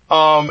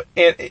 And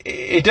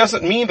it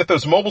doesn't mean that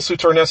those mobile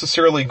suits are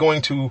necessarily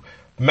going to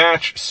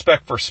match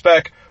spec for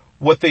spec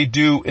what they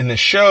do in the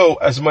show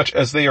as much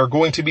as they are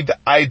going to be the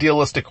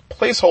idealistic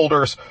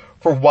placeholders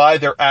for why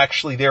they're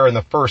actually there in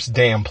the first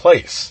damn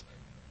place.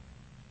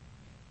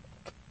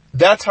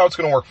 That's how it's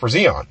going to work for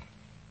Zeon.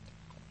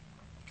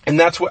 And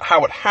that's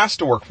how it has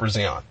to work for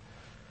Zeon.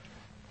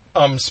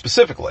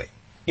 Specifically.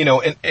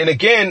 And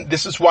again,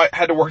 this is why it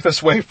had to work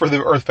this way for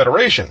the Earth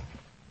Federation.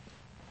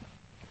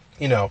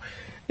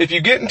 If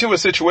you get into a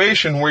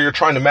situation where you're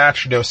trying to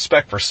match,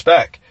 spec for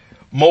spec,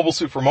 mobile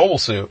suit for mobile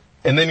suit,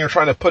 and then you're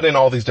trying to put in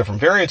all these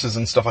different variances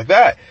and stuff like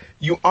that,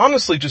 you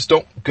honestly just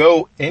don't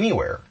go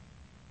anywhere.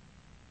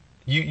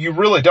 You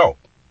really don't.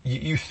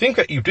 You think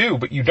that you do,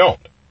 but you don't.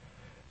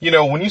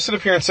 When you sit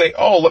up here and say,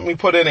 oh, let me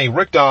put in a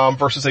Rick-Dom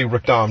versus a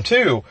Rick-Dom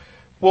 2,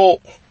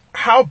 well,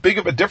 how big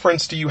of a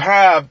difference do you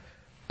have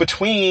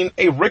between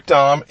a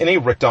Rick-Dom and a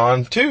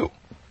Rick-Dom 2?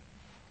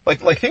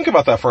 Like think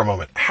about that for a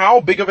moment.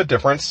 How big of a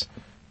difference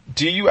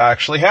do you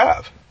actually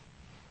have?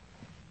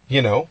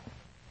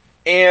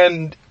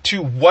 And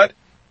to what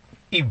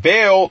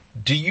avail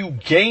do you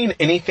gain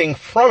anything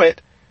from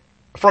it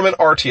from an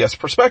RTS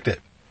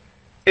perspective?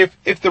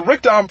 If the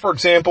Rick-Dom, for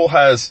example,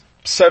 has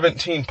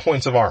 17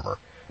 points of armor,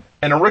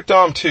 and a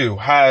Rick-Dom 2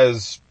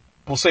 has,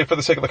 we'll say for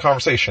the sake of the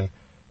conversation,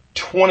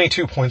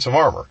 22 points of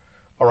armor,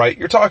 alright,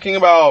 you're talking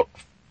about,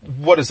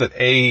 what is it,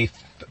 a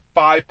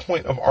 5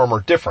 point of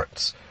armor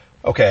difference,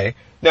 okay?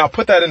 Now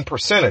put that in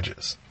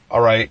percentages,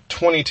 alright,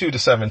 22 to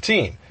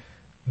 17.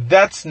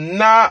 That's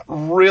not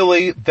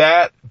really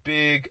that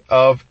big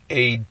of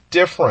a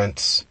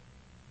difference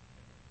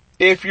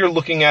if you're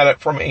looking at it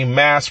from a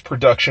mass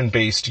production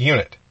based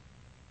unit.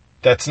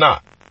 That's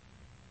not.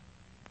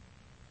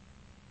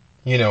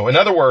 In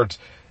other words,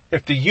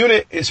 if the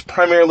unit is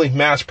primarily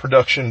mass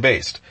production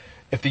based,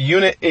 if the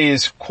unit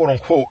is quote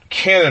unquote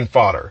cannon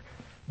fodder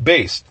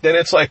based, then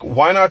it's like,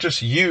 why not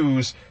just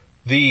use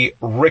the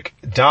Rick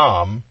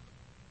Dom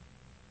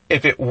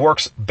if it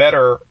works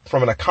better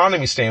from an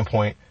economy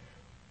standpoint?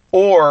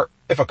 Or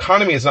if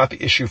economy is not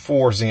the issue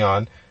for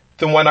Zeon,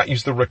 then why not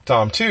use the Rick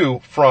Dom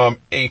 2 from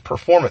a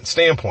performance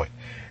standpoint?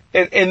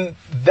 And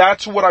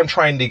that's what I'm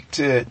trying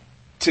to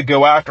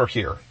go after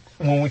here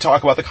when we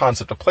talk about the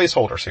concept of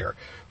placeholders here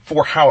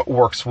for how it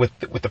works with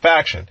the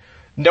faction.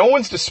 No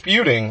one's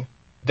disputing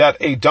that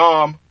a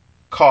Dom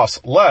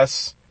costs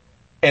less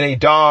and a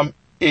Dom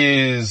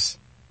is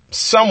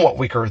somewhat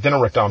weaker than a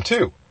Rick Dom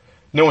 2.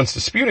 No one's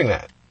disputing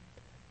that.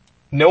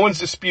 No one's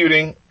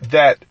disputing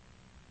that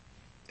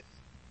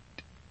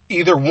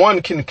either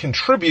one can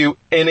contribute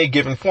in a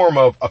given form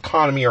of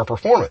economy or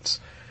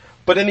performance.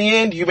 But in the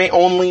end, you may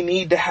only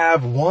need to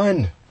have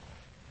one.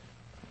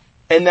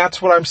 And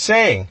that's what I'm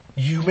saying.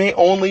 You may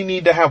only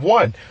need to have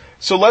one.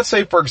 So let's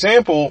say, for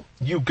example,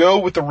 you go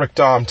with the Rick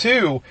Dom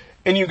 2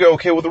 and you go,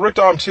 okay, well, the Rick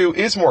Dom 2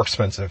 is more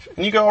expensive.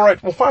 And you go, all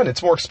right, well, fine,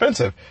 it's more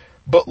expensive.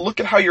 But look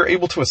at how you're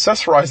able to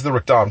accessorize the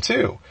Rick Dom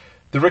 2.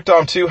 The Rick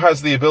Dom 2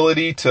 has the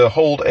ability to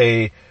hold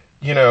a,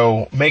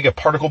 mega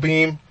particle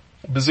beam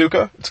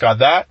bazooka. It's got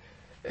that.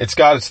 It's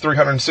got its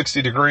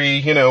 360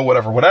 degree,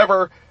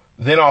 whatever.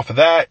 Then off of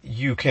that,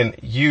 you can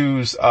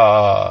use,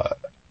 a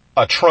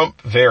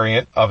Trump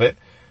variant of it,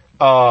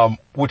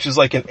 which is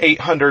like an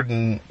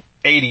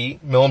 880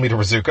 millimeter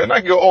bazooka. And I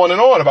can go on and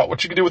on about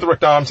what you can do with the Rick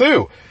Dom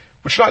 2.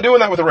 But you're not doing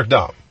that with the Rick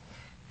Dom.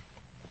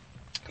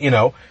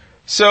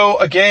 So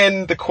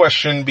again, the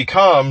question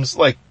becomes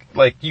like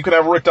you could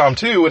have a Rick Dom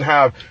 2 and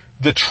have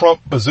the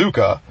Trump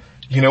bazooka,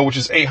 which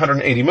is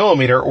 880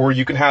 millimeter, or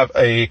you can have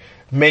a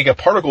mega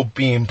particle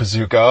beam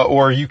bazooka,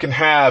 or you can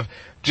have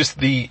just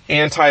the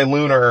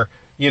anti-lunar,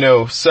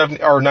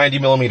 70 or 90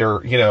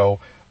 millimeter,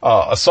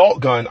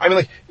 assault gun. I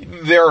mean,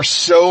 there are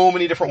so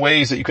many different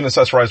ways that you can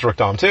accessorize Rick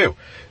Dom 2.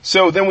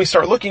 So then we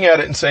start looking at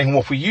it and saying,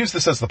 well, if we use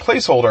this as the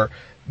placeholder,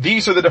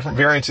 these are the different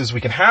variances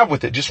we can have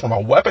with it just from a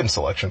weapon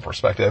selection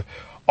perspective.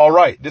 All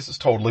right, this is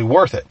totally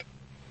worth it.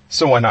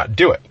 So why not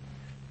do it?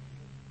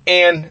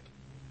 And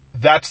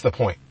that's the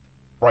point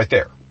right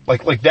there.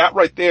 Like that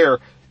right there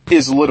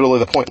is literally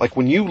the point. Like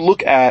when you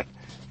look at,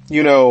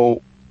 where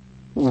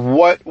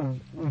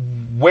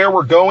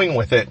we're going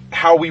with it,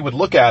 how we would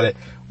look at it,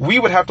 we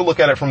would have to look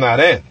at it from that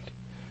end.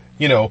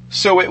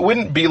 So it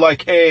wouldn't be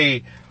like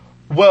the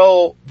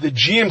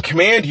GM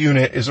command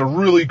unit is a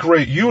really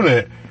great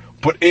unit,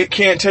 but it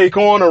can't take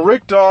on a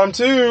Rick Dom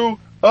 2.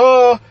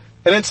 And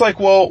it's like,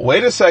 well,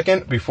 wait a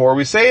second, before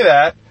we say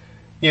that,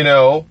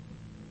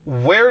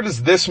 where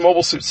does this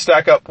mobile suit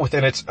stack up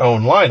within its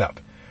own lineup?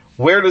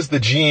 Where does the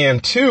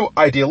GM2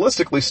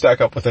 idealistically stack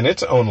up within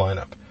its own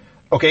lineup?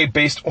 Okay,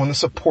 based on the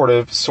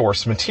supportive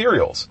source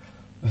materials.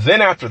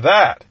 Then after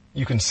that,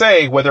 you can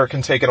say whether it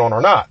can take it on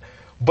or not.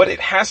 But it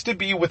has to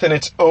be within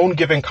its own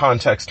given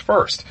context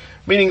first.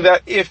 Meaning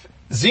that if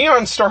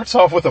Zeon starts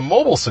off with a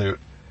mobile suit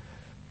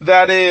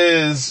that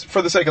is,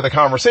 for the sake of the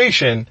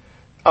conversation,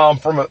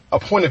 from a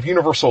point of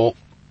universal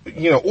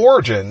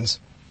origins,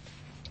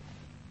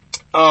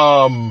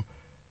 of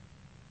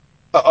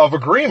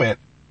agreement,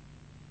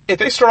 if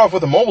they start off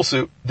with a mobile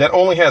suit that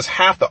only has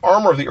half the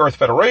armor of the Earth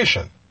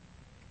Federation,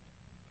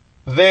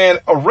 then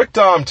a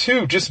Rick-Dom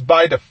 2, just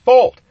by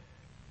default,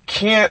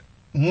 can't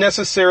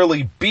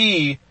necessarily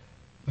be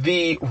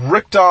the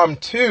Rick-Dom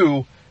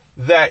 2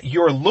 that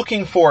you're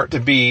looking for it to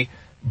be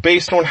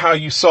based on how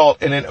you saw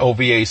it in an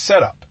OVA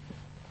setup.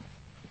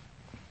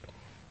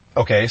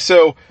 Okay,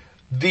 so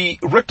the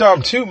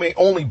Rick-Dom 2 may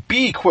only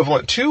be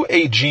equivalent to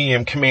a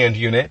GM command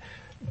unit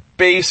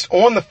based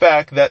on the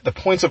fact that the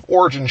points of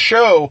origin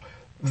show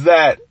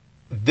that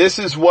this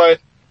is what,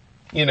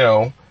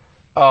 a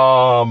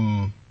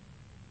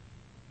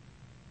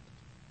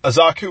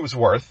Zaku is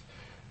worth.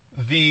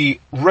 The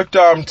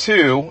Rick-Dom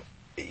 2,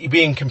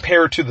 being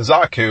compared to the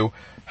Zaku,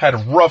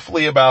 had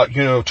roughly about,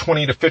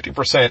 20 to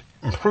 50%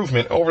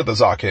 improvement over the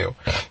Zaku.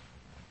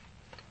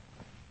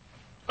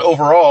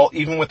 Overall,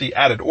 even with the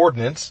added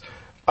ordnance.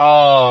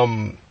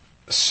 So,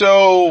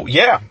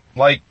 yeah,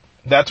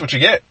 that's what you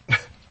get.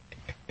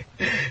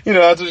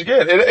 That's what you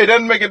get. It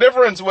doesn't make a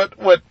difference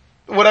what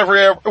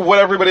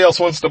everybody else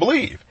wants to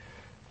believe.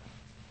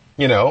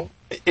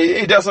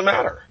 It doesn't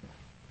matter.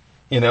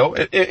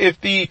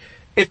 If the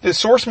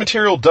source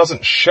material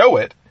doesn't show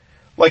it,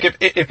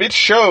 if it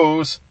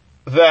shows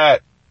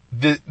that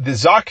the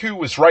Zaku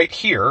was right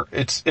here,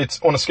 it's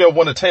on a scale of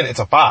 1 to 10, it's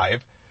a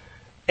 5,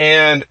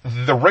 and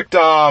the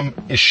Rick-Dom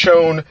is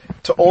shown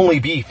to only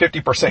be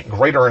 50%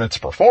 greater in its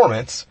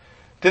performance,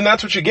 then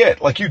that's what you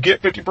get. You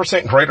get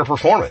 50% greater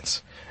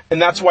performance.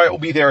 And that's why it will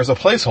be there as a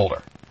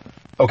placeholder.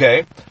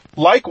 Okay?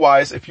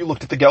 Likewise, if you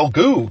looked at the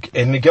Gelgoog,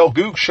 and the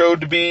Gelgoog showed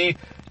to be,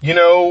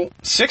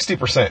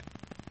 60%,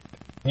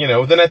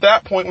 then at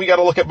that point we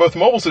gotta look at both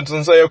mobile suits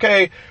and say,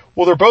 okay,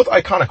 well they're both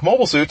iconic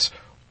mobile suits.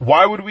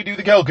 Why would we do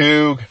the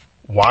Gelgoog?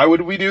 Why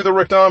would we do the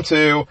Rick-Dom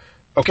 2?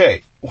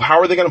 Okay,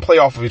 how are they gonna play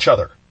off of each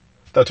other?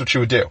 That's what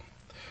you would do.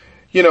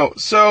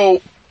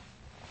 So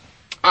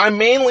I'm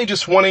mainly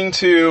just wanting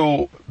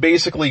to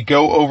basically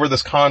go over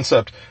this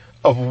concept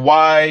of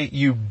why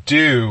you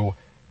do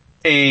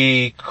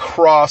a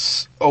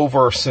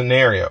crossover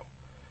scenario.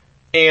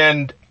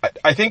 And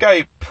I think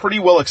I pretty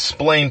well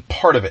explained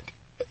part of it,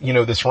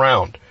 this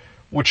round,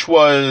 which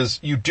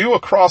was you do a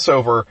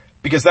crossover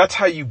because that's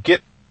how you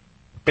get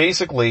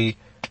basically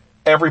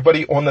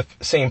everybody on the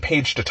same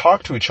page to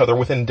talk to each other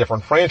within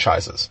different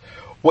franchises.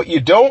 What you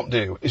don't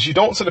do is you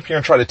don't sit up here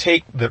and try to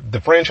take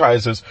the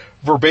franchises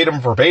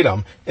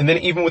verbatim, and then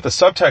even with the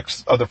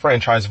subtext of the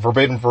franchise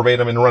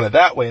verbatim, and run it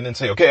that way, and then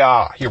say, okay,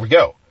 here we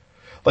go.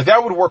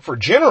 That would work for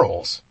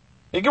generals.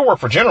 It could work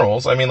for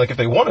generals, if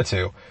they wanted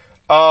to.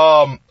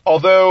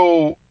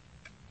 Although,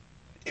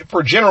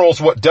 for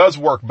generals, what does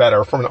work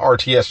better from an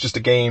RTS, just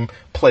a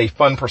gameplay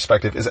fun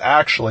perspective, is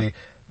actually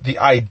the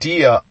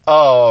idea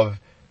of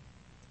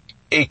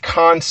a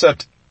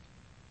concept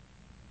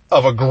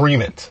of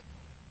agreement.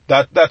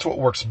 That's what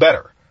works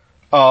better.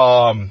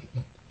 Than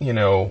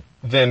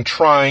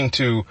trying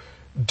to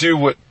do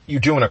what you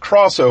do in a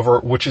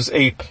crossover, which is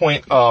a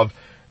point of,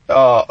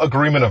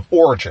 agreement of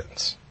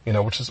origins,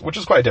 which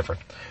is quite different.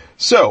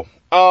 So,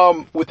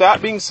 with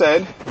that being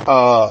said,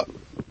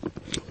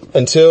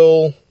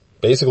 until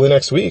basically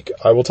next week,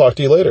 I will talk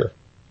to you later.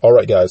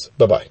 Alright guys,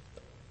 bye bye.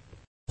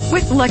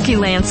 With Lucky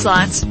Land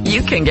Slots,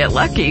 you can get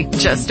lucky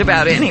just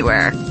about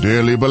anywhere.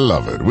 Dearly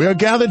beloved, we are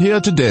gathered here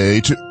today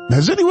to...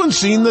 Has anyone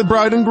seen the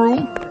bride and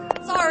groom?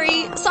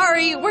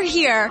 Sorry, we're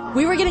here.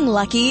 We were getting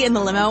lucky in the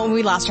limo and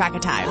we lost track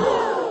of time.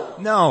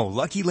 No,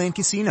 Lucky Land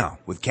Casino,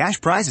 with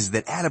cash prizes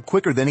that add up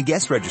quicker than a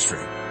guest registry.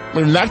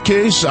 In that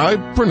case, I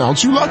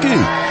pronounce you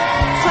lucky.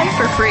 Play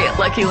for free at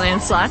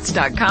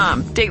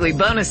LuckyLandSlots.com. Daily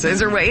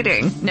bonuses are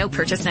waiting. No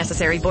purchase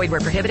necessary. Void where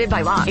prohibited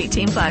by law.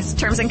 18+.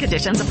 Terms and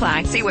conditions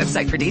apply. See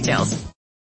website for details.